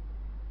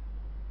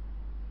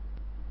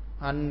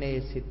 අන්නේ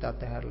සිත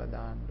අතහැරලා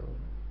දාන්න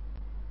ඕන.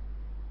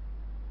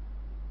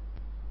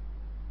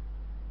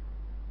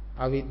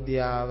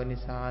 අවිද්‍යාව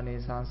නිසානේ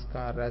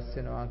සංස්කාර රැස්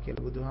වෙනවා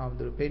කියලා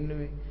බුදුහාමුදුරු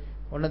පෙන්වුවේ.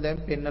 ඔන්න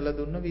දැන් පෙන්නලා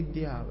දුන්න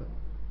විද්‍යාව.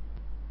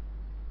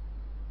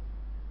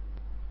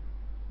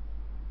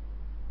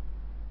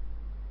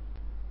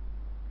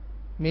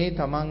 මේ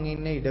තමන්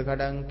ඉන්න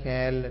ඉඩකඩම්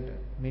කෑල්ලට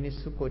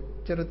මිනිස්සු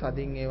කොච්චර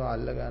තදින් ඒවා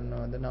අල්ල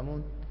ගන්නවද?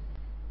 නමුත්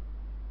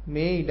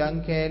මේ ඉඩම්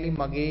කෑලි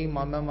මගේ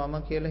මම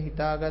කියලා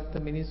හිතාගත්ත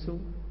මිනිස්සු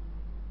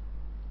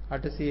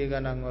 800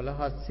 ගණන් වල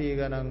 700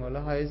 ගණන් වල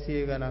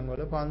 600 ගණන්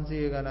වල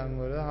 500 ගණන්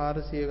වල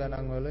 400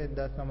 ගණන් වල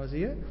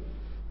 1900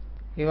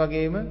 ඒ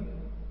වගේම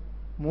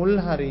මුල්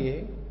හරියේ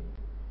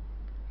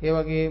ඒ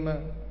වගේම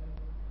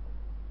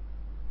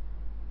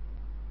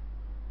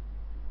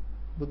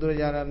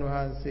බුදුරජාණන්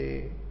වහන්සේ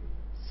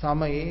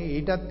සමයේ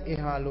ඊටත්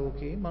එහා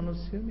ලෝකේ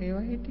මිනිස්සු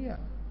මේවා හිටියා.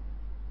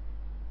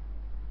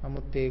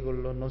 නමුත්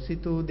ඒගොල්ලෝ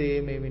නොසිතූ දේ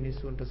මේ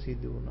මිනිස්සුන්ට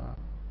සිදු වුණා.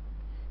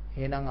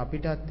 එහෙනම්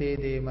අපිටත් ඒ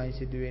දේමයි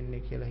සිදු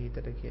වෙන්නේ කියලා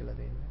හිතට කියලා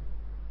දෙන්න.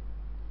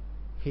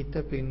 හිත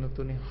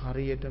පින්නතුනේ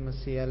හරියටම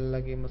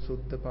සියල්ලගෙම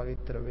සුද්ධ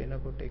පවිත්‍ර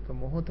වෙනකොට එක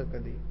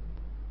මොහොතකදී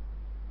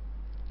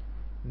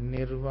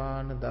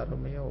නිර්වාණ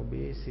ධර්මය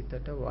ඔබේ සිතට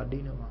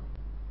වඩිනවා.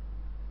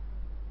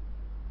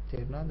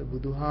 තේරුණාද?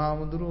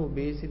 බුදුහාමුදුරුවෝ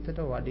ඔබේ සිතට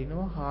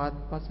වඩිනවා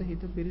හාත්පස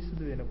හිත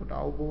පිරිසුදු වෙනකොට,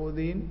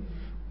 අවබෝධයෙන්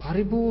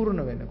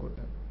පරිපූර්ණ වෙනකොට.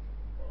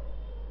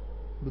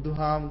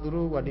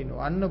 බුදුහාමුදුරුවෝ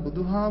වඩිනවා. අන්න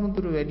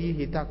බුදුහාමුදුරුවෝ වැඩි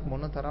හිතක්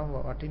මොනතරම්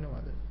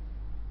වටිනවද?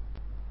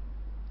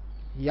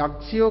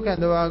 යක්ෂයෝ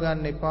කැඳවා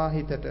ගන්න එපා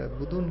හිතට,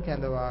 බුදුන්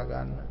කැඳවා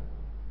ගන්න.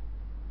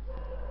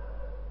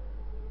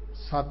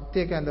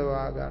 සත්‍ය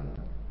කැඳවා ගන්න.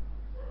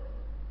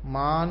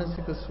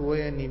 මානසික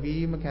සුවය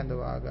නිවීම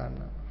කැඳවා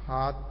ගන්න.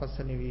 හාත්පස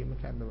නිවීම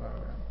කැඳවා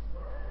ගන්න.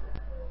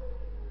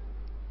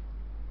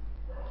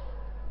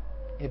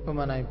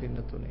 එපමණයි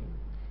පින්නතුනේ.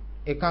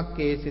 එකක්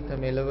ඒ සිත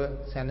මෙලව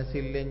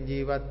සැනසෙල්ලෙන්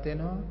ජීවත්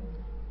වෙනවා.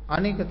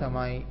 අනික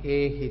තමයි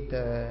ඒ හිත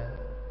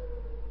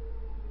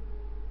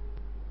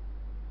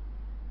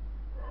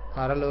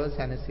පරලොව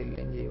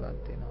සැනසෙල්ලෙන්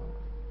ජීවත් වෙනවා.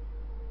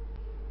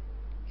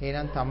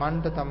 එහෙනම්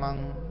තමන්ට තමන්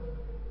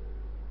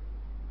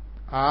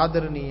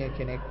ආදරණීය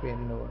කෙනෙක්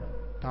වෙන්න ඕන.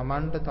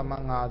 තමන්ට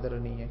තමන්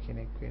ආදරණීය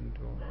කෙනෙක් වෙන්න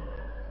ඕන.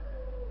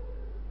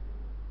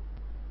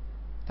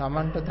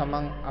 තමන්ට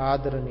තමන්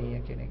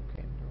ආදරණීය කෙනෙක්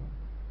වෙන්න ඕන.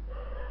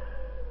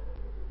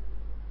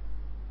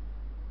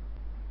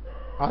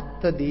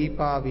 අත්ත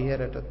දීපා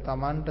විහෙරට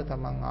තමන්ට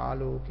තමන්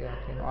ආලෝකයක්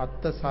වෙනවා.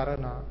 අත්ත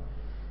සරණ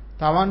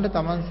තමන්ට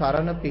තමන්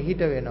සරණ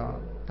පිහිට වෙනවා.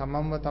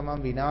 තමන්ව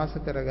තමන් විනාශ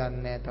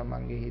කරගන්නේ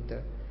තමන්ගේ හිත.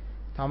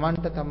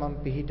 තමන්ට තමන්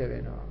පිහිට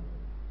වෙනවා.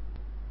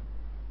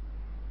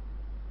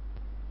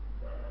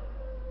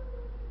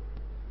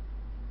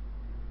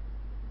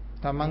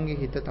 තමන්ගේ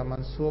හිත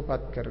තමන්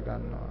සුවපත්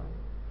කරගන්නවා.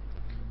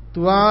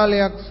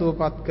 තුවාලයක්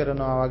සුවපත්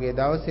කරනවා වගේ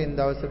දවසෙන්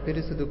දවස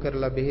පිරිසිදු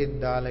කරලා බෙහෙත්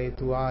දාලා ඒ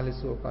තුවාලේ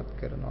සුවපත්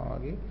කරනවා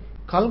වගේ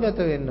කල්ගත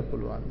වෙන්න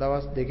පුළුවන්.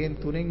 දවස් 2කින්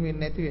 3කින් වෙන්නේ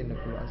නැති වෙන්න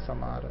පුළුවන්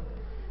සමහර.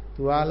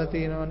 තුවාල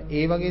තියෙනවනේ.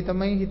 ඒ වගේ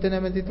තමයි හිත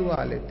නැමැති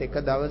තුවාලෙත්. එක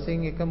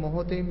දවසින් එක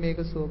මොහොතෙන් මේක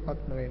සුවපත්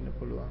නොවෙන්න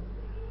පුළුවන්.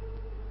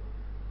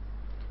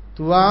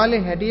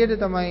 තුවාලේ හැටියට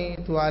තමයි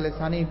තුවාලේ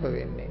සනීප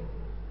වෙන්නේ.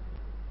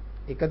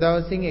 එක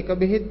දවසින් එක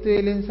බෙහෙත්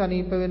වේලෙන්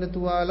සනීප වෙන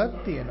තුවාලක්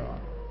තියෙනවා.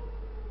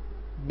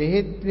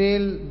 බෙහෙත්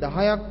වේල්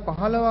 10ක්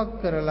 15ක්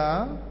කරලා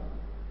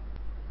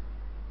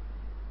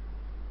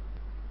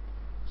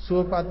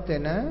සුවපත්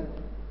වෙන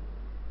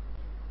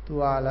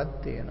තුවාලක්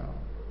තියෙනවා.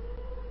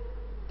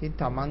 ඉතින්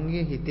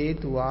තමන්ගේ හිතේ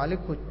තුවාලේ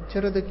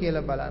කොච්චරද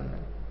කියලා බලන්න.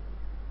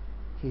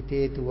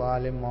 හිතේ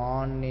තුවාලේ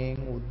මාන්නෙන්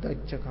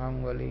උද්දච්චකම්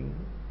වලින්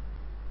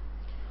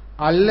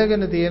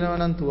අල්ලගෙන තියෙනවා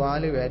නම්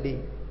තුවාලේ වැඩි.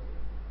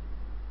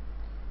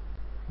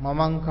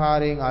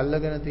 මමංකාරයෙන්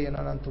අල්ලගෙන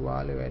තියෙනවා නම්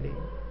තුවාලේ වැඩි.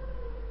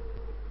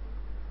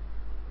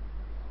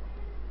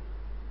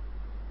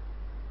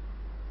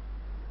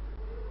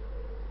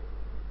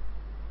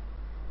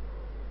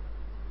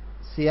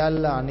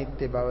 සියල්ල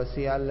අනිත්‍ය බව,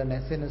 සියල්ල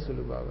නැසෙන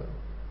සුළු බව,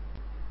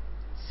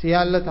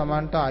 සියල්ල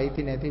Tamanට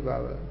අයිති නැති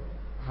බව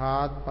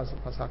හාත්පස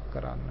පසක්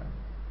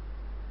කරන්න.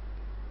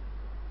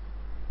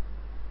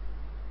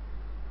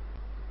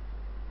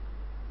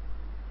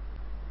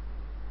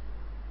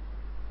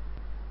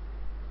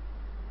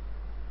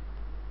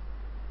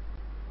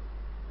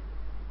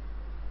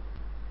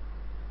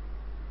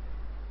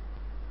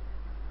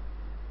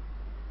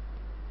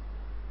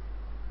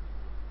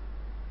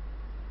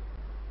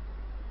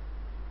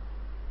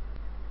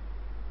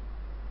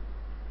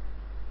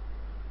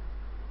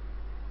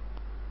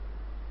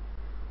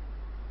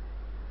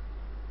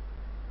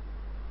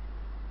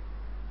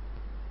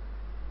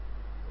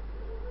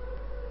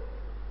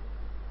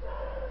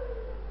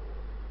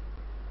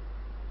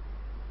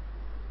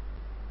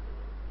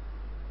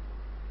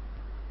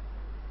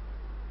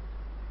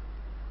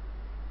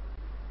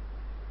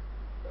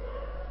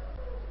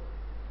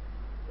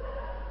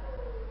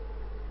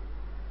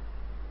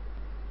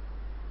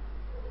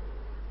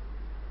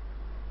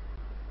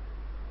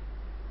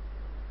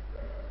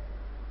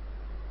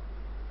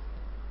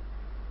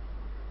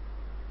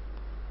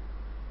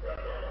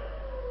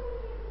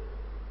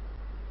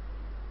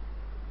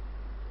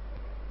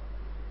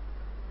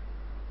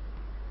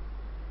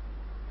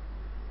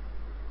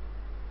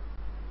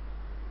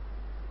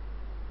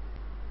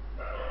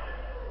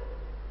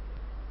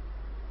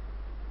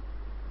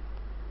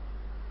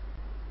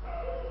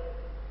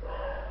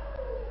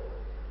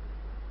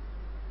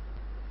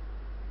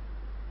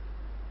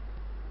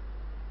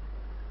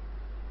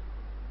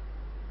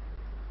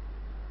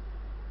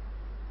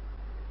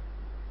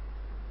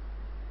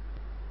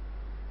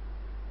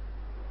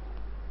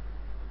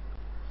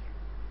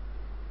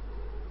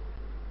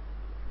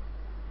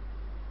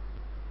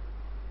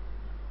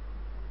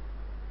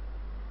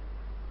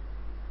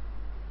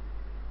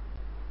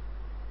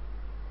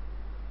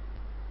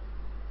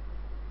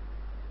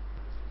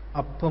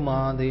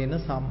 අප්පමාදේන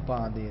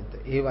සම්පාදේත.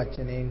 ඒ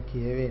වචනයෙන්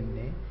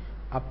කියවෙන්නේ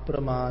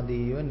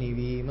අප්‍රමාදීව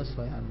නිවීම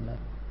සොයන්න.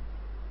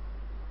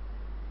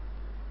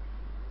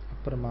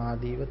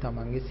 අප්‍රමාදීව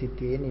තමන්ගේ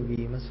සිතේ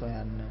නිවීම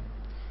සොයන්න.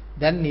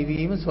 දැන්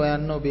නිවීම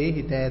සොයන්න ඔබේ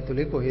හිත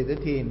ඇතුලේ කොහෙද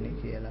තියෙන්නේ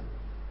කියලා.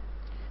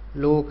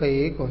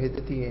 ලෝකයේ කොහෙද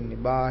තියෙන්නේ?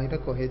 බාහිර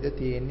කොහෙද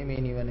තියෙන්නේ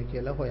මේ නිවන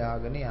කියලා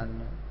හොයාගෙන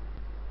යන්න.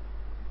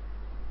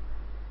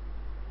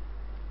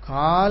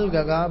 කාල්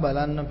ගගා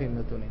බලන්න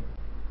පින්වතුනේ.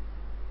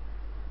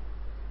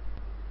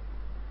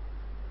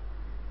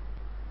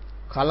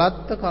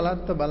 කලත්ත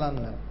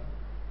බලන්න.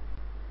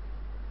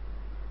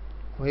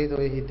 කොහෙද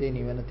ඔය හිතේ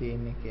නිවන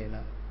තියෙන්නේ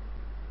කියලා.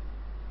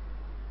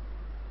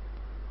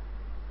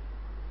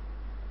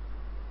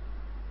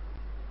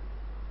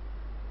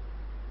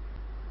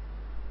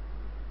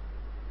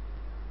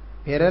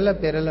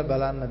 පෙරල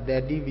බලන්න,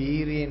 දැඩි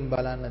වීරියෙන්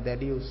බලන්න,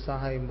 දැඩි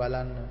උත්සාහයෙන්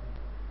බලන්න.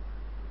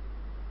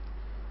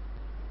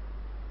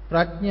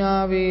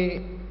 ප්‍රඥාවේ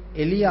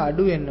එළිය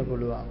අඩු වෙන්න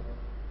පුළුවන්.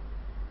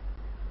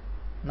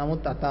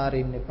 නමුත්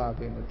අතාරින්න එපා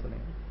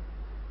පින්වතුනේ.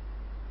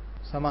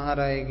 සමහර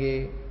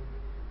අයගේ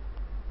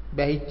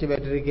බැහිච්ච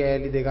බැටරි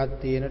කෑලි දෙකක්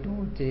තියෙන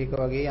ටෝච් එකක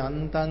වගේ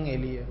අන්තං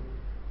එළිය.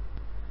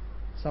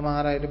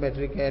 සමහර අයට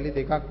බැටරි කෑලි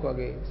දෙකක්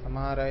වගේ,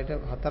 සමහර අයට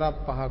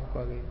 4ක් 5ක්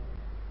වගේ.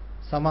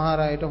 සමහර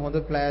අයට හොඳ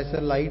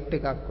ෆ්ලෑෂර් ලයිට්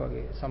එකක්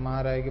වගේ.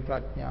 සමහර අයගේ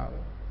ප්‍රඥාව.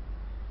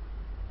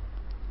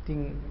 ඉතින්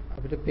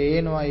අපිට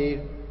පේනවා මේ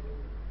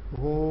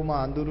බොහොම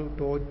අඳුරු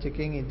ටෝච්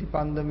එකෙන්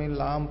ඉටිපන්දමෙන්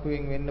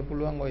ලාම්පුවෙන් වෙන්න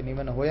පුළුවන් ওই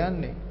නිවන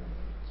හොයන්නේ.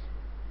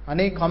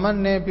 අනේ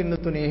කමන්නේ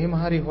පින්නතුනේ එහෙම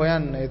හරි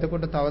හොයන්න.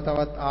 එතකොට තව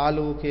තවත්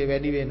ආලෝකය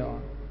වැඩි වෙනවා.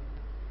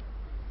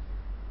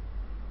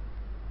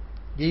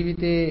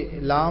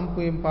 ජීවිතේ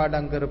ලාම්පුවෙන්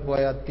පාඩම් කරපු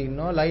අයත්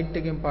ඉන්නවා, ලයිට්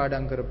එකෙන්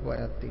පාඩම් කරපු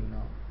අයත්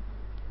ඉන්නවා.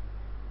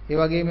 ඒ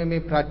වගේම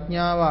මේ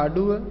ප්‍රඥාව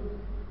අඩුව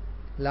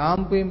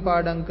ලාම්පුවෙන්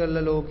පාඩම්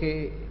කරලා ලෝකේ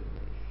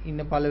ඉන්න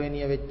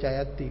පළවෙනිය වෙච්ච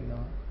අයත්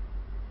ඉන්නවා.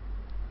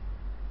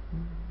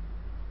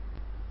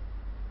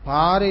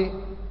 පාරේ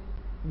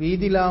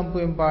වීදි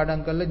ලාම්පුවෙන්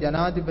පාඩම් කරලා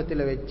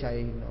ජනාධිපතිල වෙච්ච අය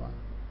ඉන්නවා.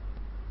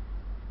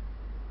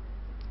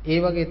 ඒ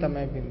වගේ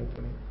තමයි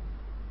පින්නතුනේ.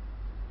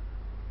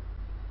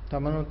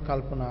 තමනුත්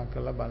කල්පනා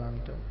කරලා බලන්න.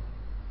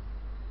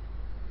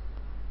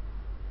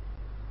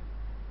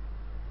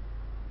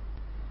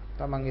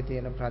 තමන්ගේ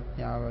තියෙන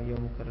ප්‍රඥාව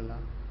යොමු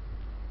කරලා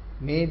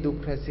මේ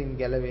දුක් රැසින්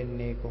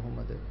ගැලවෙන්නේ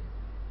කොහොමද?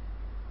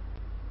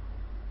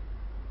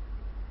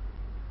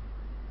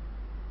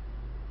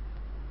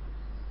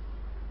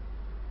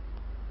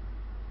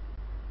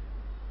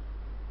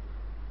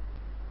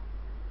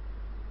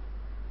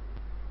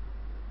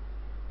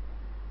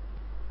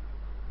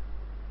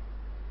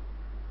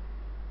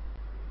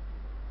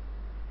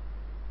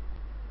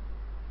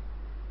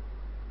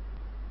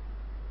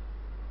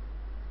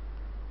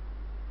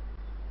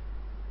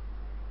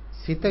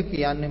 සිත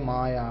කියන්නේ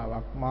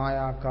මායාවක්,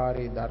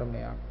 මායාකාරී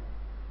ධර්මයක්.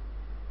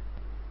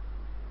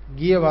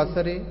 ගිය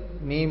වසරේ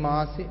මේ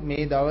මාසේ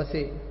මේ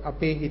දවසේ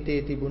අපේ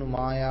හිතේ තිබුණු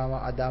මායාව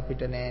අද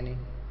අපිට නැහැනේ.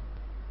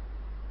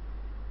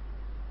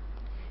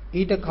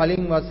 ඊට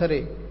කලින්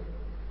වසරේ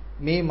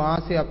මේ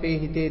මාසේ අපේ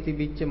හිතේ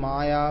තිබිච්ච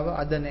මායාව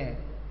අද නැහැ.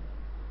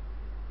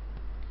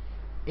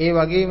 ඒ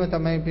වගේම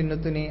තමයි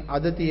පින්නතුනේ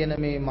අද තියෙන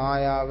මේ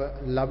මායාව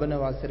ලබන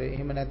වසරේ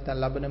එහෙම නැත්නම්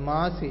ලබන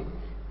මාසේ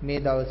මේ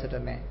දවසට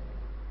නැහැ.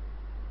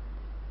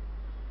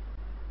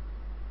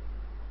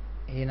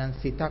 එහෙනම්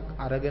සිතක්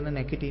අරගෙන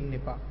නැගිටින්න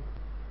එපා.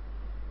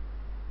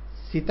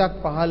 සිතක්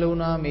පහළ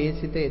වුණා මේ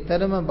සිත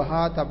ඊතරම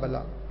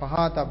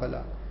පහා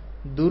තබලා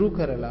දුරු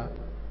කරලා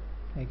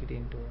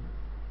නැගිටින්න ඕන.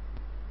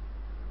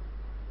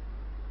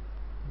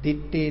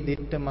 දිත්තේ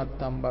දිත්ත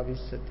මත්තම්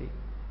භවිස්සති.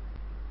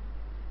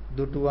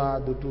 දුටුවා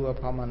දුටුව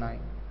පමණයි.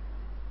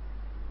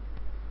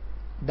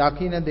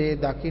 දකින දේ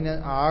දකින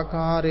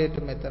ආකාරයට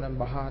මෙතන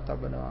බහා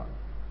තබනවා.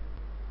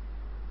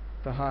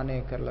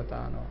 ප්‍රහාණය කරලා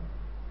තානවා.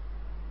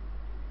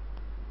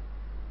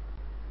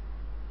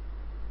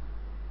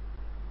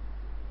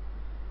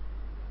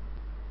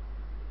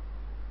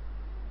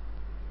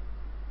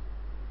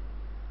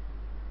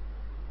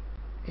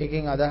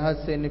 එකෙන්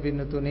අදහස් වෙන්නේ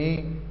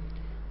පින්නතුනේ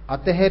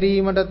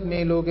අතහැරීමටත්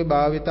මේ ලෝකේ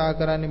භාවිතා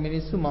කරන්නේ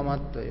මිනිස්සු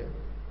මමත්වය.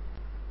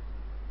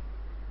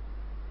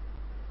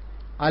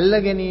 අල්ල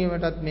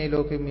ගැනීමටත් මේ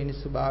ලෝකේ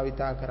මිනිස්සු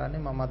භාවිතා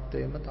කරන්නේ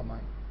මමත්වයම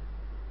තමයි.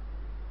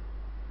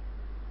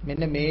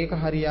 මෙන්න මේක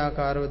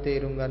හරියාකාරව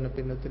තේරුම් ගන්න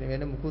පින්නතුනේ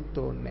වෙන මුකුත්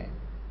ඕනේ නැහැ.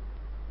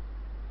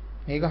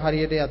 මේක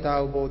හරියට යථා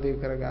අවබෝධය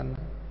කරගන්න.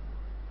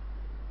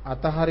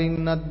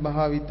 අතහරින්නත්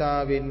භාවිතා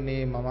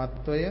වෙන්නේ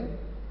මමත්වය.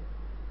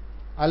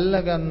 අල්ල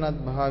ගන්නත්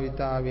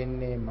භාවිතා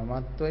වෙන්නේ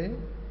මමත්වය.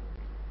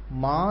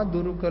 මා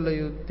දුරු කළ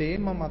යුත්තේ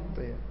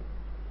මමත්වය.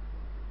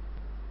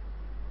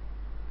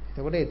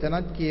 එතකොට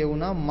එතනත්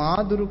කියවුණා මා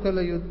දුරු කළ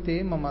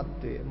යුත්තේ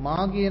මමත්වය.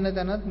 මා කියන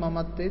තැනත්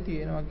මමත්වයේ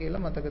තියෙනවා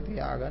කියලා මතක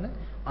තියාගන්න.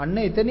 අන්න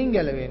එතනින්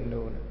ගැලවෙන්න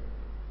ඕන.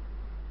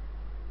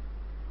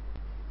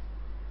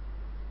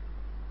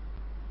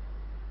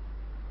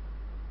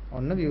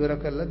 ඔන්න විවර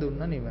කරලා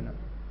දුන්න නිවන.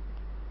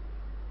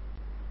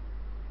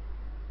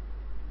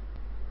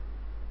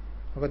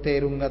 ඔබ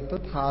තේරුම්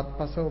ගත්තොත්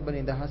හාත්පස ඔබ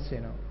නිදහස්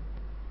වෙනවා.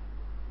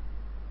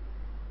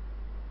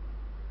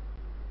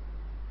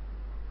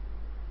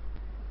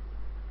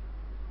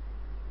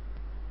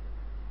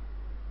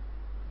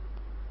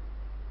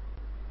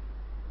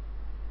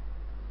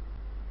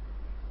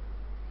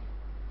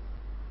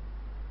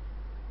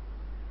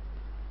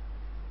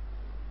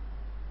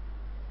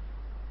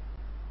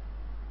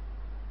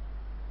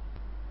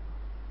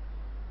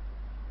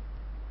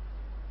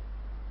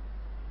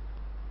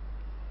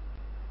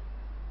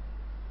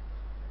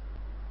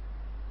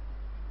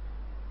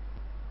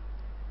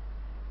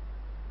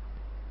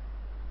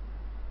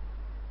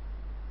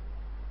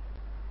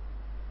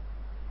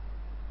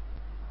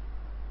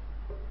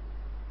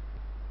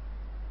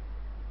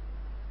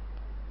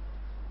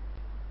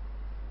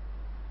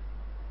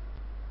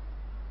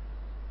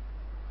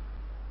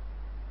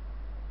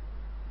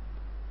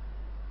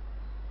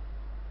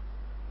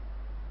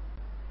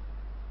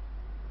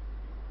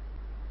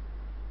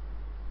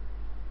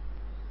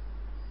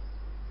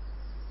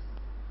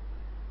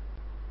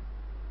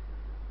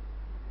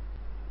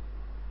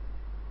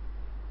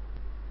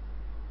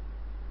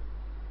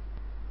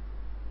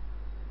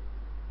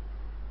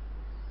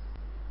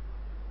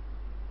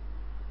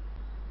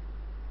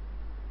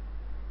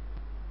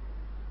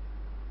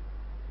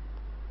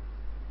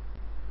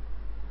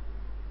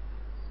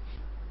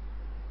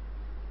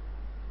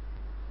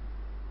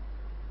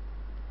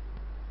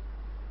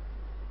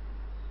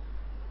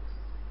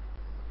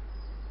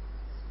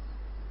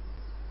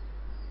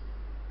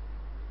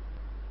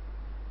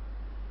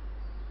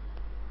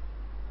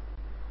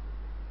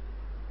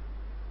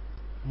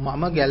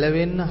 මම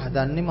ගැලවෙන්න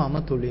හදන්නේ මම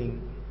තුලින්.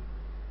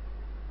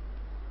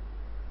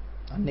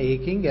 අන්න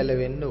ඒකෙන්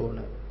ගැලවෙන්න ඕන.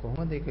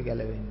 කොහොමද ඒක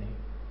ගැලවෙන්නේ?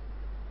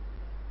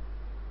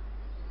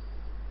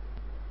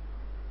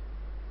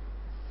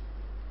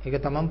 ඒක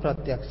තමන්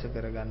ප්‍රත්‍යක්ෂ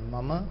කරගන්න.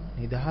 මම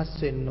නිදහස්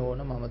වෙන්න ඕන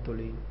මම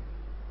තුලින්.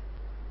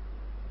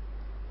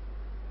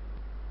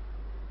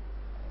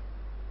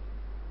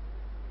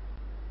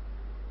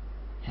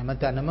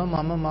 හැමතැනම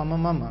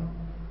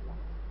මම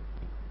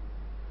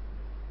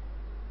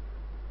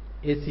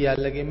ඒ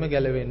සියල්ලකින්ම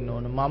ගැලවෙන්න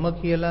ඕන. මම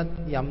කියලා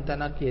යම්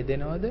තැනක්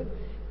යෙදෙනවද?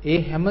 ඒ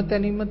හැම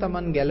තැනින්ම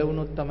Taman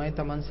ගැලවුණොත් තමයි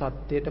Taman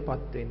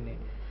සත්‍යයටපත් වෙන්නේ.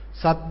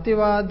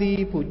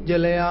 සත්‍යවාදී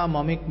පුජ්‍යලයා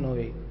මමෙක්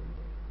නොවේ.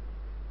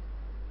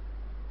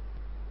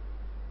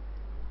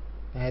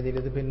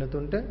 පැහැදිලිද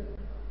පින්නතුන්ට?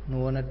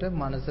 නුවණට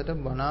මනසට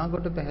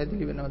වනාකොට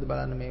පැහැදිලි වෙනවද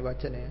බලන්න මේ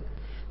වචනය.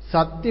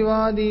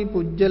 සත්‍යවාදී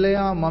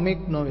පුජ්‍යලයා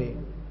මමෙක් නොවේ.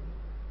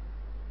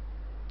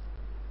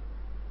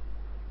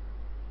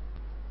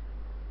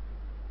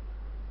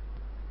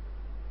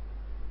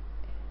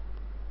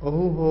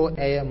 ඔහු හෝ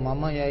ඇය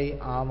මම යයි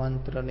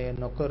ආමන්ත්‍රණය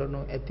නොකරනු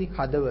ඇති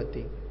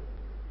හදවතින්.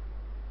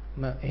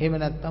 එහෙම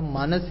නැත්නම්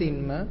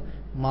මනසින්ම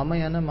මම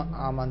යන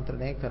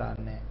ආමන්ත්‍රණය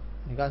කරන්නේ.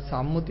 නිකන්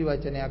සම්මුති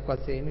වචනයක්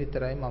වශයෙන්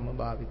විතරයි මම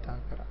භාවිතා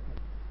කරන්නේ.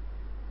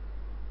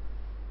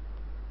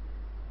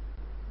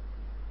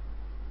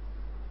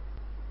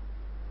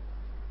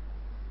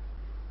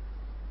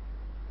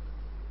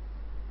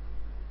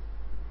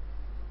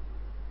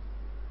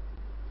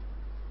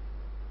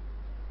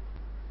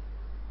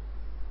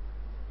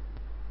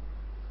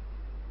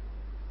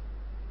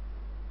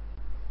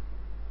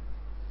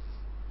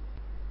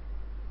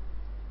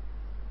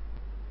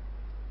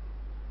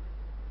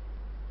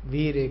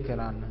 වීරය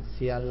කරන්න,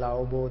 සියල්ල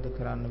අවබෝධ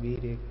කරන්න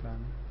වීරය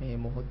කරන්න. මේ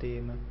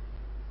මොහොතේම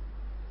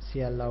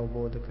සියල්ල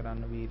අවබෝධ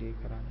කරන්න වීරය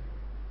කරන්න.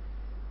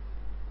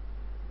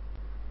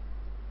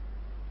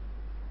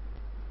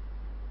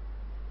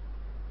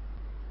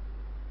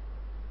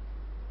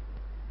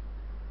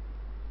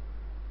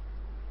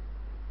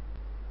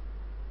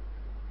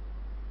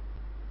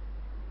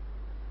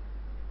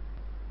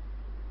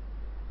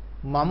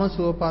 මම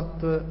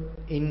සුවපත්ව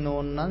ඉන්න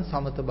ඕන නම්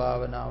සමත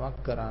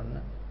භාවනාවක්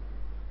කරන්න.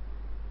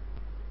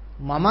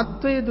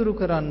 මමත්වය දුරු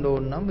කරන්න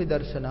ඕන නම්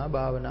විදර්ශනා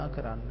භාවනා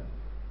කරන්න.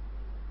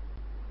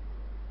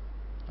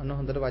 අන්න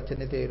හොඳට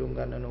වචනේ තේරුම්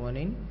ගන්න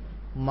නුවණින්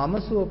මම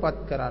සුවපත්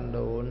කරන්න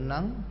ඕන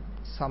නම්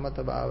සමත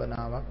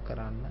භාවනාවක්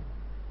කරන්න.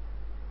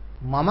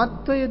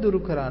 මමත්වය දුරු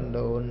කරන්න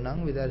ඕන නම්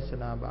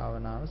විදර්ශනා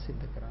භාවනාව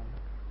සිද්ධ කරන්න.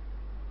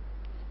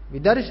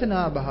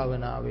 විදර්ශනා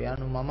භාවනාව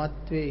යනු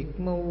මමත්වයේ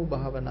ඉක්ම වූ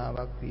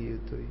භාවනාවක් විය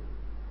යුතුයි.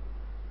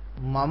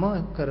 මම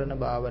කරන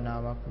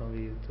භාවනාවක්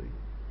නොවිය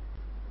යුතුයි.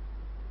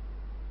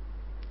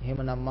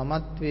 එහෙමනම්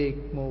මමත්වයේ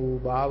ඉක්ම වූ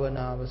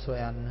භාවනාව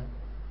සොයන්න.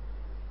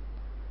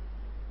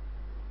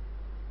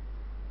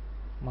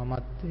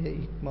 මමත්වයේ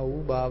ඉක්ම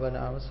වූ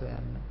භාවනාව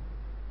සොයන්න.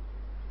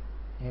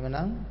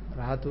 එහෙමනම්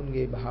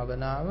රහතුන්ගේ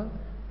භාවනාව,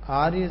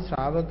 ආර්ය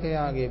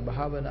ශ්‍රාවකයාගේ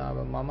භාවනාව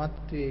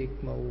මමත්වයේ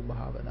ඉක්ම වූ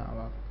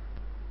භාවනාවක්.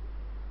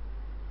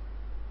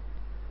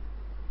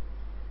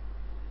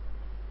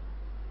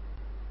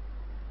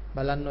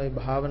 බලන්න ওই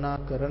භාවනා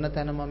කරන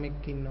තැන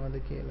මමෙක් ඉන්නවද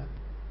කියලා.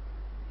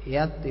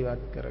 එයත්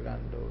ඉවත්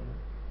කරගන්න ඕන.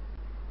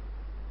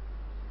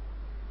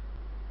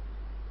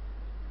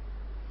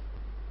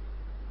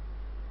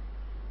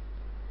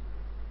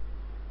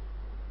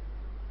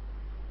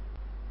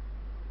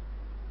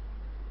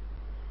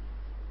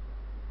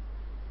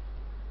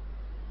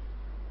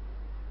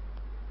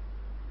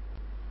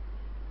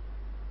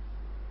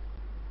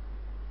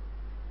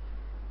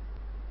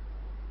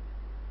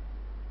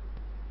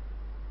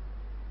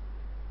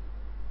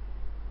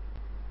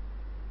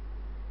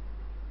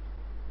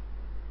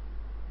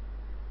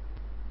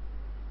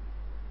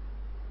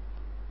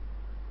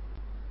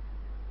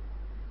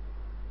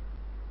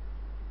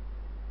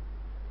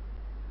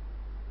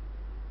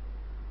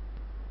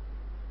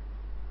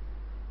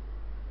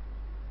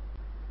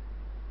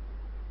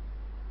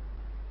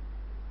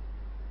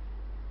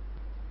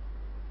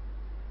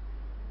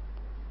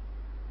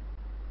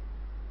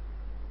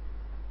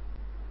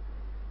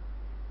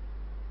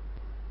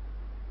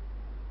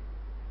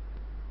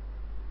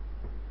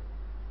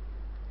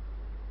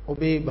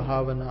 ඔබේ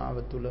භාවනාව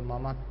තුළ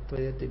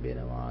මමත්වය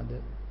තිබෙනවාද?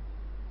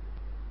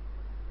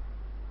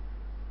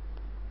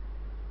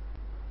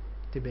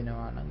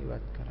 තිබෙනවා නම්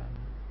ඉවත් කරන්න.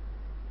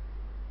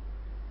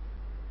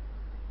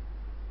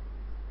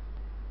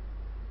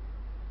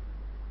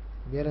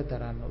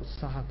 වෙරතරන්න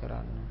උත්සාහ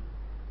කරන්න.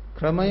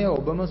 ක්‍රමය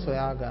ඔබම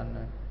සොයා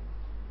ගන්න.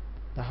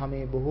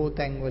 දහමේ බොහෝ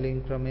තැන්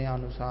වලින් ක්‍රමය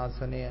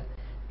අනුශාසනය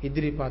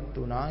ඉදිරිපත්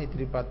වුණා,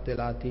 ඉදිරිපත්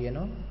වෙලා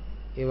තියෙනවා.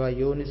 ඒවා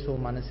යෝනිසෝ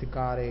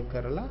මනසිකාරය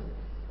කරලා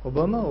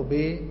ඔබම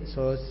ඔබේ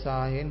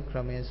සෝත්සාහයෙන්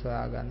ක්‍රමය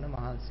සොයා ගන්න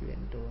මහන්සි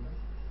වෙන්න ඕන.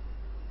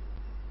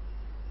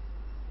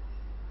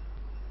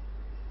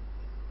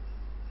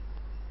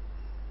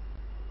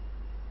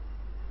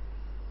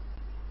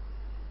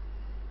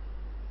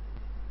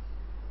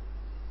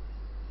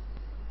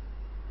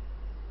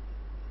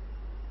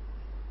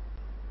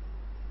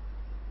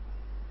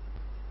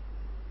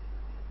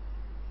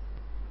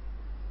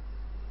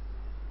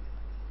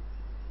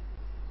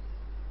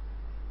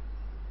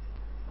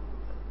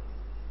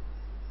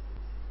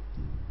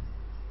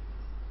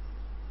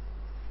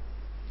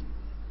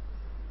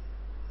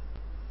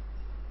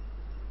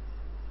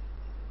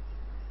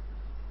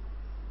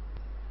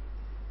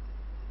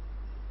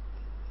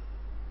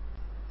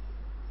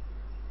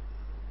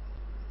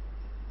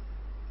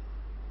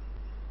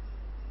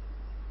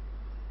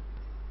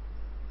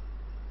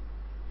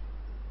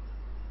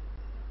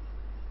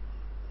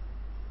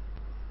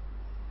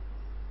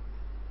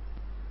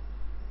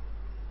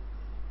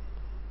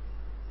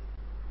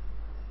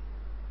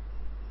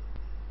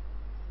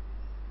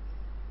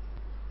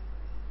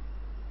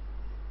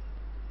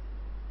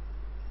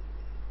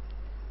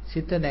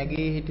 සිත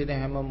නැගී හිටින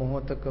හැම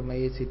මොහොතකම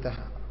ඒ සිත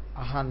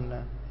අහන්න.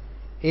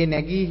 ඒ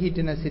නැගී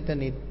හිටින සිත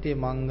නිට්ටය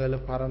මංගල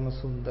පරම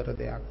සුන්දර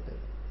දෙයක්ද?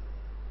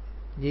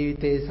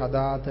 ජීවිතේ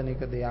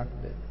සදාතනික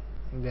දෙයක්ද?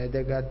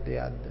 වැදගත්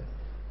දෙයක්ද?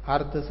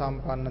 අර්ථ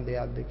සම්පන්න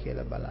දෙයක්ද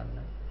කියලා බලන්න.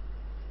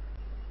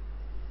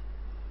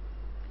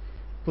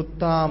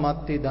 පුත්තා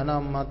මත්ති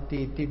ධනම්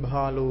මත්ති ඉති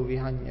භාලෝ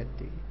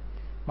විහඤ්ඤති.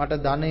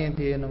 මට ධනෙ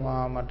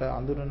තියෙනවා, මට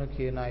අඳුරන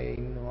කියන අය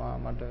ඉන්නවා,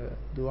 මට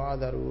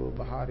දුවදරුවෝ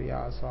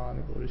භාර්යා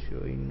ස්වාමි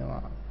පුරුෂයෝ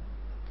ඉන්නවා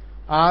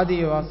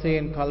ආදී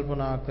වශයෙන්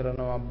කල්පනා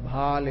කරනවා.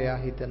 භාලයා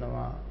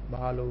හිතනවා,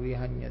 භාලෝ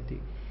විහඤ්ඤති.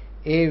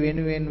 ඒ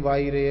වෙනුවෙන්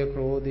වෛරය,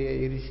 ක්‍රෝධය,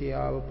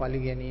 ඊර්ෂ්‍යාව,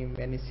 පලිගැනීම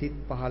වැනි සිත්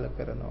පහල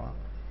කරනවා.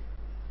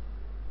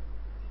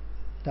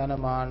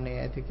 ධනමාන්නය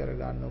ඇති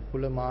කරගන්නවා,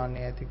 කුලමාන්නය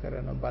ඇති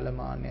කරනවා,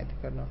 බලමාන්නය ඇති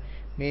කරනවා.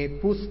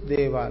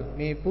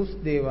 මේ පුස්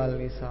දේවල්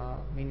නිසා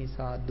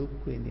මිනිසා දුක්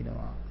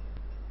විඳිනවා.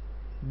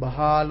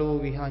 බහාලෝ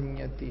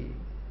විහඤ්ඤති.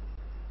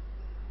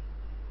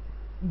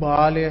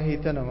 බාලය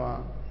හිතනවා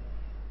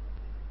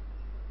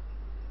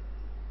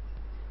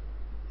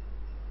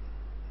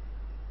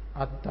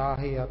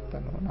අත්තාහි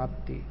අත්තනෝ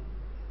නත්ති.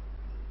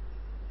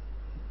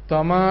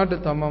 තමාට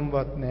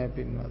තමන්වත් නැහැ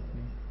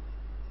පින්වත්නි.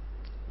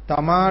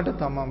 තමාට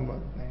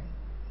තමන්වත් නැහැ.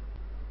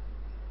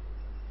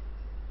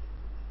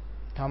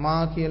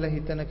 තමා කියලා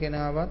හිතන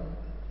කෙනාවත්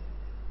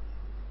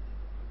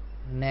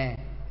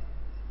නැහැ.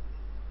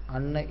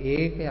 අන්න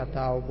ඒක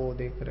යථා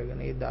අවබෝධය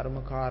කරගෙන ඒ ධර්ම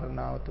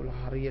කාරණාව තුළ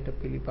හරියට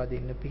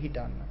පිළිපදින්න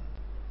පිහිටන්න.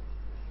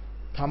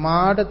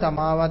 තමාට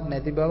තමාවත්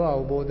නැති බව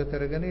අවබෝධ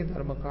කරගෙන ඒ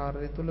ධර්ම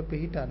කාර්යය තුළ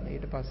පිහිටන්න.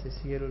 ඊට පස්සේ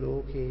සියලු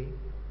ලෝකේ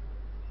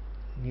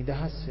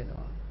නිදහස්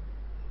වෙනවා.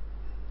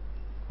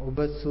 ඔබ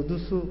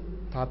සුදුසු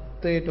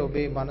தත්වයට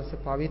ඔබේ මනස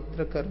පවිත්‍ර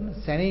කරන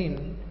සැනින්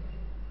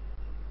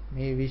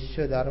මේ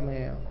විශ්ව ධර්මය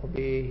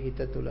ඔබේ හිත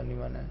තුළ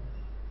නිවන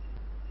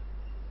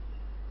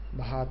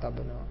බහා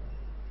තබනවා.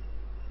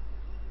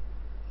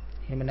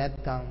 එහෙම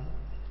නැත්නම්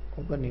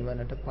ඔබ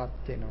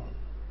නිවනටපත් වෙනවා.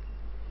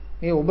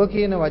 මේ ඔබ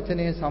කියන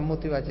වචනය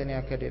සම්මුති වචනයක්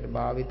හැටියට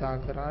භාවිතා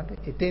කරාට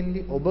එතෙන්දි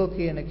ඔබ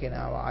කියන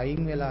කෙනාව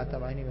අයින් වෙලා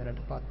තමයි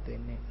නිවනටපත්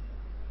වෙන්නේ.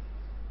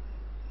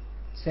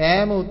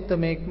 සෑම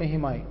උත්තමයෙක්ම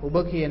එහෙමයි. ඔබ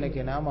කියන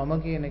කෙනා,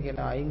 මම කියන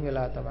කෙනා අයින්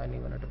වෙලා තමයි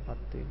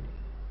නිවනටපත් වෙන්නේ.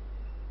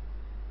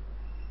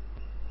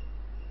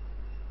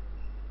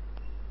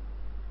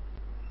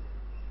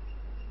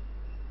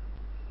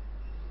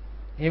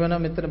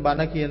 එහෙමනම් මෙතන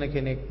බණ කියන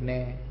කෙනෙක්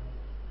නැහැ.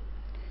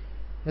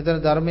 මෙතන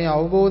ධර්මය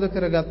අවබෝධ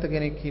කරගත්ත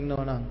කෙනෙක්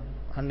ඉන්නවා නම්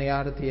අන්න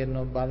යාට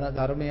තියෙනවා බණ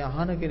ධර්මය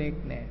අහන කෙනෙක්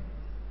නැහැ.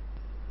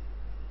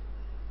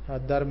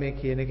 සද්ධර්මයේ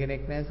කියන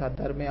කෙනෙක් නැහැ,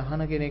 සද්ධර්මයේ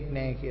අහන කෙනෙක්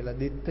නැහැ කියලා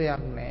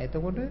දිත්තයක් නැහැ.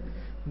 එතකොට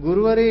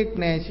ගුරුවරයෙක්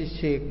නැහැ,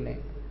 ශිෂ්‍යයෙක්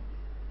නැහැ.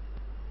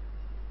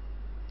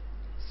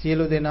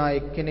 සියලු දෙනා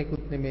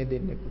එක්කෙනෙකුත් නෙමෙයි,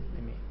 දෙන්නෙකුත්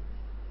නෙමෙයි.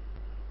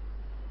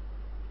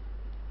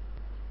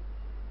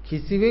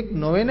 කිසිවෙක්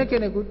නොවන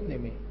කෙනෙකුත්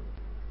නෙමෙයි.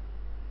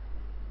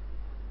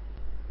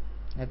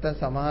 නැත්නම්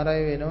සමහර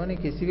අය වෙනවනේ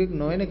කිසිවෙක්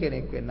නොවන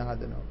කෙනෙක් වෙන්න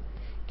හදනවා.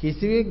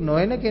 කිසිවෙක්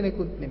නොවන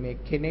කෙනෙකුත් නෙමෙයි,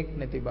 කෙනෙක්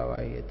නැති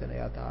බවයි එතන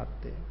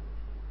යථාර්ථය.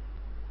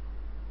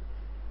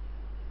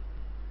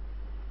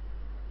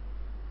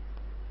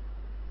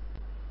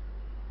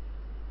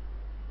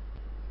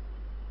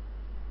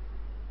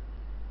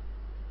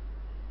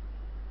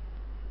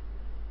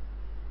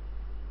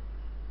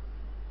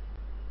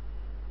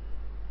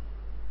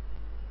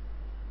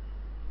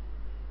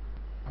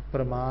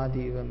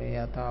 ප්‍රමාදීව මේ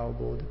යථා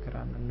අවබෝධ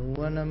කරන්න,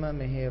 නුවණම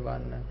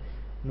මෙහෙවන්න,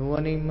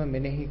 නුවණින්ම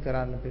මෙනෙහි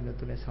කරන්න,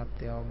 පින්නතුනේ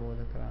සත්‍ය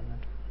අවබෝධ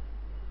කරන්නට.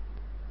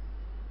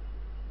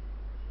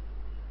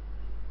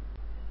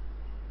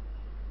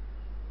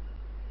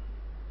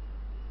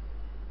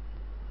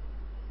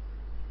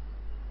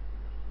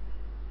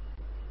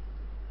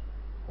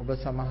 ඔබ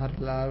සමහර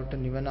ලාවට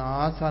නිවන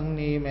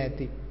ආසන්නයේම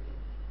ඇති.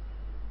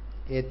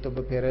 ඒත්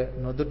ඔබ පෙර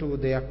නොදුටු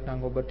දෙයක්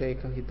නම් ඔබට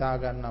ඒක හිතා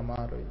ගන්න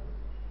අමාරුයි.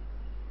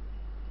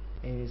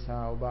 ඒ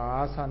නිසා ඔබ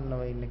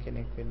ආසන්නව ඉන්න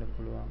කෙනෙක් වෙන්න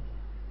පුළුවන්.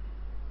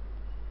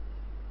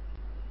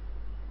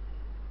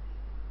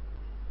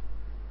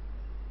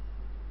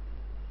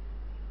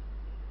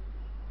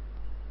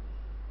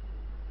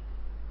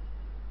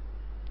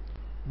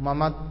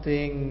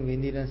 මමත්වයෙන්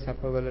විඳින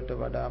සැපවලට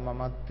වඩා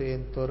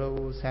මමත්වයෙන් තොර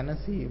වූ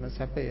සැනසීම,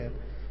 සැපය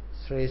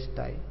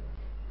ශ්‍රේෂ්ඨයි.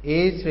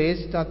 ඒ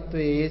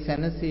ශ්‍රේෂ්ඨත්වයේ ඒ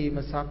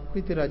සැනසීම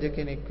සක්විති රජ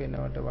කෙනෙක්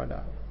වෙනවට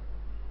වඩා,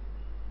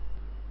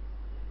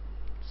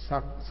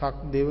 සක්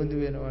දෙවඳු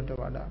වෙනවට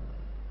වඩා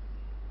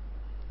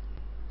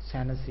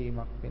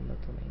සැනසීමක් වෙන්න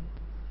තුනේ.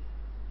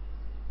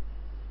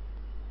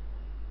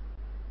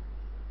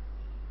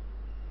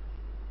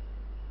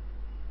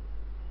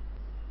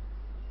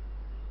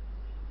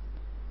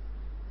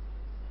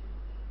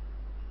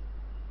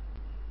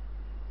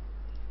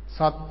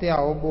 සත්‍ය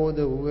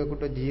අවබෝධ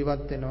වූවෙකුට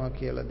ජීවත් වෙනවා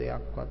කියලා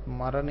දෙයක්වත්,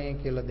 මරණය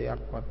කියලා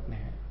දෙයක්වත්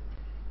නැහැ.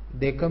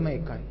 දෙකම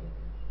එකයි.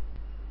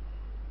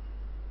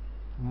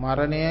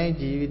 මරණයයි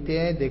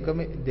ජීවිතයයි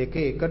දෙක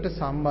එකට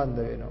සම්බන්ධ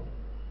වෙනවා.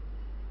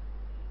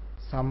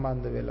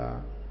 සම්බන්ධ වෙලා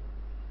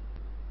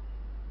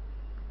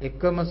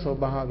එකම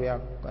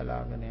ස්වභාවයක්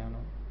බලාගෙන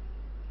යනවා.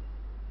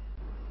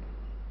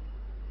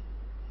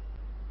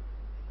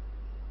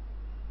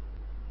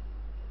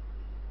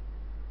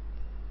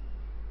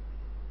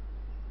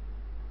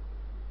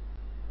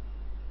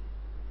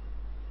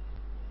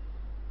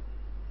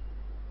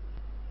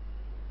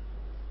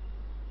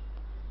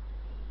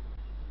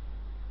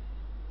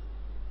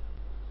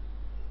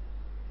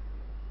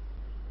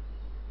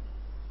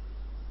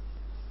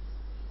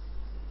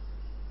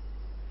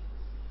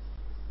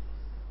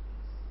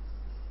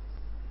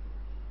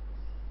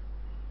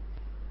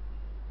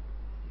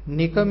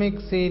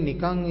 නිකමෙක්සේ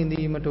නිකන්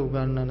ඉඳීමට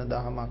උගන්වන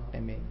දහමක්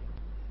නෙමෙයි.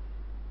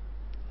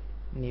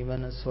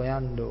 නිවන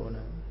සොයන්න ඕන.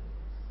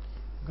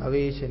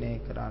 ගවේෂණය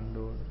කරන්න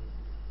ඕන.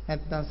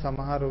 නැත්නම්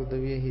සමහර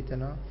උදවිය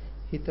හිතනවා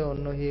හිත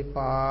ඔන්න ඔහේ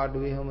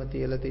පාඩුවේ හැම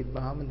තියලා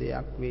තිබ්බහම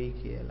දෙයක් වෙයි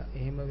කියලා.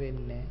 එහෙම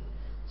වෙන්නේ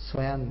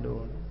සොයන්න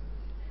ඕන.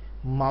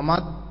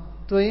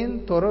 මමත්වයෙන්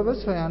තොරව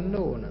සොයන්න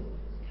ඕන.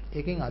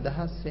 ඒකෙන්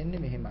අදහස් වෙන්නේ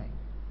මෙහෙමයි.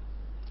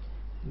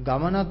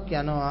 ගමනක්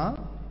යනවා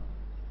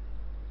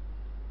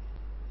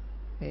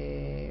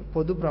මේ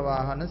පොදු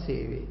ප්‍රවාහන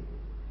සේවයේ.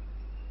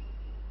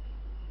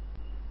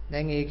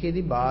 දැන්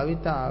ඒකෙදි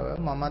භාවිතාව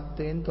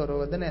මමත්වයෙන්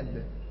තොරවද නැද්ද?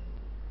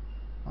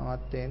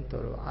 මමත්වයෙන්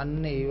තොරව.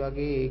 අන්න ඒ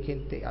වගේ ඒකෙන්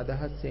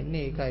අදහස්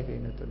වෙන්නේ ඒකයි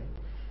පින්නතුනේ.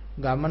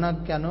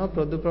 ගමනක් යනවා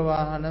පොදු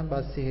ප්‍රවාහන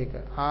බස් එකක.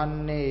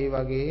 ආන්නේ ඒ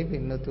වගේ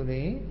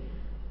පින්නතුනේ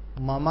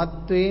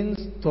මමත්වයෙන්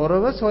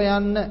තොරව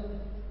සොයන්න.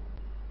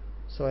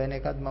 සොයන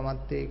එකත්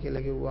මමත්වයේ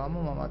කියලා කිව්වම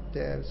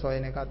මමත්වය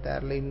සොයන එකත්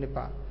ඇරලා ඉන්න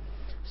එපා.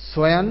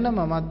 සොයන්න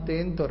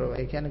මමත්වයෙන් තොරව.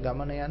 ඒ කියන්නේ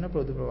ගමන යන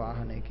පොදු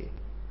ප්‍රවාහනයකේ.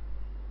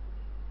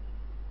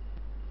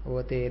 ඔබ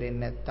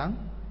තේරෙන්නේ නැත්නම්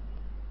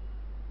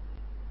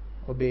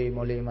ඔබේ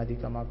මොලේ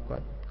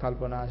මදිකමක්වත්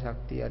කල්පනා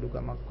ශක්තිය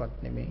අඩුකමක්වත්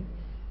නෙමෙයි.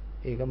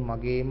 ඒක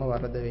මගේම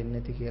වරද වෙන්නේ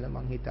නැති කියලා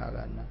මං හිතා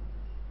ගන්නවා.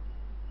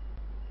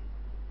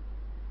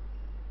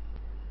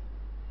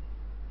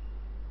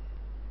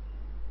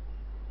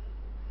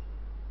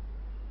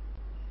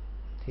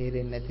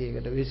 තේරෙන්නේ නැති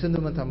එකට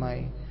විසඳුම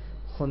තමයි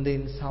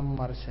හොඳින්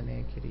සම්මර්ෂණය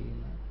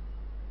කිරීම.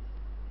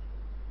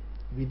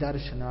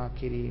 විදර්ශනා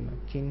කිරීම.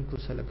 කිං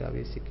කුසල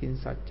ගවේසි, කිං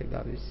සත්‍ය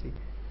ගවේසි,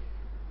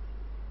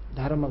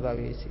 ධර්ම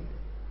ගවේසි.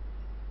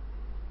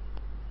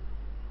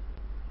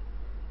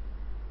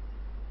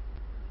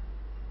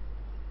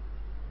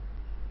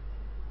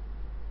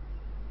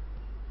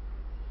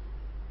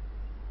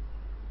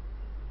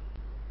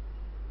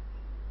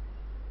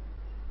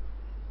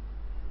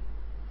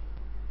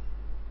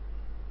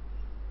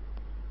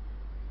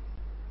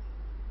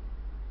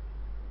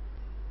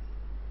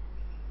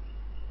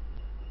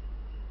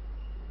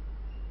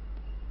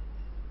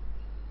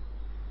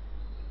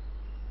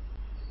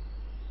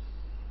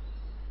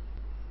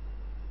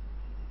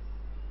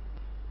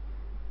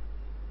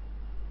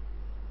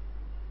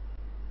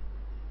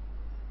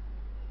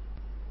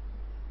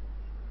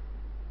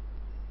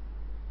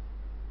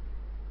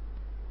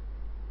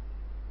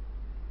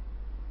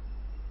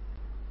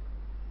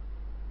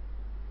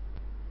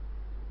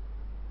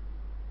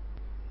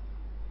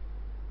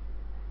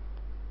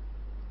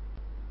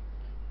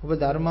 ඔබ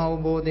ධර්ම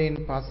අවබෝධයෙන්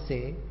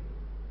පස්සේ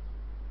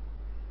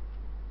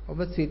ඔබ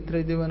සිත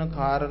රිදවන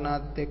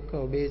කාරණාත් එක්ක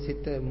ඔබේ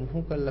සිත මුහු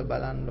කරලා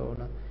බලන්න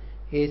ඕන.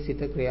 ඒ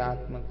සිත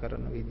ක්‍රියාත්මක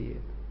කරන විදිය.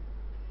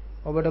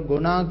 ඔබට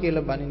ගුණා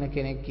කියලා බනින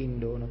කෙනෙක්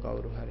ඉන්න ඕන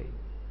කවුරු හරි.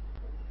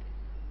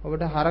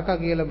 ඔබට හරකා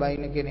කියලා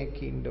බනින කෙනෙක්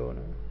ඉන්න ඕන.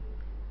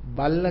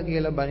 බල්ලා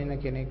කියලා බනින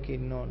කෙනෙක්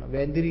ඉන්න ඕන.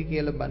 වැඳිරි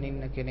කියලා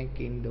බනින්න කෙනෙක්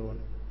ඉන්න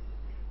ඕන.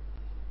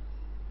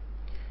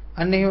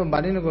 අන්න එහෙම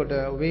බනිනකොට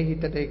ඔබේ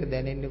හිතට ඒක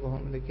දැනෙන්නේ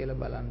කොහොමද කියලා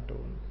බලන්න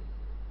ඕන.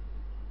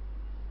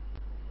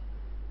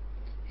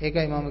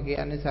 ඒකයි මම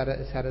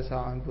කියන්නේ සර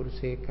ස්වාමි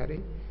පුරුෂයෙක් හරි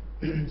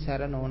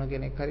සර නොවන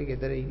කෙනෙක් හරි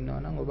ගෙදර ඉන්නවා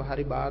නම් ඔබ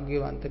හරි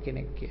වාග්යවන්ත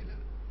කෙනෙක් කියලා.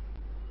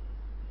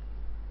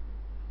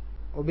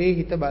 ඔබේ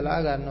හිත බලා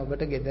ගන්න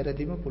ඔබට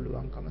ගෙදරදීම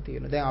පුළුවන්කම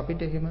තියෙනවා. දැන්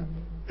අපිට එහෙම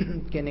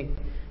කෙනෙක්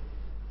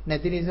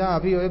නැති නිසා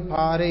අපි ওই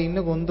පාරේ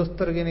ඉන්න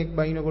ගොන්දොස්තර කෙනෙක්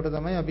බයිනකොට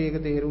තමයි අපි ඒක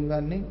තේරුම්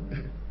ගන්නෙ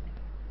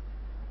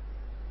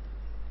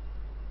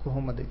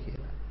කොහොමද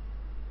කියලා.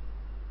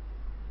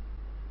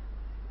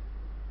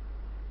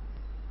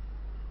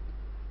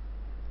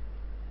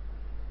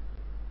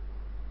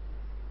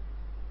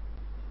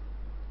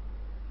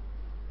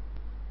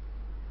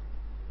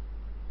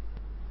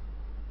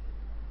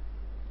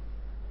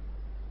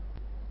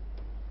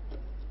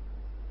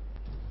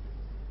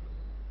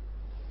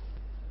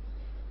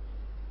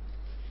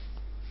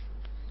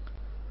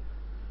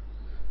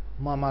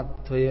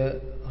 මමත්වය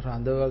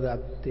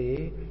රඳවගත්තේ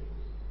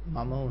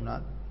මම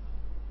වුණත්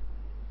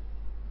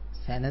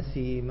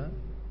සැනසීම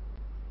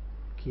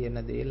කියන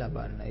දේ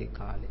ලබන්න ඒ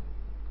කාලේ.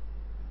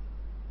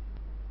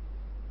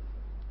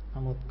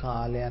 නමුත්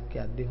කාලයක්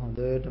යද්දි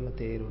හොඳටම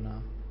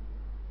තේරුණා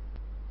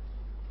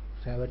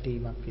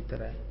රැවටීමක්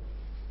විතරයි.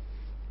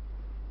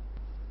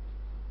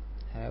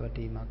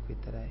 හැවටීමක්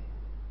විතරයි.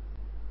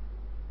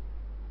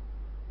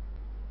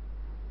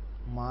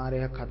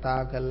 මායя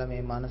කතා කරලා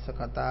මේ මනස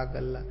කතා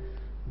කරලා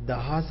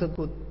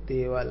දහසකුත්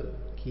දේවල්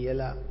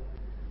කියලා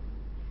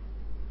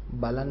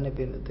බලන්න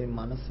පිළිතේ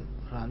මනස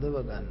රඳව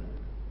ගන්න.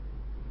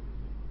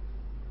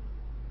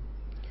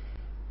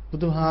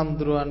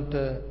 බුදුහාමුදුරුවන්ට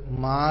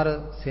මාර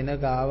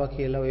සෙනගාව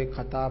කියලා ওই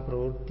කතා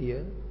ප්‍රවෘත්තිය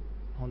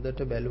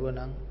හොඳට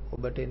බැලුවනම්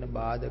ඔබට එන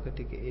බාධක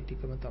ටික ඒ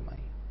ටිකම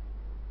තමයි.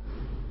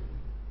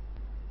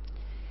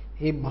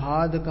 මේ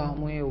බාධක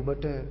හැමෝේ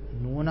ඔබට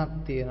නුවණක්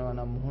තියෙනවා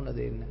නම් මුහුණ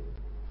දෙන්න.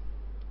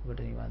 ඔබට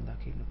නිවන්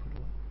දකින්න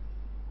පුළුවන්.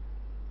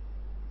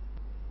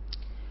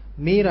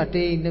 මේ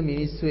රටේ ඉන්න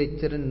මිනිස්සු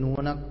එච්චර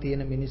නුවණක්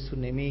තියෙන මිනිස්සු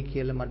නෙමෙයි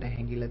කියලා මට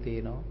හැඟිලා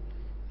තියෙනවා.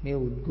 මේ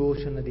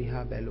උද්ඝෝෂණ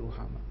දිහා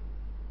බැලුවාම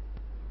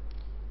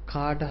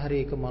කාට හරි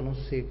එක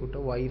මිනිස්සෙකුට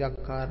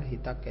වෛරක්කාර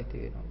හිතක් ඇති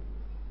වෙනවා.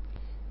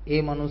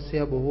 ඒ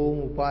මිනිස්සයා බොහෝම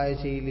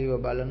උපායශීලීව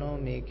බලනවා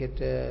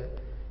මේකට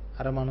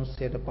අර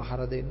මිනිස්සයට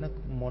පහර දෙන්න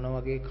මොන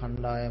වගේ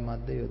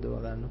කණ්ඩායමක්ද යොදව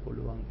ගන්න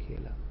පුළුවන්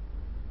කියලා.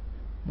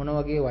 මොන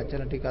වගේ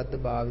වචන ටිකක්ද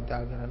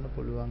භාවිතා කරන්න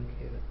පුළුවන්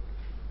කියලා.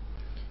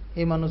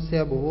 ඒ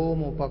මිනිස්සයා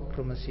බොහෝම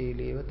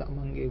උපක්‍රමශීලීව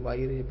තමන්ගේ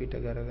වෛරය පිට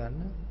කරගන්න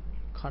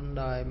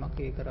කණ්ඩායමක්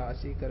ඒක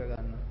රාශී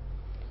කරගන්නවා.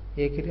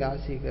 ඒක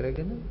රාශී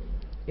කරගෙන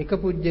එක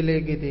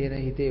පුජ්‍යලයේ තියෙන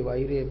හිතේ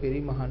වෛරය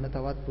පරිමහන්න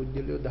තවත්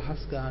පුජ්‍යලියෝ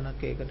දහස්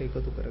ගාණක් ඒකට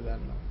එකතු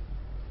කරගන්නවා.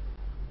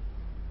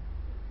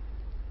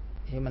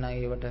 එහෙමනම්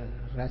ඒවට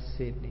රැස්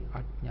වෙන්නේ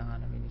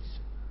අඥාන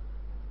මිනිස්සු.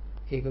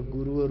 ඒක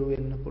ගුරුවරු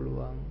වෙන්න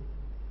පුළුවන්,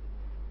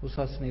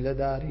 උසස්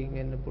නිලධාරීන්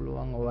වෙන්න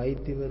පුළුවන්,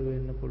 වෛද්‍යවරු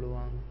වෙන්න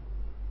පුළුවන්.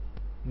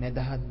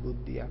 මෙදහත්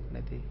බුද්ධියක්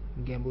නැති,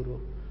 ගැඹුරු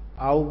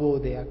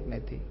අවබෝධයක්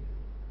නැති,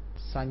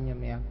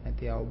 සංයමයක්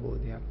නැති,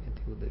 අවබෝධයක්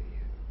නැති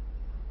උදවිය.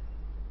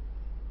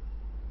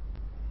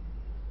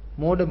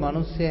 මෝඩ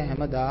මිනිස්සයා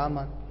හැමදාම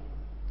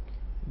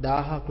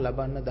 1000ක්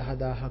ලබන්න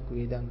 10000ක්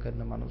වේදම්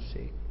කරන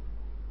මිනිස්සෙක්.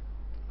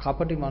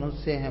 කපටි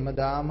මිනිස්සයා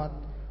හැමදාම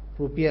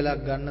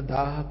රුපියලක් ගන්න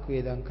 1000ක්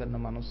වේදම් කරන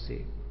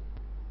මිනිස්සෙක්.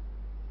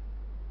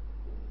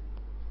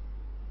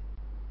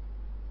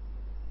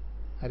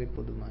 හරි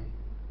පුදුමයි.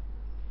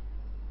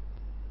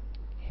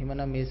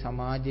 එහෙමනම් මේ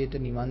සමාජයට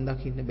නිවන්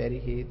දකින්න බැරි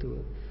හේතුව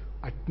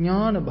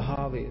අඥාන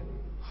භාවය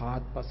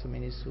හාත්පස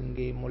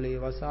මිනිසුන්ගේ මොලේ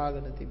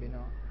වසාගෙන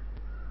තිබෙනවා.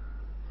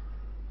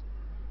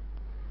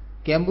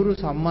 ගැඹුරු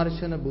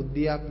සම්මර්ෂණ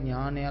බුද්ධියක්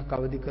ඥානයක්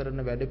අවදි කරන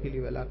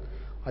වැඩපිළිවෙලක්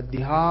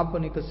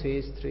අධ්‍යාපනික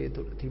ශාස්ත්‍රයේ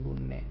තුල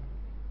තිබුණේ.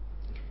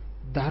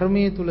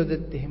 ධර්මයේ තුලද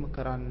එහෙම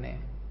කරන්නේ.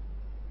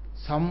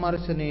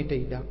 සම්මර්ෂණයට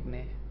ඉඩක්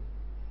නැහැ.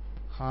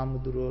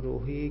 හාමුදුරුවෝ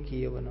ඔහේ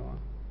කියවනවා.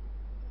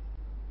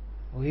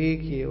 ඔහේ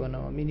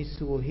කියවනවා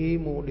මිනිස්සු ඔහේ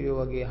මෝඩයෝ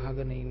වගේ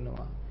අහගෙන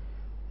ඉන්නවා.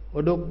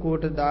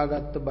 ඔඩොක්කුවට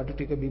දාගත්ත බටු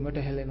ටික බිමට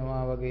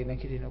හැලෙනවා වගේ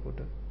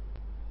නැකිටිනකොට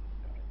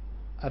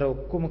අර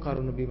ඔක්කොම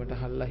කරුණු බිමට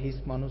හල්ලා හිස්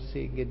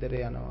මිනිස්සෙක් ගෙදර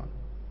යනවා.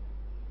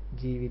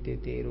 ජීවිතේ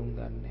තේරුම්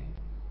ගන්නෑ.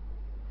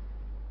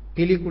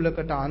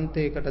 පිළිකුලකට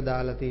අන්තයකට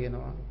දාලා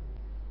තියෙනවා.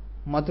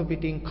 මතු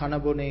පිටින් කන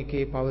බොන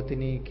එකේ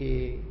පවතින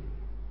එකේ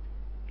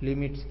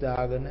ලිමිට්ස්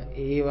දාගෙන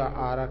ඒව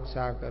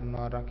ආරක්ෂා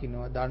කරනවා,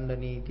 රකින්නවා, දණ්ඩ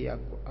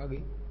නීතියක්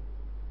වගේ.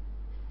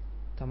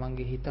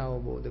 තමන්ගේ හිත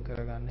අවබෝධ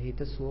කරගන්න,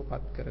 හිත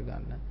සුවපත්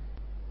කරගන්න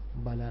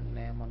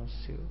බලන්නේ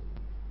මිනිස්සු.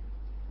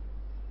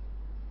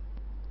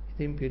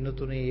 ඉතින්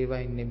පින්නතුනේ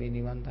ඒවයින් නෙමෙයි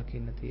නිවන්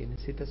දකින්න තියෙන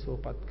සිත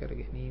සුවපත් කර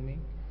ගැනීමෙන්.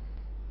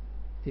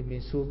 ඉතින්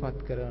මේ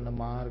සුවපත් කරන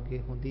මාර්ගය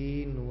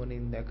හොඳින්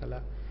නුවණින්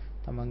දැකලා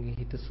තමන්ගේ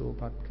හිත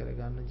සුවපත්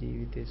කරගන්න,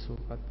 ජීවිතේ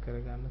සුවපත්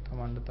කරගන්න,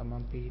 තමන්ට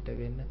තමන් පිහිට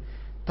වෙන්න.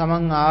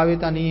 තමන් ආවේ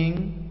තනියෙන්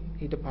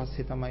ඊට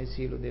පස්සේ තමයි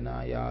සියලු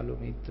දෙනා යාළු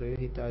මිත්‍රයෝ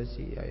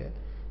හිතයිසී අය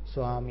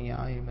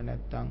ස්වාමියා එහෙම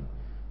නැත්තම්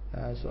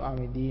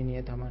ස්වාමි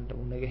දීනිය තමන්ට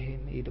මුණ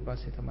ගැහෙන්නේ. ඊට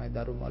පස්සේ තමයි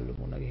දරුමල්ලු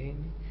මුණ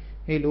ගැහෙන්නේ.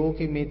 මේ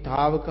ලෝකෙ මේ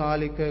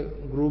తాවකාලික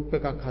ගෲප්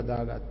එකක්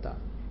හදාගත්තා.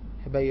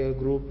 හැබැයි ওই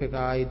ගෲප් එක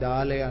ආයි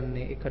දාලා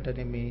යන්නේ එකට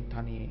නෙමේ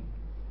තනියෙන්.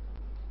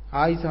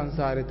 ආයි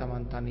සංසාරේ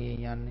තමන්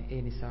තනියෙන් යන්නේ.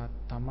 ඒ නිසා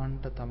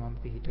තමන්ට තමන්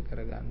පිහිට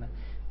කරගන්න.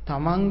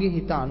 තමන්ගේ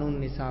හිත අනුන්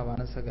නිසා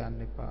වනස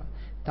ගන්න එපා.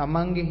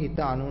 තමන්ගේ හිත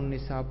අනුන්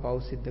නිසා පව්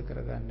සිද්ධ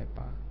කරගන්න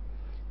එපා.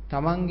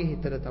 තමන්ගේ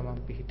හිතට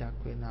තමන්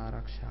පිහිටක් වෙන්න,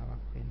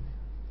 ආරක්ෂාවක් වෙන්න.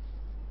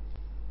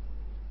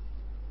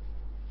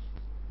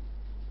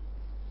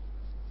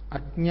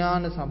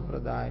 අඥාන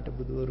සම්ප්‍රදායට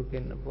බුදුවරු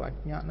පෙන්නපු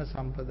අඥාන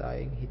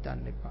සම්ප්‍රදායෙන්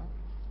හිතන්න එපා.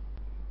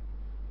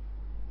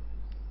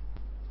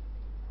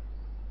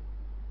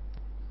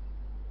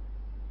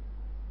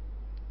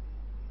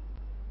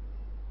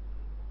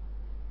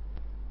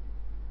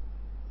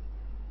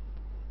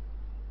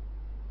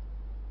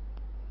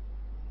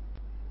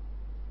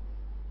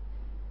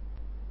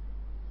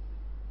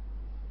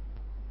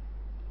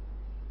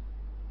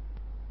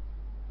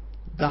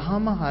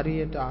 දහම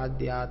හරියට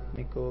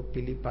ආධ්‍යාත්මිකව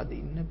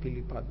පිළිපදින්න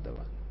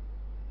පිළිපද්දවන්න.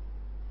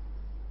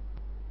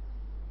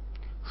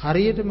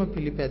 හරියටම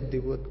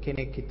පිළිපැද්දුවොත්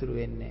කෙනෙක් ඉතුරු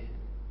වෙන්නේ නැහැ.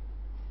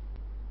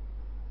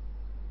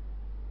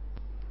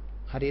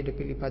 හරියට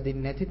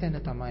පිළිපදින්නේ නැති තැන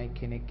තමයි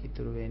කෙනෙක්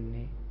ඉතුරු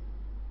වෙන්නේ.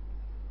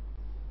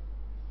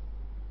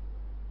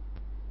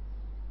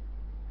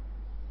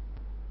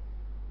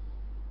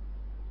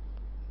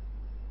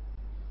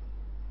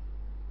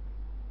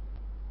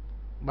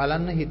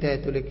 බලන්න හිත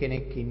ඇතුලේ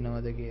කෙනෙක්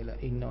ඉන්නවද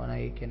කියලා. ඉන්නවනම්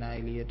ඒ කෙනා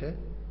එළියට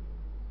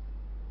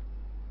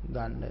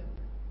ගන්න.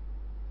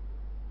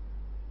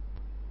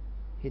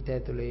 හිත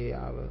ඇතුලේ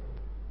ආව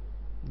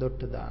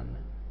දොට්ට දාන්න.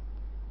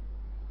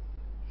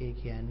 ඒ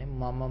කියන්නේ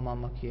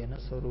මම කියන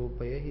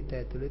ස්වરૂපය හිත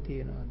ඇතුලේ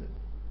තියනවාද?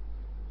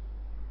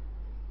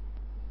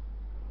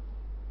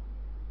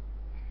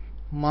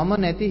 මම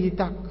නැති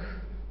හිතක්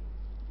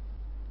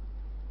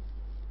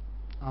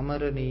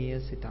අමරණීය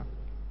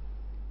සිතක්.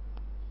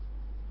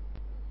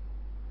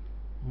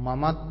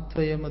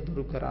 මමත්වයම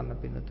දුරු කරන්න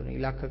පින්නතුනේ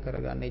ඉලක්ක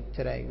කරගන්න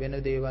එච්චරයි, වෙන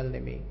දේවල්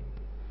නෙමෙයි.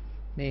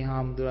 මේ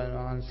හාමුදුරන්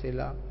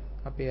වහන්සේලා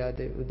අපේ අද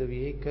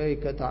උදවියේ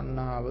එක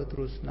තණ්හාව,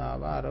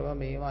 තෘෂ්ණාව, අරව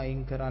මේවා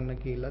අයින් කරන්න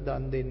කියලා,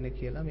 දන් දෙන්න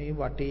කියලා මේ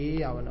වටේ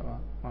යවනවා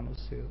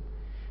මිනිස්සු.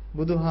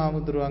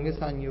 බුදුහාමුදුරුවන්ගේ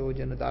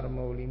සංයෝජන ධර්ම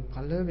වලින්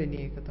පළවෙනි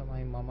එක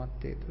තමයි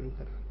මමත්වයේ දුරු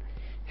කරන්නේ.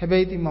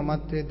 හැබැයි ඉතින්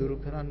මමත්වයේ දුරු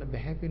කරන්න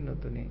බැහැ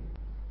පින්නතුනේ.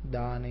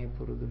 දානේ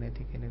පුරුදු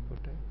නැති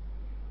කෙනෙකුට.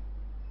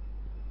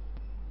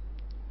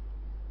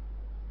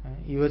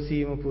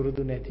 ඉවසීම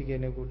පුරුදු නැති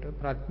කෙනෙකුට,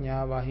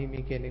 ප්‍රඥාව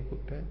අහිමි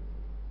කෙනෙකුට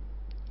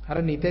අර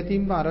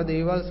නිතැතින්ම අර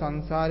දේවල්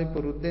සංසාරේ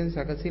පුරුද්දෙන්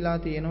සැකසීලා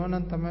තියෙනවා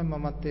නම් තමයි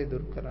මමත්වයේ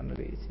දුරු කරන්න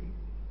ලේසි.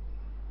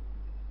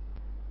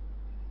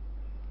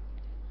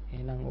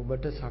 එහෙනම්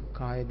ඔබට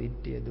සක්කාය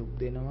දිට්ඨිය දුක්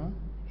දෙනවා.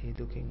 ඒ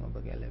දුකින් ඔබ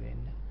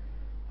ගැලවෙන්න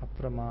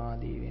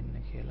අප්‍රමාදී වෙන්න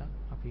කියලා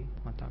අපි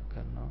මතක්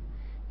කරනවා.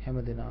 හැම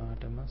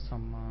දිනාටම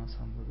සම්මා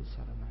සම්බුදු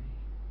සරණයි.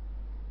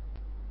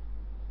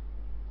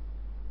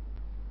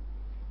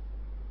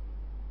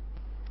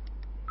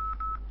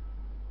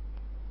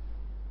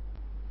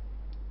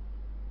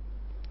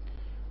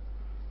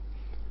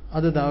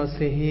 අද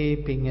දවසේහි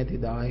පින් ඇති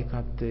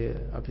දායකත්වය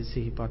අපි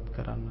සිහිපත්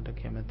කරන්නට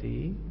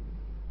කැමතියි.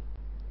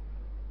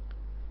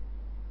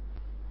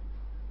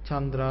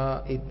 චන්ද්‍රා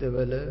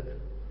ඉද්දවල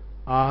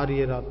ආර්ය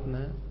රත්න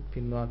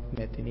පින්වත්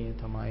මැතිණිය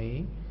තමයි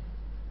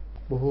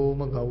බොහෝම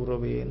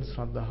ගෞරවයෙන්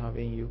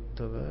ශ්‍රද්ධාවෙන්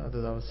යුක්තව අද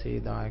දවසේ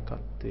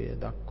දායකත්වය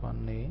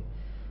දක්වන්නේ.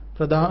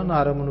 ප්‍රධාන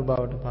අරමුණු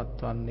බවට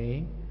පත්වන්නේ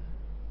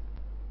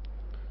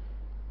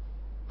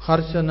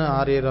හර්ෂණ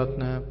ආර්ය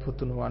රත්න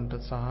පුතුණුවන්ට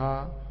සහ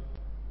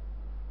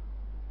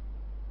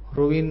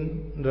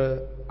රොවින්ද්‍ර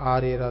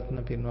ආර්ය රත්න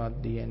පින්වත්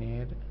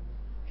දියණියට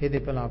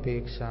හෙදෙපළ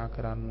අපේක්ෂා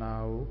කරන්නා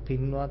වූ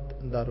පින්වත්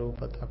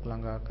දරුවපතක්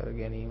ළඟා කර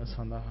ගැනීම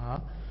සඳහා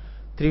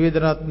ත්‍රිවිධ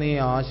රත්නයේ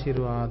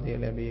ආශිර්වාදය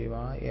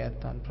ලැබේවා. ඒ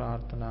ඇත්තන්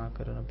ප්‍රාර්ථනා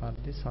කරන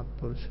පරිදි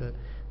සත්පුරුෂ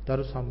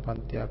දරු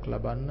සම්පන්තියක්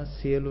ලබන්න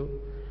සියලු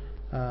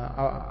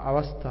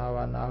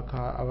අවස්ථාවන්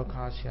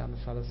අවකාශයන්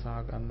සලසා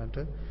ගන්නට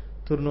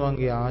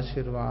තුනුවන්ගේ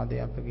ආශිර්වාදය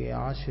අපගේ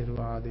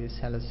ආශිර්වාදයේ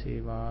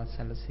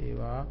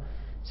සැලසේවා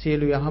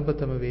සියලු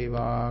යහපතම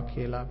වේවා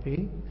කියලා අපි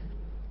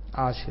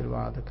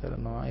ආශිර්වාද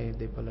කරනවා ඒ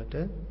දෙපළට.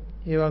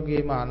 ඒ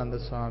වගේම ආනන්ද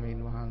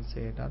ස්වාමීන්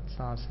වහන්සේටත්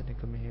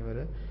ශාසනික මෙහෙවර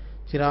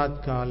চিරාත්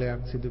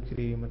කාලයක් සිදු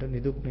කිරීමට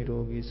නිදුක්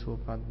නිරෝගී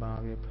සුවපත්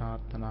භාවය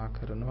ප්‍රාර්ථනා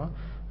කරනවා.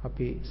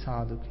 අපි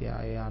සාදු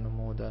කියා ඒ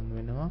අනුමෝදන්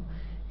වෙනවා.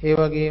 ඒ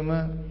වගේම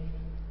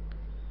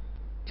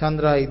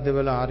චන්ද්‍රා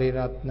ඉද්දවල ආර්ය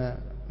රත්න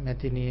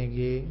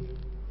මැතිණියගේ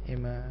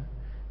එම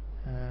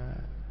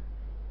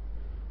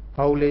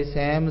පවුලේ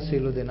සෑම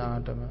සියලු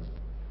දෙනාටම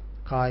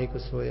කායික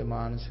සෝය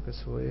මානසික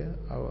සෝය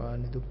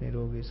නිදුක්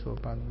නිරෝගී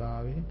සුවපත්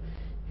භාවය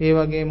ඒ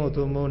වගේම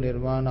උතුම් වූ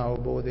නිර්වාණ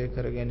අවබෝධය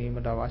කර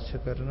ගැනීමට අවශ්‍ය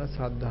කරන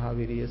ශ්‍රද්ධා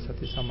විරිය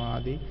සති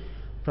සමාධි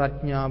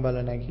ප්‍රඥා බල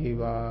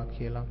නැගීවා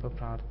කියලා අප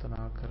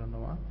ප්‍රාර්ථනා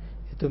කරනවා.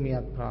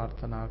 එතුමියත්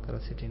ප්‍රාර්ථනා කර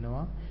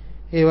සිටිනවා.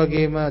 ඒ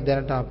වගේම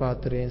දැනට අප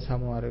අතරේ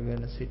සමු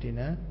අරගෙන සිටින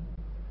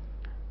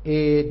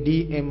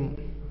ADM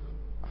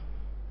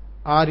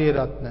ආර්ය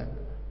රත්න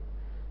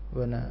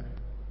වන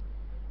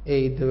ඒ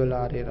ඉදවල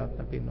ආර්ය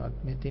රත්න පින්වත්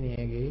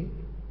මෙතිණියගේ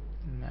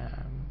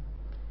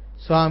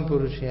ස්වාම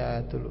පුරුෂයා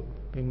ඇතුළු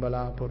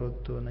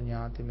පින්බලාපොරොත්තු වන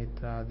ඥාති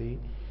මිත්‍රාදී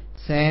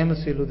සෑම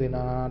සිළු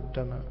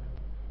දෙනාටම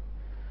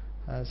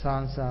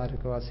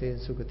සාංශාරික වශයෙන්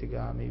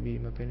සුගතිගාමී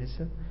වීම පිණිස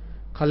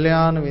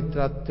කල්යාණ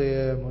මිත්‍රත්වය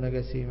මුණ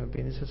ගැසීම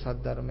පිණිස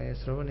සද්ධර්මයේ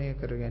ශ්‍රවණය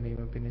කර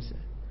ගැනීම පිණිස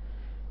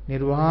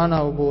නිර්වාණ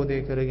අවබෝධය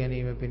කර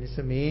ගැනීම පිණිස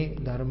මේ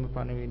ධර්ම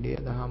පණිවිඩය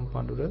දහම්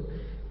පඬුර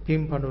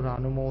පින් පඬුර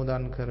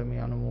අනුමෝදන් කරමි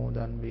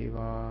අනුමෝදන්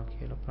වේවා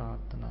කියලා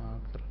ප්‍රාර්ථනා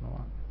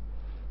කරනවා.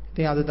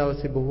 ඉතින් අද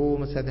දවසේ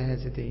බොහෝම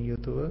සදහැසිතින්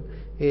යුතුව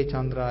ඒ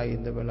චන්ද්‍රා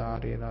ඉන්දවල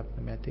ආර්ය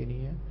රත්න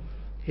මැතිණිය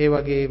ඒ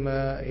වගේම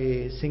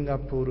ඒ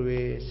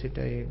සිංගප්පූරුවේ සිට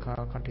ඒ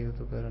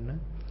කටයුතු කරන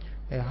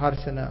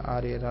හර්ෂණ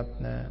ආර්ය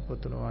රත්න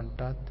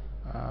පුතුණුවන්ටත්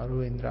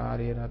රෝහින්ද්‍ර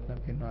ආර්ය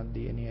රත්න පින්වත්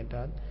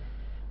දියණියටත්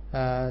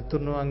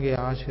තුන්වන්ගේ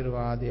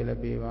ආශිර්වාදය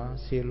ලැබේවා.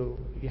 සියලු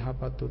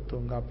යහපත්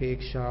උතුම්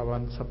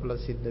අපේක්ෂාවන් සඵල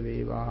සිද්ධ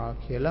වේවා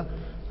කියලා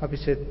අපි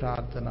සෙත්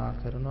ප්‍රාර්ථනා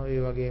කරනවා.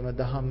 ඒ වගේම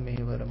දහම්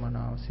මෙහෙවර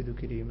මනාව සිදු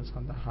කිරීම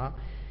සඳහා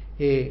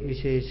ඒ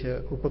විශේෂ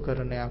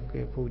උපකරණයක්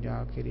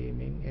පූජා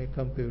කිරීමෙන් ඒ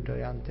කම්පියුටර්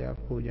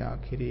යන්ත්‍රයක් පූජා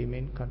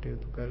කිරීමෙන්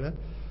කටයුතු කළ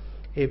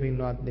ඒ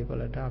පින්වත්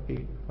දෙපළට අපි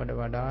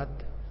වඩාත්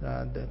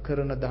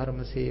කරන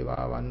ධර්ම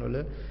සේවාවන් වල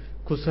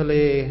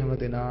කුසලයේ හැම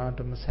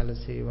දිනාටම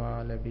සැලසේවා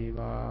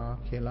ලැබේවා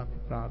කියලා අපි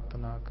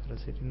ප්‍රාර්ථනා කර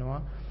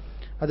සිටිනවා.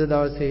 අද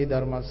දවසේ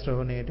ධර්ම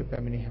ශ්‍රවණයට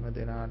පැමිණි හැම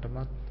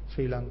දිනාටමත්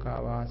ශ්‍රී ලංකා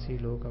වාසී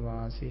ලෝක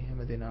වාසී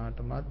හැම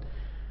දිනාටමත්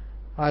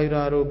ආයුර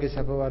ආරෝග්‍ය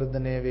සැප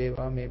වර්ධනය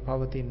වේවා. මේ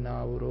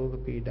පවතිනා වූ රෝග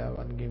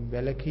පීඩාවන්ගෙන්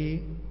වැළකී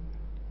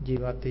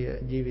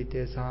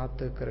ජීවිතය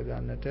සාර්ථක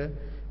කරගන්නට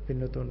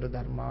පින්වතුන්ට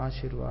ධර්ම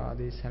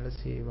ආශිර්වාදයේ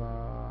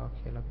සැලසේවා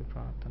කියලා අපි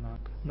ප්‍රාර්ථනා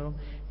කරනවා.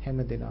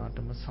 හැම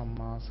දිනාටම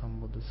සම්මා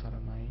සම්බුදු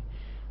සරණයි.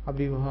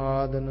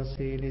 අභිවාදන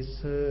සීලිස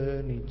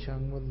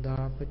නිච්ඡං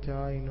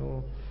උද්ධාපචායිනෝ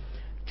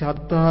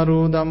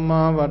චත්තාරෝ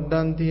ධම්මා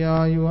වඩ්ඩන්ති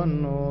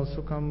ආයුවන්නෝ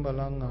සුඛං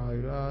බලං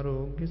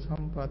ආයුරාෝග්‍ය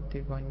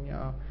සම්පatti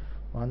පඤ්ඤා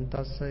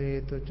වන්තස්ස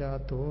හේතු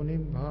චාතෝ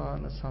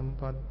නිබ්බාන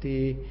සම්පatti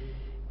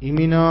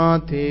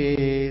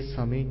ඉමිනාතේ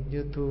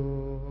සමිජ්ජතු.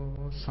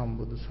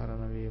 සම්බුදු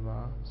සරණ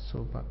වේවා.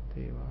 සෝපත්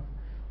වේවා.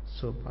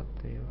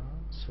 සෝපත් වේවා.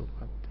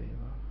 සෝපත්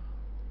වේවා.